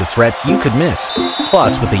alert you to threats you could miss.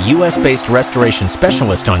 Plus, with a U.S.-based restoration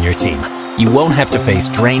specialist on your team, you won't have to face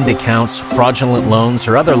drained accounts, fraudulent loans,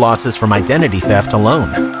 or other losses from identity theft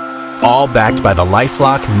alone. All backed by the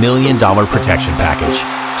LifeLock $1 Million Protection Package.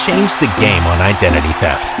 Change the game on identity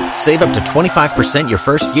theft. Save up to 25% your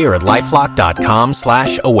first year at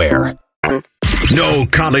LifeLock.com/aware. No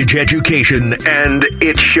college education, and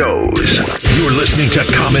it shows. You're listening to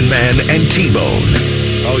Common Man and T-Bone.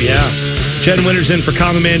 Oh, yeah. Jen Winter's in for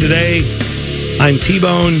Common Man today. I'm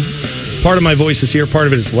T-Bone. Part of my voice is here. Part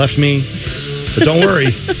of it has left me. But don't worry.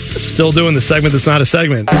 Still doing the segment that's not a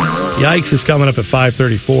segment. Yikes is coming up at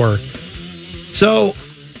 5:34. So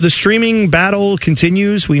the streaming battle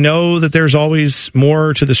continues. We know that there's always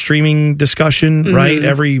more to the streaming discussion, right?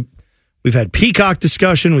 We've had Peacock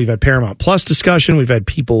discussion. We've had Paramount Plus discussion. We've had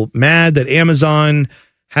people mad that Amazon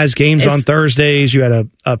has games on Thursdays. You had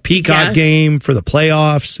a Peacock game for the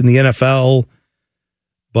playoffs in the NFL.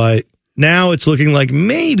 But now it's looking like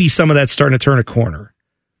maybe some of that's starting to turn a corner.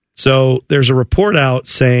 So there's a report out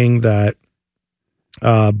saying that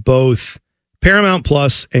both Paramount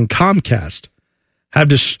Plus and Comcast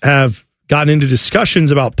have gotten into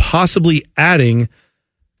discussions about possibly adding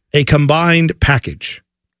a combined package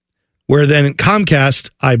where then Comcast,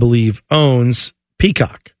 I believe, owns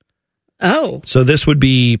Peacock. Oh. So this would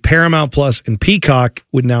be Paramount Plus and Peacock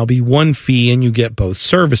would now be one fee and you get both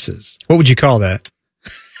services. What would you call that?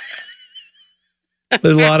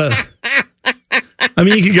 There's a lot of... I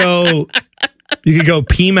mean, you could go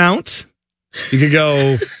P-mount. You could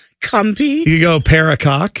go... Compy. You could go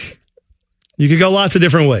Paracock. You could go lots of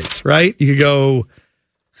different ways, right? You could go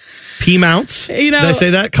P-mounts. Did I say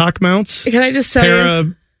that? Cock mounts? Can I just tell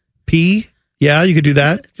you? P? Yeah, you could do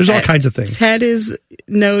that. There's all kinds of things. Ted is,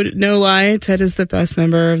 no lie, Ted is the best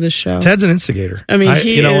member of the show. Ted's an instigator. I mean,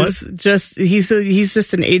 he's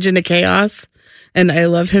just an agent of chaos, and I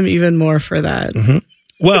love him even more for that. Mm-hmm.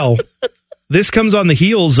 Well, this comes on the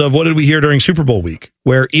heels of what did we hear during Super Bowl week,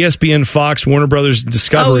 where ESPN, Fox, Warner Brothers,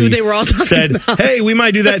 Discovery they were all said, hey, we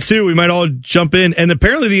might do that too. We might all jump in. And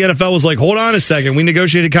apparently the NFL was like, hold on a second. We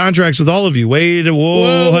negotiated contracts with all of you. Hold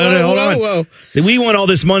on. We want all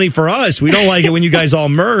this money for us. We don't like it when you guys all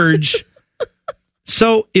merge.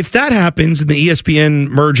 So if that happens, and the ESPN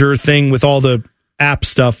merger thing with all the app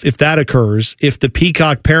stuff, if that occurs, if the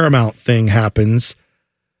Peacock Paramount thing happens,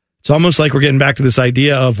 it's almost like we're getting back to this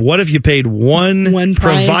idea of what if you paid one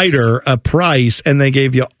provider a price and they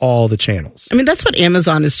gave you all the channels? I mean, that's what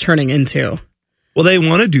Amazon is turning into. Well, they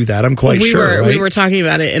want to do that. I'm quite sure. We were talking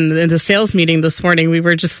about it in the sales meeting this morning. We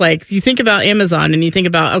were just like, you think about Amazon and you think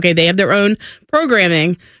about, okay, they have their own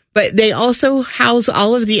programming, but they also house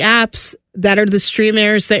all of the apps that are the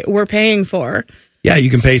streamers that we're paying for. Yeah,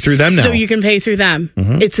 you can pay through them now. So you can pay through them.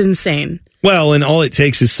 Mm-hmm. It's insane. Well, and all it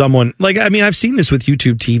takes is someone like, I mean, I've seen this with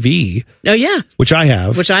YouTube TV. Oh, yeah. Which I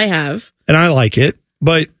have. And I like it.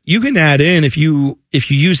 But you can add in if you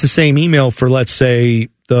use the same email for, let's say,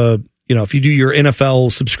 if you do your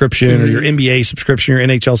NFL subscription or your NBA subscription, your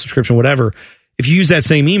NHL subscription, whatever, if you use that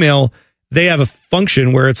same email, they have a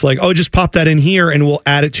function where it's like, oh, just pop that in here and we'll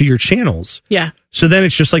add it to your channels. Yeah. So then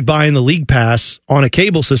it's just like buying the league pass on a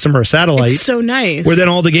cable system or a satellite. It's so nice. Where then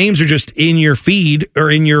all the games are just in your feed or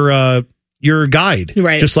in your guide.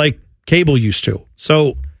 Right. Just like cable used to.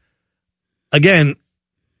 So, again,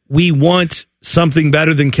 we want something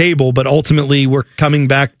better than cable, but ultimately we're coming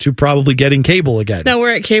back to probably getting cable again. No,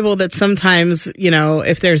 we're at cable that sometimes,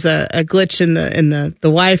 if there's a glitch in the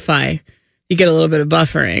Wi-Fi, you get a little bit of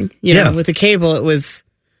buffering. You know, with the cable, it was,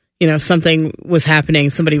 something was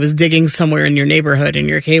happening. Somebody was digging somewhere in your neighborhood and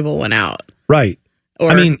your cable went out. Right.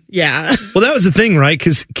 Or, yeah. Well, that was the thing, right?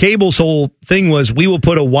 Because cable's whole thing was we will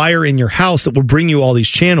put a wire in your house that will bring you all these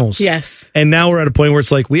channels. Yes. And now we're at a point where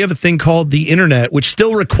it's like we have a thing called the internet, which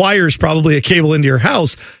still requires probably a cable into your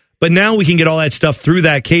house. But now we can get all that stuff through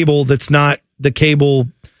that cable that's not the cable.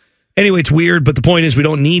 Anyway, it's weird. But the point is we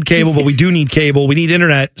don't need cable, but we do need cable. We need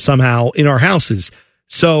internet somehow in our houses.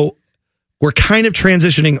 So we're kind of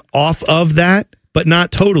transitioning off of that, but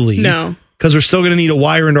not totally. No. Because we're still going to need a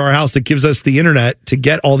wire into our house that gives us the internet to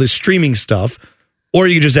get all this streaming stuff, or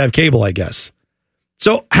you just have cable, I guess.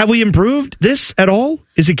 So have we improved this at all?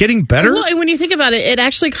 Is it getting better? Well, when you think about it, it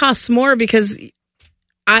actually costs more because,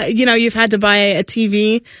 you've had to buy a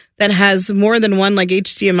TV that has more than one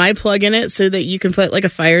HDMI plug in it so that you can put a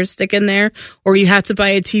Fire Stick in there, or you have to buy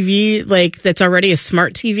a TV that's already a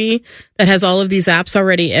smart TV that has all of these apps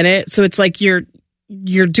already in it. So it's like you're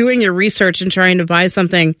doing your research and trying to buy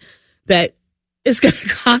something that is going to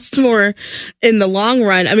cost more in the long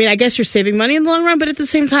run. I mean, I guess you're saving money in the long run, but at the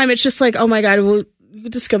same time, it's just like, oh my God, we'll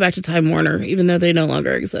just go back to Time Warner, even though they no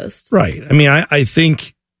longer exist. Right. I mean, I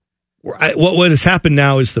think what has happened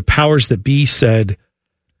now is the powers that be said,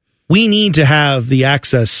 we need to have the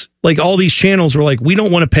access. All these channels were we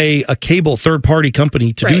don't want to pay a cable third-party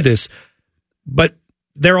company to do this, but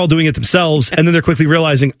they're all doing it themselves, and then they're quickly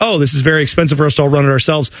realizing, oh, this is very expensive for us to all run it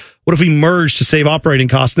ourselves. What if we merge to save operating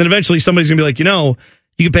costs? And then eventually somebody's going to be like, you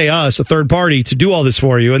can pay us, a third party, to do all this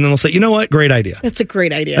for you. And then they'll say, you know what? Great idea. That's a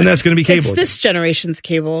great idea. And that's going to be cable. It's this generation's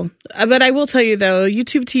cable. But I will tell you, though,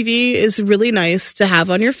 YouTube TV is really nice to have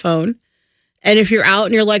on your phone. And if you're out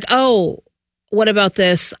and you're like, oh, what about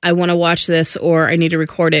this? I want to watch this, or I need to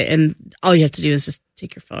record it. And all you have to do is just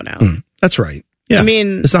take your phone out. That's right. Yeah. I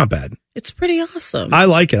mean, it's not bad. It's pretty awesome. I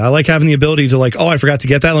like it. I like having the ability to oh, I forgot to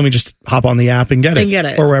get that. Let me just hop on the app and get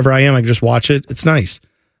it. Or wherever I am, I can just watch it. It's nice.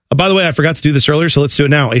 By the way, I forgot to do this earlier, so let's do it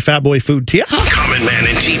now. A Fat Boy Food tip. Common Man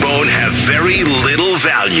and T-Bone have very little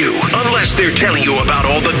value unless they're telling you about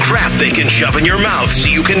all the crap they can shove in your mouth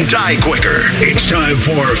so you can die quicker. It's time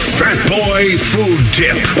for Fat Boy Food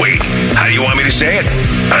Tip. Wait, how do you want me to say it?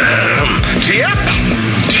 Tip?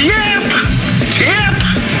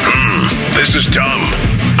 This is dumb.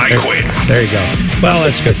 I quit. There you go. Well,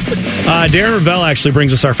 that's good. Darren Ravel actually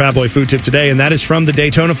brings us our Fat Boy Food Tip today, and that is from the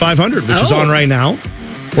Daytona 500, which is on right now.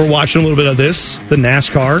 We're watching a little bit of this, the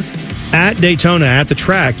NASCAR. At Daytona, at the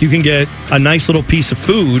track, you can get a nice little piece of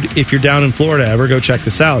food if you're down in Florida ever. Go check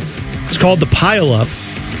this out. It's called the Pile Up.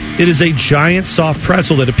 It is a giant soft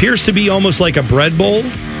pretzel that appears to be almost like a bread bowl,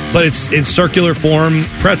 but it's in circular form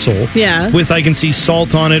pretzel. Yeah. With, I can see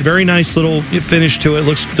salt on it. Very nice little finish to it.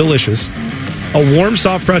 Looks delicious. A warm,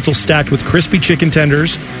 soft pretzel stacked with crispy chicken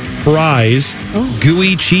tenders, fries,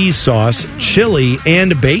 gooey cheese sauce, chili,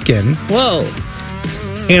 and bacon. Whoa.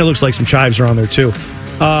 And it looks like some chives are on there, too.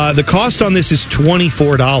 The cost on this is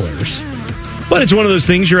 $24. But it's one of those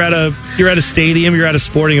things, you're at a stadium, you're at a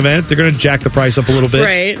sporting event, they're going to jack the price up a little bit.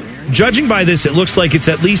 Right. Judging by this, it looks like it's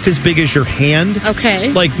at least as big as your hand.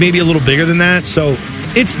 Okay. Maybe a little bigger than that. So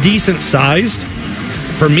it's decent sized.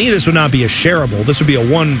 For me, this would not be a shareable. This would be a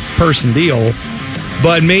one-person deal.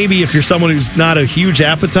 But maybe if you're someone who's not a huge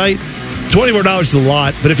appetite, $24 is a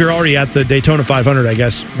lot. But if you're already at the Daytona 500, I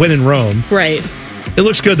guess, when in Rome. Right. It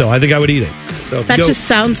looks good, though. I think I would eat it. So that just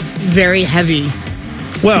sounds very heavy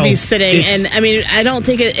to be sitting. And, I mean, I don't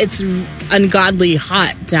think it's ungodly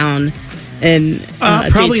hot down in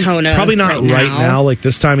Daytona. Probably not right now, like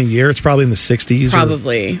this time of year. It's probably in the 60s.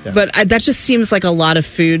 Probably. But that just seems like a lot of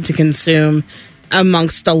food to consume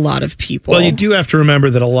amongst a lot of people. Well, you do have to remember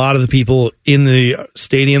that a lot of the people in the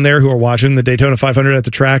stadium there who are watching the Daytona 500 at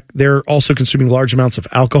the track, they're also consuming large amounts of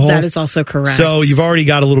alcohol. That is also correct. So you've already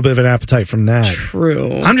got a little bit of an appetite from that.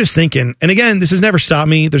 True. I'm just thinking, and again, this has never stopped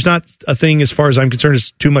me. There's not a thing as far as I'm concerned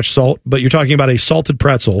as too much salt, but you're talking about a salted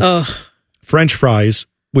pretzel, French fries,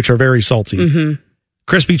 which are very salty,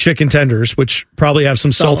 crispy chicken tenders, which probably have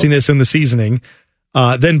some saltiness in the seasoning.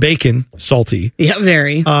 Then bacon, salty. Yeah,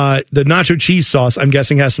 very. The nacho cheese sauce, I'm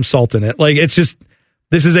guessing, has some salt in it. It's just,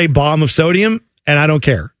 this is a bomb of sodium, and I don't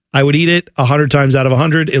care. I would eat it 100 times out of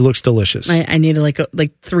 100. It looks delicious. I need like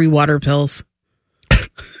 3 water pills.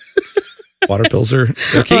 Water pills are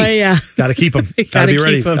key. Oh, yeah. Got to keep them. Got to be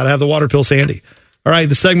ready. Got to have the water pills handy. All right,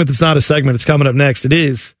 the segment that's not a segment, it's coming up next. It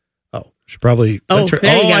is, Should probably. There you go.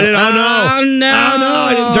 I didn't. Oh no! Oh no!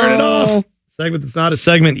 I didn't turn it off. Segment that's not a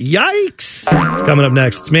segment. Yikes! It's coming up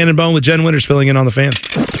next. It's Man and Bone with Jen Winters filling in on the Fan.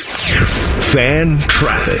 Fan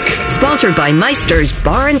traffic. Sponsored by Meister's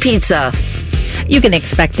Bar and Pizza. You can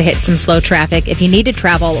expect to hit some slow traffic if you need to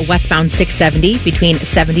travel westbound 670 between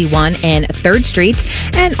 71 and 3rd Street,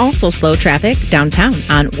 and also slow traffic downtown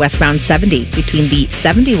on westbound 70 between the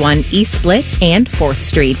 71 East Split and 4th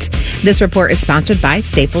Street. This report is sponsored by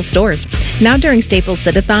Staples Stores. Now during Staples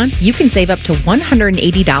Sit-a-thon, you can save up to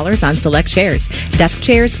 $180 on select chairs, desk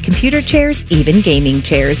chairs, computer chairs, even gaming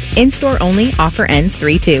chairs. In-store only, offer ends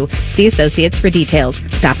 3/2. See associates for details.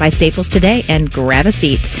 Stop by Staples today and grab a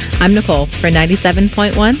seat. I'm Nicole for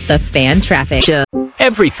 97.1 The Fan Traffic.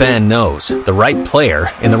 Every fan knows the right player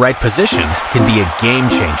in the right position can be a game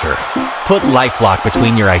changer. Put LifeLock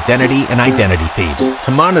between your identity and identity thieves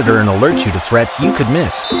to monitor and alert you to threats you could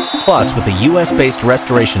miss. Plus, with a U.S.-based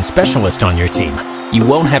restoration specialist on your team, you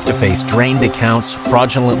won't have to face drained accounts,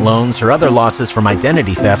 fraudulent loans, or other losses from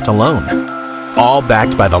identity theft alone. All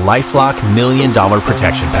backed by the LifeLock $1 Million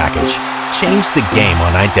Protection Package. Change the game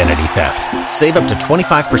on identity theft. Save up to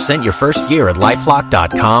 25% your first year at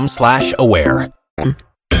LifeLock.com/aware.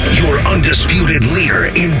 Your undisputed leader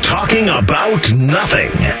in talking about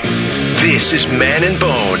nothing. This is Man and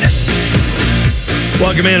Bone.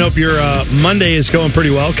 Welcome in. Hope your Monday is going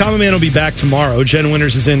pretty well. Common Man will be back tomorrow. Jen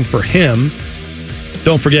Winters is in for him.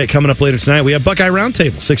 Don't forget, coming up later tonight, we have Buckeye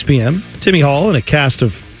Roundtable, 6 p.m. Timmy Hall and a cast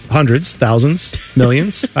of hundreds, thousands,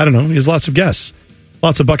 millions. I don't know. He has lots of guests.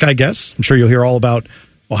 Lots of Buckeye guests. I'm sure you'll hear all about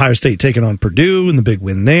Ohio State taking on Purdue and the big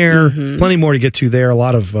win there. Mm-hmm. Plenty more to get to there. A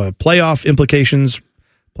lot of playoff implications,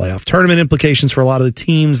 playoff tournament implications for a lot of the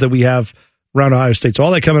teams that we have around Ohio State. So all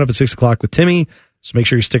that coming up at 6 o'clock with Timmy. So make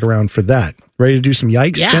sure you stick around for that. Ready to do some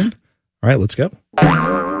yikes, Jen? All right, let's go.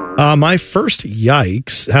 My first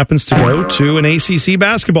yikes happens to go to an ACC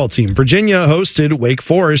basketball team. Virginia hosted Wake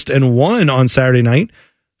Forest and won on Saturday night,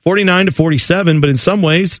 49-47. But in some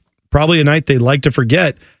ways, probably a night they'd like to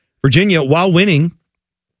forget. Virginia, while winning,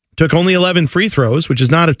 took only 11 free throws, which is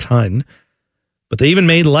not a ton, but they even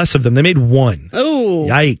made less of them. They made one. Oh.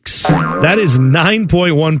 Yikes. That is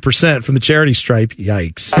 9.1% from the charity stripe.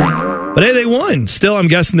 Yikes. But hey, they won. Still, I'm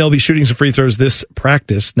guessing they'll be shooting some free throws this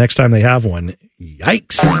practice next time they have one.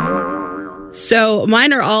 Yikes. So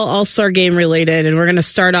mine are all All-Star Game related, and we're going to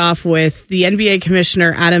start off with the NBA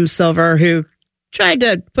Commissioner Adam Silver, who tried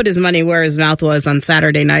to put his money where his mouth was on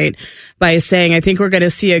Saturday night by saying, I think we're going to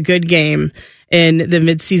see a good game in the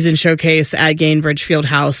midseason showcase at Gainbridge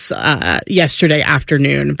Fieldhouse yesterday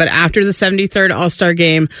afternoon. But after the 73rd All-Star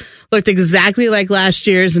Game looked exactly like last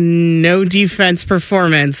year's no defense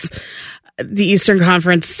performance, the Eastern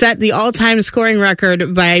Conference set the all-time scoring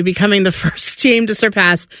record by becoming the first team to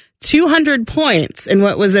surpass 200 points in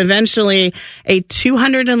what was eventually a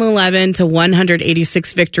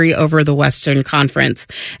 211-186 victory over the Western Conference.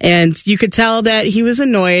 And you could tell that he was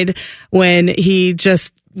annoyed when he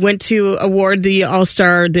just went to award the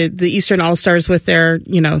All-Star, the Eastern All-Stars with their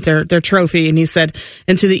trophy. And he said,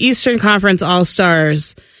 and to the Eastern Conference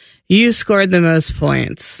All-Stars, you scored the most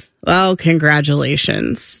points. Well,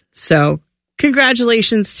 congratulations. So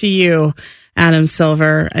congratulations to you, Adam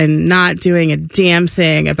Silver, and not doing a damn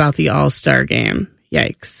thing about the All-Star Game.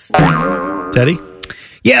 Yikes. Teddy?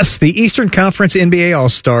 Yes, the Eastern Conference NBA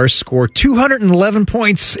All-Stars scored 211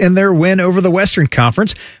 points in their win over the Western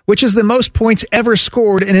Conference, which is the most points ever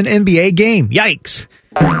scored in an NBA game. Yikes.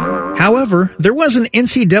 However, there was an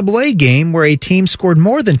NCAA game where a team scored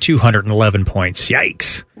more than 211 points.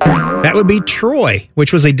 Yikes. That would be Troy,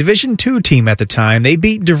 which was a Division II team at the time. They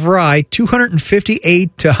beat DeVry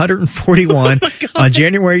 258-141 on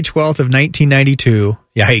January 12th of 1992.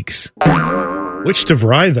 Yikes. Which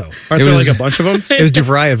DeVry, though? Aren't there like a bunch of them? It was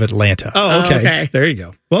DeVry of Atlanta. Oh, okay. There you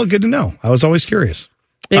go. Well, good to know. I was always curious.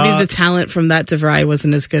 Maybe the talent from that DeVry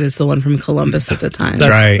wasn't as good as the one from Columbus at the time. That's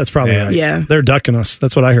right. That's probably right. Yeah. They're ducking us.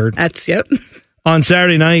 That's what I heard. Yep. On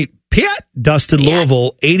Saturday night, Pitt dusted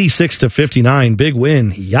Louisville 86-59. Big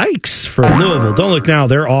win. Yikes for Louisville. Don't look now.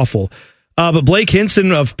 They're awful. But Blake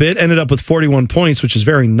Hinson of Pitt ended up with 41 points, which is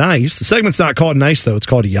very nice. The segment's not called nice, though. It's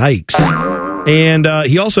called Yikes. And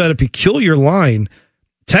he also had a peculiar line.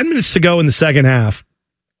 10 minutes to go in the second half.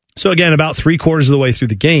 So again, about 3/4 of the way through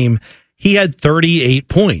the game, he had 38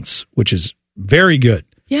 points, which is very good.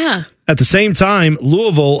 Yeah. At the same time,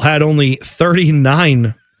 Louisville had only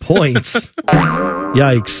 39 points.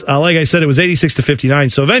 Yikes. Like I said, it was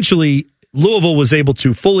 86-59. So eventually, Louisville was able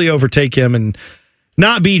to fully overtake him and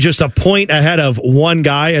not be just a point ahead of one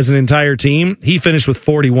guy as an entire team. He finished with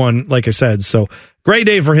 41, like I said. So great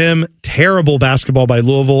day for him. Terrible basketball by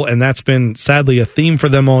Louisville, and that's been sadly a theme for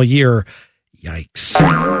them all year. Yikes.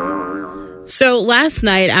 So last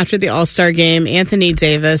night after the All-Star game, Anthony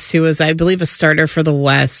Davis, who was, I believe, a starter for the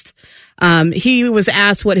West, he was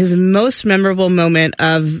asked what his most memorable moment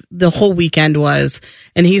of the whole weekend was.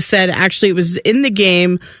 And he said, actually, it was in the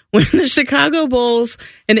game when the Chicago Bulls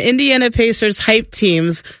and Indiana Pacers hype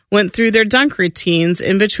teams went through their dunk routines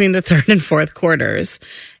in between the third and fourth quarters.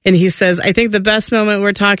 And he says, I think the best moment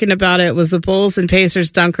we're talking about it was the Bulls and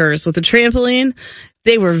Pacers dunkers with the trampoline.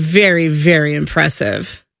 They were very, very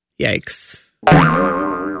impressive. Yikes.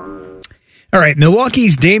 All right,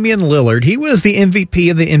 Milwaukee's Damian Lillard, he was the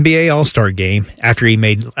MVP of the NBA All-Star Game after he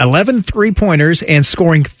made 11 three-pointers and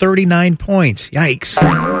scoring 39 points.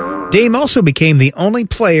 Yikes. Dame also became the only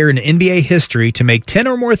player in NBA history to make 10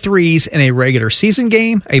 or more threes in a regular season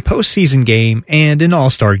game, a postseason game, and an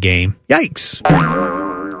All-Star game. Yikes.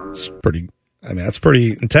 That's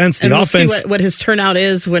pretty intense. The and we'll offense. See what his turnout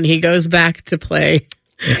is when he goes back to play.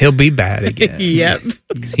 He'll be bad again. Yep.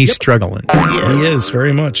 He's struggling. He is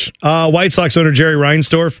very much. White Sox owner Jerry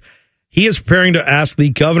Reinsdorf, he is preparing to ask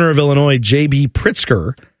the governor of Illinois, J.B.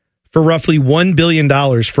 Pritzker, for roughly $1 billion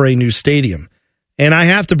for a new stadium. And I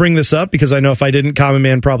have to bring this up because I know if I didn't, Common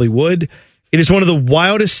Man probably would. It is one of the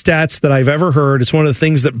wildest stats that I've ever heard. It's one of the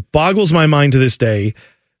things that boggles my mind to this day.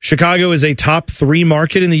 Chicago is a top 3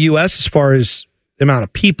 market in the U.S. as far as the amount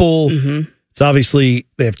of people. Mm-hmm. It's obviously,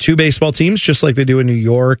 they have 2 baseball teams, just like they do in New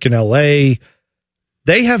York and L.A.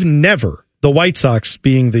 They have never, the White Sox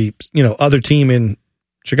being the other team in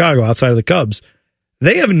Chicago outside of the Cubs,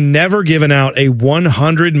 they have never given out a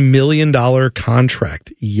 $100 million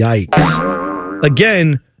contract. Yikes.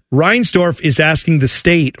 Again, Reinsdorf is asking the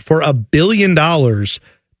state for $1 billion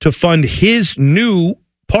to fund his new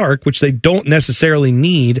park, which they don't necessarily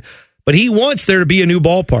need, but he wants there to be a new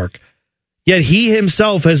ballpark. Yet he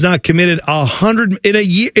himself has not committed $100 in a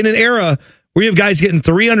year, in an era where you have guys getting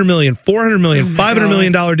 $300 million, $400 million, $500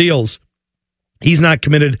 million deals. He's not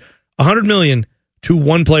committed $100 million to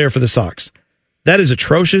one player for the Sox. That is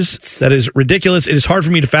atrocious. That is ridiculous. It is hard for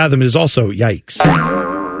me to fathom. It is also yikes.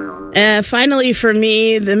 Finally, for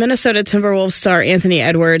me, the Minnesota Timberwolves star Anthony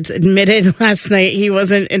Edwards admitted last night he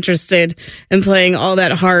wasn't interested in playing all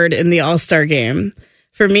that hard in the All-Star game.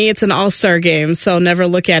 For me, it's an all-star game, so I'll never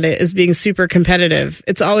look at it as being super competitive.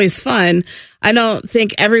 It's always fun. I don't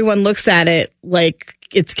think everyone looks at it like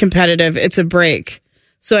it's competitive. It's a break.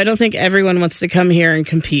 So I don't think everyone wants to come here and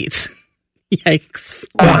compete. Yikes.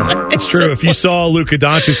 Well, it's true. If you saw Luka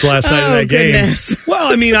Doncic last night in that game.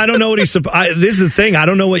 Well, I mean, I don't know what this is the thing. I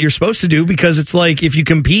don't know what you're supposed to do because it's like if you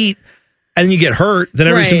compete and you get hurt, then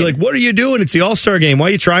everyone's going to be like, what are you doing? It's the All-Star game. Why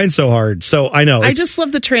are you trying so hard? So I know. I just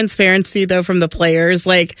love the transparency, though, from the players.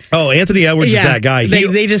 Anthony Edwards is that guy.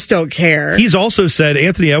 They just don't care. He's also said,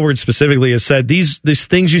 Anthony Edwards specifically has said, these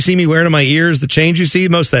things you see me wearing in my ears, the change you see,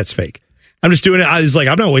 most of that's fake. I'm just doing it. He's like,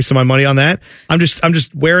 I'm not wasting my money on that. I'm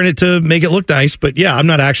just wearing it to make it look nice. But yeah, I'm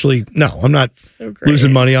not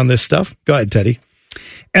losing money on this stuff. Go ahead, Teddy.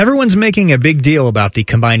 Everyone's making a big deal about the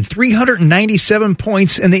combined 397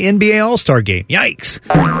 points in the NBA All-Star Game. Yikes.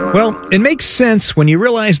 Well, it makes sense when you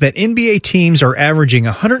realize that NBA teams are averaging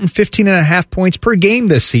 115.5 points per game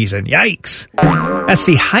this season. Yikes. That's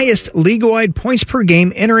the highest league-wide points per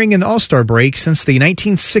game entering an All-Star break since the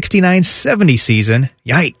 1969-70 season.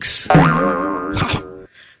 Yikes. Wow.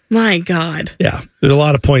 My God. Yeah, there's a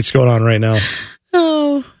lot of points going on right now.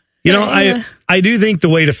 Oh. I do think the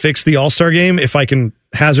way to fix the All-Star game, if I can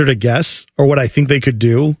hazard a guess, or what I think they could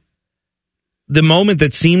do, the moment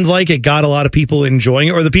that seemed like it got a lot of people enjoying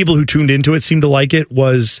it, or the people who tuned into it seemed to like it,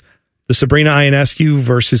 was the Sabrina Ionescu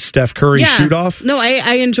versus Steph Curry shoot-off. No,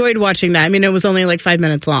 I enjoyed watching that. I mean, it was only like 5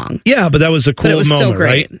 minutes long. Yeah, but that was a cool moment,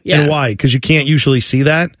 right? Yeah. And why? Because you can't usually see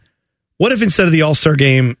that. What if instead of the All-Star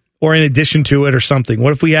game, or in addition to it or something,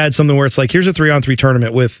 what if we had something where it's like, here's a 3-on-3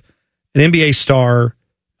 tournament with an NBA star,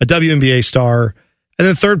 a WNBA star, and then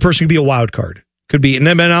the third person could be a wild card. Could be, and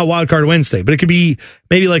then not Wild Card Wednesday, but it could be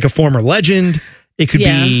maybe like a former legend. It could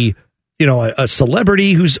be, a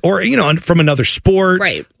celebrity who's, or, from another sport.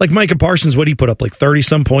 Right. Like Micah Parsons, what he put up, like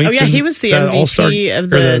 30-some points? Oh, yeah, he was the MVP All-Star, of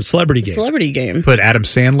the celebrity game. Put Adam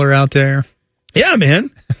Sandler out there. Yeah,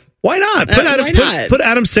 man. Why not? Put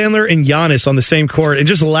Adam Sandler and Giannis on the same court and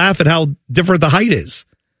just laugh at how different the height is.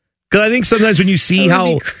 Because I think sometimes when you see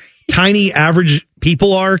how tiny average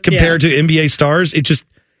people are compared to NBA stars,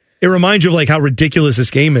 it reminds you of like how ridiculous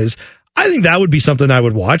this game is. I think that would be something I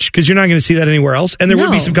would watch because you're not going to see that anywhere else. And there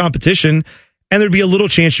would be some competition and there'd be a little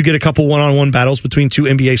chance you get a couple one-on-one battles between two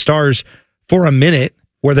NBA stars for a minute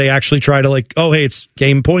where they actually try to like, oh, hey, it's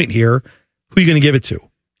game point here. Who are you going to give it to?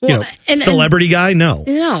 Well, celebrity guy? No.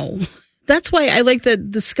 No. That's why I like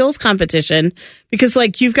the skills competition, because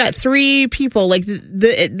like you've got three people, like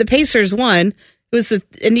the Pacers won. It was the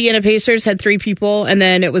Indiana Pacers had three people, and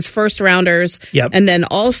then it was first rounders, and then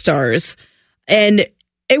all-stars. And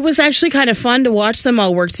it was actually kind of fun to watch them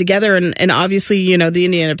all work together. And obviously, the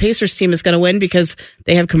Indiana Pacers team is going to win because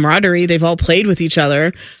they have camaraderie. They've all played with each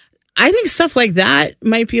other. I think stuff like that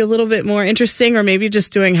might be a little bit more interesting, or maybe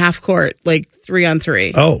just doing half court, like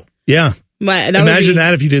 3-on-3. Oh, yeah. Imagine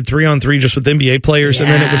that if you did 3-on-3 just with NBA players, and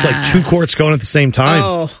then it was like two courts going at the same time.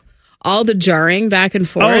 Oh, all the jarring back and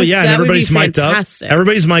forth. Oh, yeah, and everybody's mic'd up.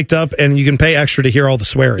 Everybody's mic'd up, and you can pay extra to hear all the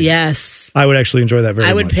swearing. Yes. I would actually enjoy that very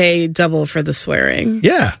much. I would pay double for the swearing.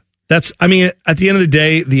 Yeah. At the end of the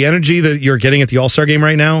day, the energy that you're getting at the All-Star game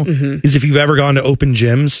right now is if you've ever gone to open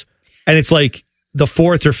gyms, and it's like the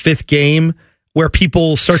fourth or fifth game where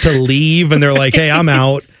people start to leave, and they're like, hey, I'm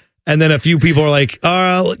out. And then a few people are like,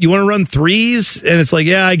 you want to run threes? And it's like,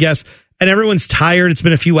 yeah, I guess. And everyone's tired. It's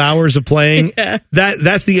been a few hours of playing. Yeah.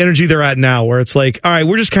 That's the energy they're at now, where it's like, all right,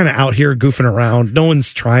 we're just kind of out here goofing around. No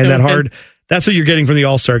one's trying that hard. That's what you're getting from the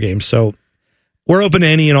All-Star game. So we're open to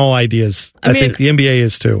any and all ideas. I think the NBA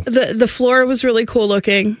is too. The floor was really cool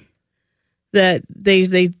looking that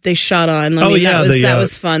they shot on. That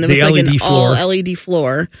was fun. It was like an all LED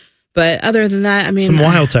floor. But other than that, some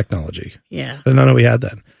wild technology. Yeah. I didn't know we had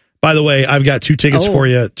that. By the way, I've got 2 tickets for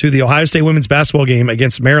you to the Ohio State women's basketball game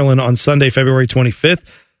against Maryland on Sunday, February 25th.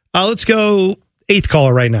 Let's go 8th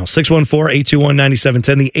caller right now,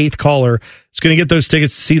 614-821-9710. The 8th caller is going to get those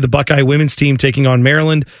tickets to see the Buckeye women's team taking on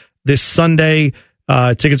Maryland this Sunday.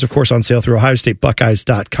 Tickets, of course, on sale through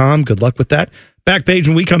OhioStateBuckeyes.com. Good luck with that. Back page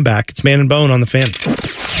when we come back. It's Man and Bone on the Fan.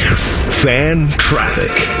 Fan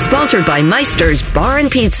Traffic. Sponsored by Meister's Bar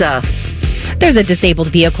and Pizza. There's a disabled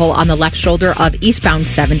vehicle on the left shoulder of eastbound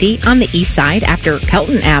 70 on the east side after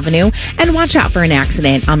Kelton Avenue, and watch out for an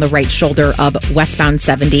accident on the right shoulder of westbound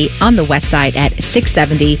 70 on the west side at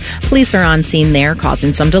 670. Police are on scene there,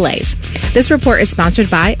 causing some delays. This report is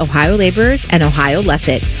sponsored by Ohio Laborers and Ohio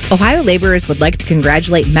Lesset. Ohio Laborers would like to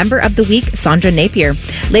congratulate Member of the Week, Sandra Napier.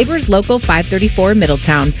 Laborers Local 534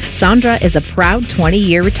 Middletown. Sandra is a proud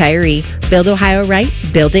 20-year retiree. Build Ohio right,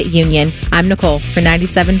 build it Union. I'm Nicole for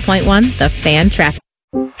 97.1, The Fan Traffic.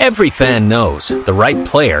 Every fan knows the right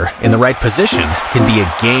player in the right position can be a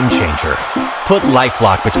game changer. Put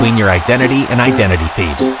LifeLock between your identity and identity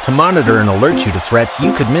thieves to monitor and alert you to threats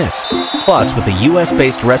you could miss. Plus, with a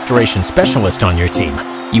U.S.-based restoration specialist on your team,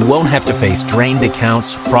 you won't have to face drained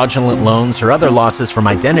accounts, fraudulent loans, or other losses from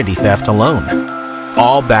identity theft alone.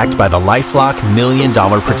 All backed by the LifeLock $1 Million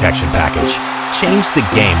Protection Package. Change the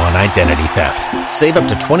game on identity theft. Save up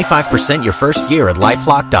to 25% your first year at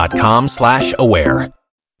LifeLock.com/aware.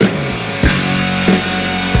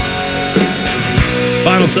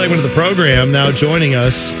 Final segment of the program. Now joining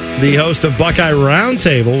us, the host of Buckeye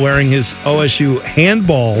Roundtable, wearing his OSU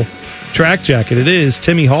handball track jacket. It is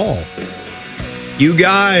Timmy Hall. You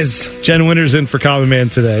guys. Jen Winters in for Common Man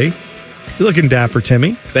today. You're looking dapper,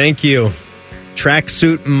 Timmy. Thank you.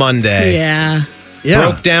 Tracksuit Monday. Yeah.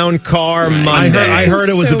 Broke down car Monday. I heard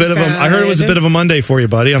it was a bit of a Monday for you,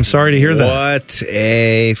 buddy. I'm sorry to hear that. What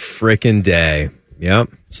a freaking day. Yep.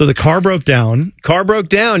 So the car broke down.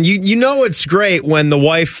 You know it's great when the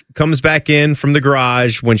wife comes back in from the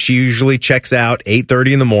garage when she usually checks out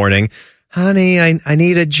 8:30 in the morning. Honey, I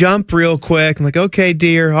need a jump real quick. I'm like, okay,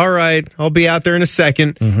 dear. All right. I'll be out there in a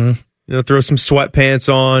second. Mm-hmm. Throw some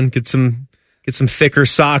sweatpants on, get some thicker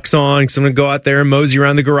socks on because I'm going to go out there and mosey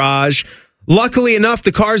around the garage. Luckily enough,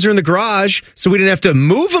 the cars are in the garage, so we didn't have to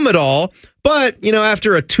move them at all. But,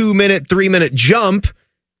 after a 2-minute, 3-minute jump,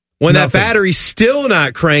 when that battery's still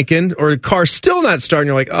not cranking or the car's still not starting,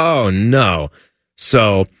 you're like, oh, no.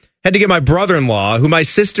 So had to get my brother-in-law, who my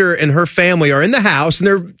sister and her family are in the house, and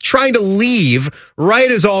they're trying to leave right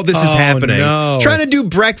as all this is happening. No. Trying to do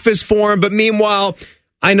breakfast for him, but meanwhile,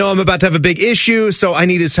 I know I'm about to have a big issue, so I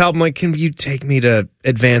need his help. I'm like, can you take me to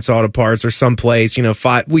Advance Auto Parts or someplace?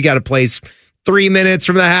 We got a place 3 minutes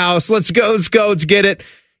from the house. Let's go, let's get it.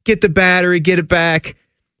 Get the battery, get it back.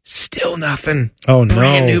 Still nothing. Oh, no.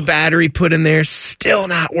 Brand new battery put in there, still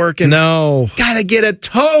not working. No. Gotta get a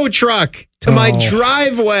tow truck to my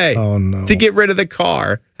driveway to get rid of the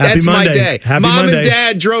car. That's Monday. My day. Happy Mom Monday. and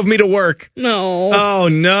Dad drove me to work. No. Oh,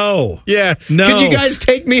 no. Yeah. No. Could you guys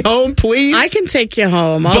take me home, please? I can take you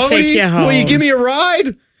home. I'll take you home. Will you give me a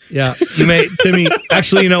ride? Yeah, you may, Timmy.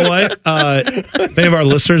 Actually, you know what? If any of our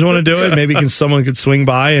listeners want to do it, maybe someone could swing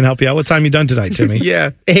by and help you out. What time you done tonight, Timmy? Yeah,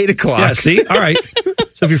 8:00. Yeah, see? All right.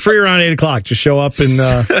 So if you're free around 8 o'clock, just show up and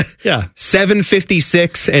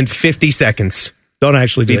 7:56 and 50 seconds. Don't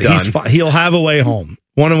actually do Be it. done. He'll have a way home,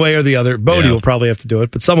 one way or the other. Bodie will probably have to do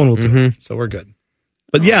it, but someone will do it. So we're good.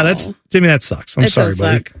 But yeah, Timmy, that sucks. I'm sorry,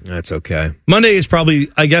 buddy. That's okay. Monday is probably,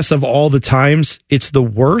 I guess, of all the times, it's the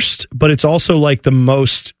worst, but it's also like the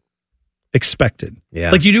most expected.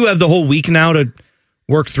 Yeah. Like you do have the whole week now to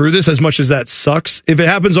work through this, as much as that sucks. If it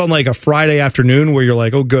happens on like a Friday afternoon where you're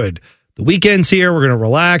like, oh, good, the weekend's here, we're going to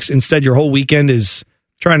relax. Instead, your whole weekend is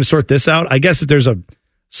trying to sort this out. I guess if there's a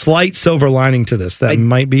slight silver lining to this, that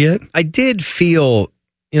might be it. I did feel,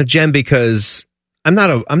 Jen, because I'm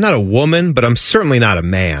not a woman, but I'm certainly not a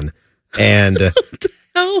man. And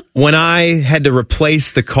when I had to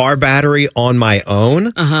replace the car battery on my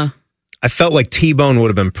own, I felt like T-Bone would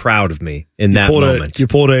have been proud of me in that moment. You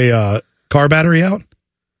pulled a car battery out?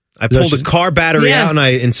 I pulled a car battery out and I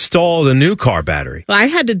installed a new car battery. Well, I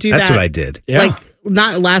had to do That's that. what I did. Like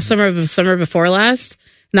not last summer, but the summer before last.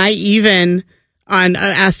 And I even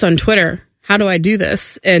asked on Twitter, how do I do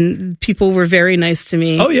this? And people were very nice to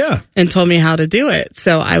me. Oh, yeah. And told me how to do it.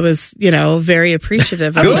 So I was, very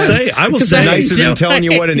appreciative. I will say, nicer than telling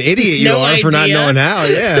you what an idiot you are for not knowing how.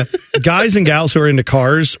 Yeah. Guys and gals who are into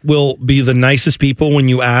cars will be the nicest people when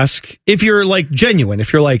you ask. If you're like genuine,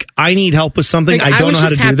 if you're like, I need help with something, Like, I don't know how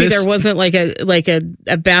to do this. There wasn't like a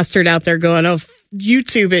bastard out there going, oh,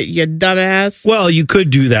 YouTube it, you dumbass. Well, you could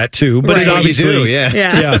do that too, but Right. it's obviously,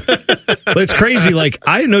 Yeah. But it's crazy. Like,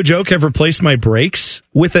 I, no joke, have replaced my brakes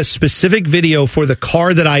with a specific video for the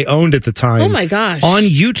car that I owned at the time. Oh my gosh. On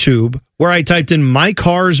YouTube, where I typed in my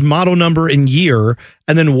car's model number and year,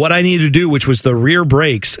 and then what I needed to do, which was the rear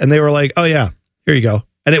brakes. And they were like, oh yeah, here you go.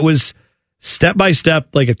 And it was step by step,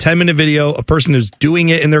 like a 10-minute video, a person who's doing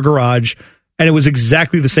it in their garage. And it was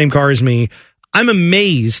exactly the same car as me. I'm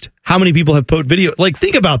amazed how many people have put video. Like,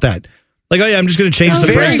 think about that. Like, oh yeah, I'm just going to change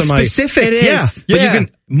the brakes on my. Very specific. It is. But you can,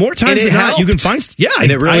 more times than not, you can find. And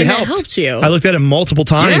it really helped. It helped you. I looked at it multiple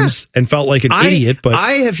times and felt like an idiot. But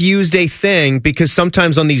I have used a thing because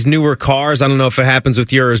sometimes on these newer cars, I don't know if it happens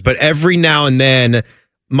with yours, but every now and then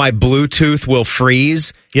my Bluetooth will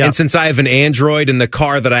freeze. Yeah. And since I have an Android and the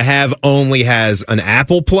car that I have only has an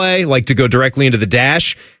Apple Play, like to go directly into the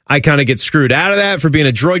dash, I kind of get screwed out of that for being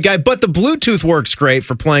a Droid guy. But the Bluetooth works great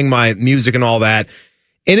for playing my music and all that.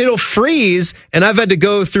 And it'll freeze, and I've had to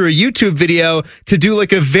go through a YouTube video to do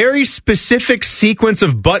like a very specific sequence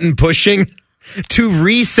of button pushing to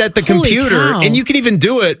reset the Holy computer. cow. And you can even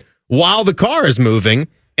do it while the car is moving,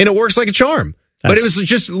 and it works like a charm. But it was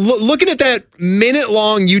just looking at that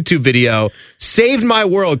minute-long YouTube video saved my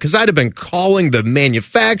world because I'd have been calling the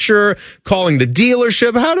manufacturer, calling the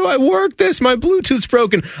dealership. How do I work this? My Bluetooth's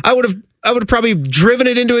broken. I would have probably driven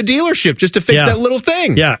it into a dealership just to fix that little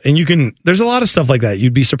thing. Yeah, and you can. There's a lot of stuff like that.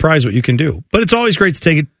 You'd be surprised what you can do. But it's always great to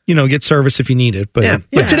take it, get service if you need it. But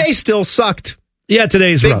But today still sucked. Yeah,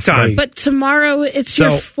 today's Big rough. time. Buddy. But tomorrow it's your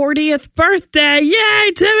 40th birthday.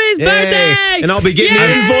 Yay, Timmy's birthday. And I'll be getting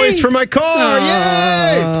an invoice for my car.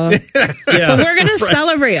 Yay! But we're going to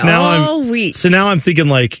celebrate all week. So now I'm thinking,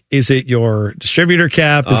 like, is it your distributor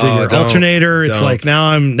cap? Is it your alternator? It's like now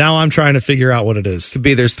I'm trying to figure out what it is. Could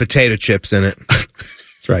be there's potato chips in it.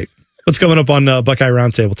 That's right. What's coming up on Buckeye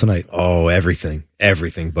Roundtable tonight? Oh, everything,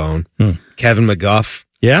 Bone. Kevin McGuff.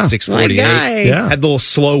 Yeah. 648. Yeah. Had a little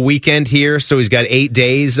slow weekend here, so he's got 8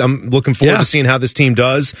 days. I'm looking forward to seeing how this team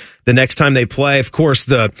does the next time they play. Of course,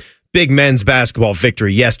 the big men's basketball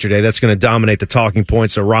victory yesterday. That's going to dominate the talking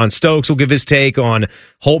points. So Ron Stokes will give his take on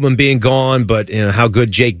Holtmann being gone, but how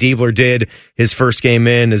good Jake Diebler did his first game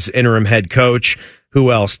in as interim head coach.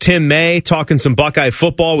 Who else? Tim May talking some Buckeye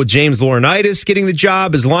football with James Laurinaitis getting the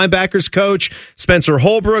job as linebackers coach. Spencer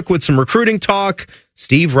Holbrook with some recruiting talk.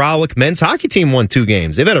 Steve Rowlick, men's hockey team won 2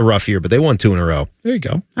 games. They've had a rough year, but they won 2 in a row. There you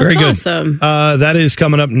go. That's Very good. awesome. That is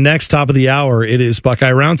coming up next, top of the hour. It is Buckeye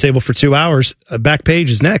Roundtable for 2 hours. Back page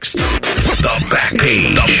is next. The Back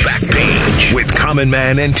Page. The Back Page with Common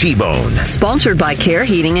Man and T-Bone. Sponsored by Care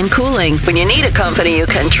Heating and Cooling. When you need a company you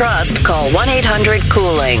can trust, call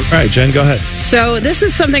 1-800-COOLING. All right, Jen, go ahead. So this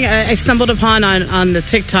is something I stumbled upon on the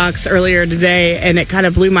TikToks earlier today, and it kind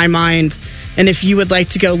of blew my mind. And if you would like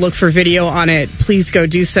to go look for video on it, please go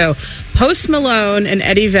do so. Post Malone and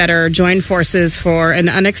Eddie Vedder joined forces for an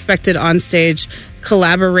unexpected onstage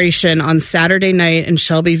collaboration on Saturday night in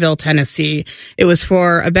Shelbyville, Tennessee. It was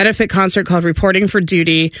for a benefit concert called Reporting for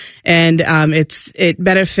Duty, and it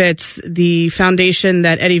benefits the foundation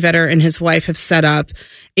that Eddie Vedder and his wife have set up.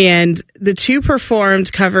 And the two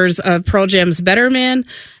performed covers of Pearl Jam's Better Man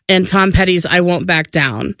and Tom Petty's I Won't Back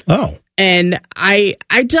Down. Oh. And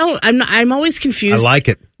I'm always confused. I like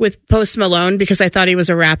it. With Post Malone because I thought he was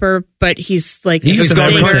a rapper, but he's like he's a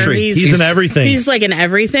singer. Country. He's an everything. He's like an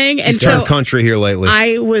everything. And He's turned country here lately.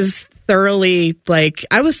 I was thoroughly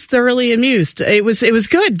amused. It was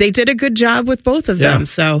good. They did a good job with both of them.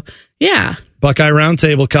 So yeah. Buckeye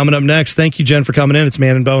Roundtable coming up next. Thank you, Jen, for coming in. It's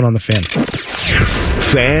Man and Bone on the Fan.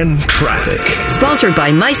 Fan Traffic. Sponsored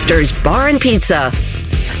by Meister's Bar and Pizza.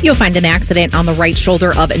 You'll find an accident on the right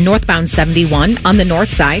shoulder of northbound 71 on the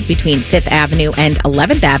north side between 5th Avenue and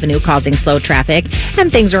 11th Avenue, causing slow traffic.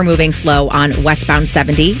 And things are moving slow on westbound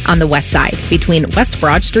 70 on the west side between West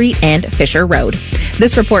Broad Street and Fisher Road.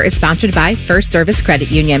 This report is sponsored by First Service Credit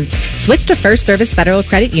Union. Switch to First Service Federal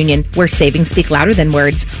Credit Union, where savings speak louder than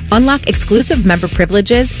words. Unlock exclusive member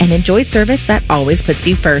privileges and enjoy service that always puts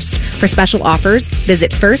you first. For special offers, visit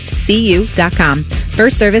firstcu.com.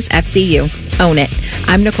 First Service FCU. Own it.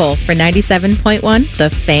 I'm Nicole for 97.1 The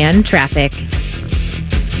Fan Traffic.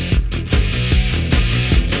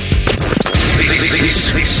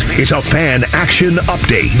 It's a Fan Action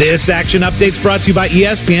Update. This action update's brought to you by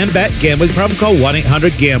ESPN Bet. Gambling problem? Call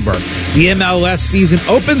 1-800-GAMBLER. The MLS season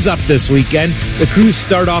opens up this weekend. The Crews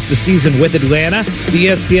start off the season with Atlanta. The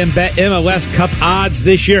ESPN Bet MLS Cup odds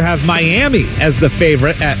this year have Miami as the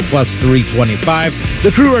favorite at plus 325.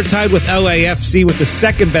 The Crew are tied with LAFC with the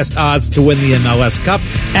second best odds to win the MLS Cup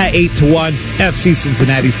at 8-1. FC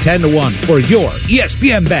Cincinnati's 10-1 for your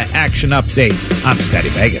ESPN Bet action update. I'm Scotty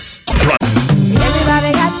Vegas.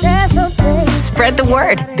 Spread the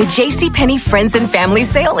word. The JCPenney Friends and Family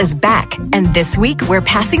Sale is back. And this week, we're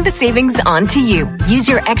passing the savings on to you. Use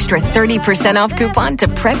your extra 30% off coupon to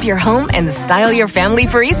prep your home and style your family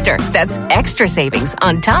for Easter. That's extra savings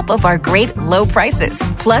on top of our great low prices.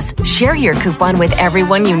 Plus, share your coupon with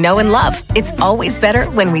everyone you know and love. It's always better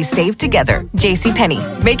when we save together.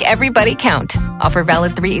 JCPenney. Make everybody count. Offer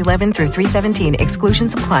valid 3/11 through 3/17.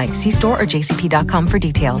 Exclusions apply. See store or jcp.com for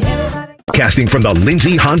details. Casting from the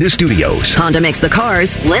Lindsay Honda Studios. Honda makes the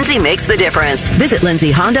cars. Lindsay makes the difference. Visit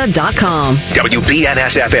lindsayhonda.com.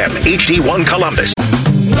 WBNS-FM, HD1 Columbus.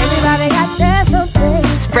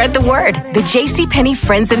 Spread the word. The JCPenney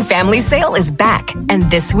Friends and Family Sale is back. And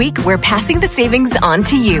this week, we're passing the savings on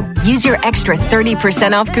to you. Use your extra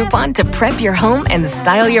 30% off coupon to prep your home and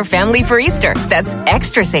style your family for Easter. That's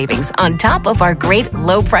extra savings on top of our great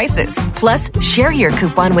low prices. Plus, share your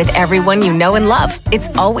coupon with everyone you know and love. It's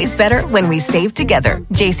always better when we save together.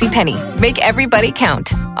 JCPenney. Make everybody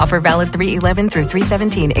count. Offer valid 3/11 through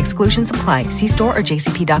 3/17. Exclusions apply. See store or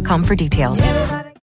jcp.com for details.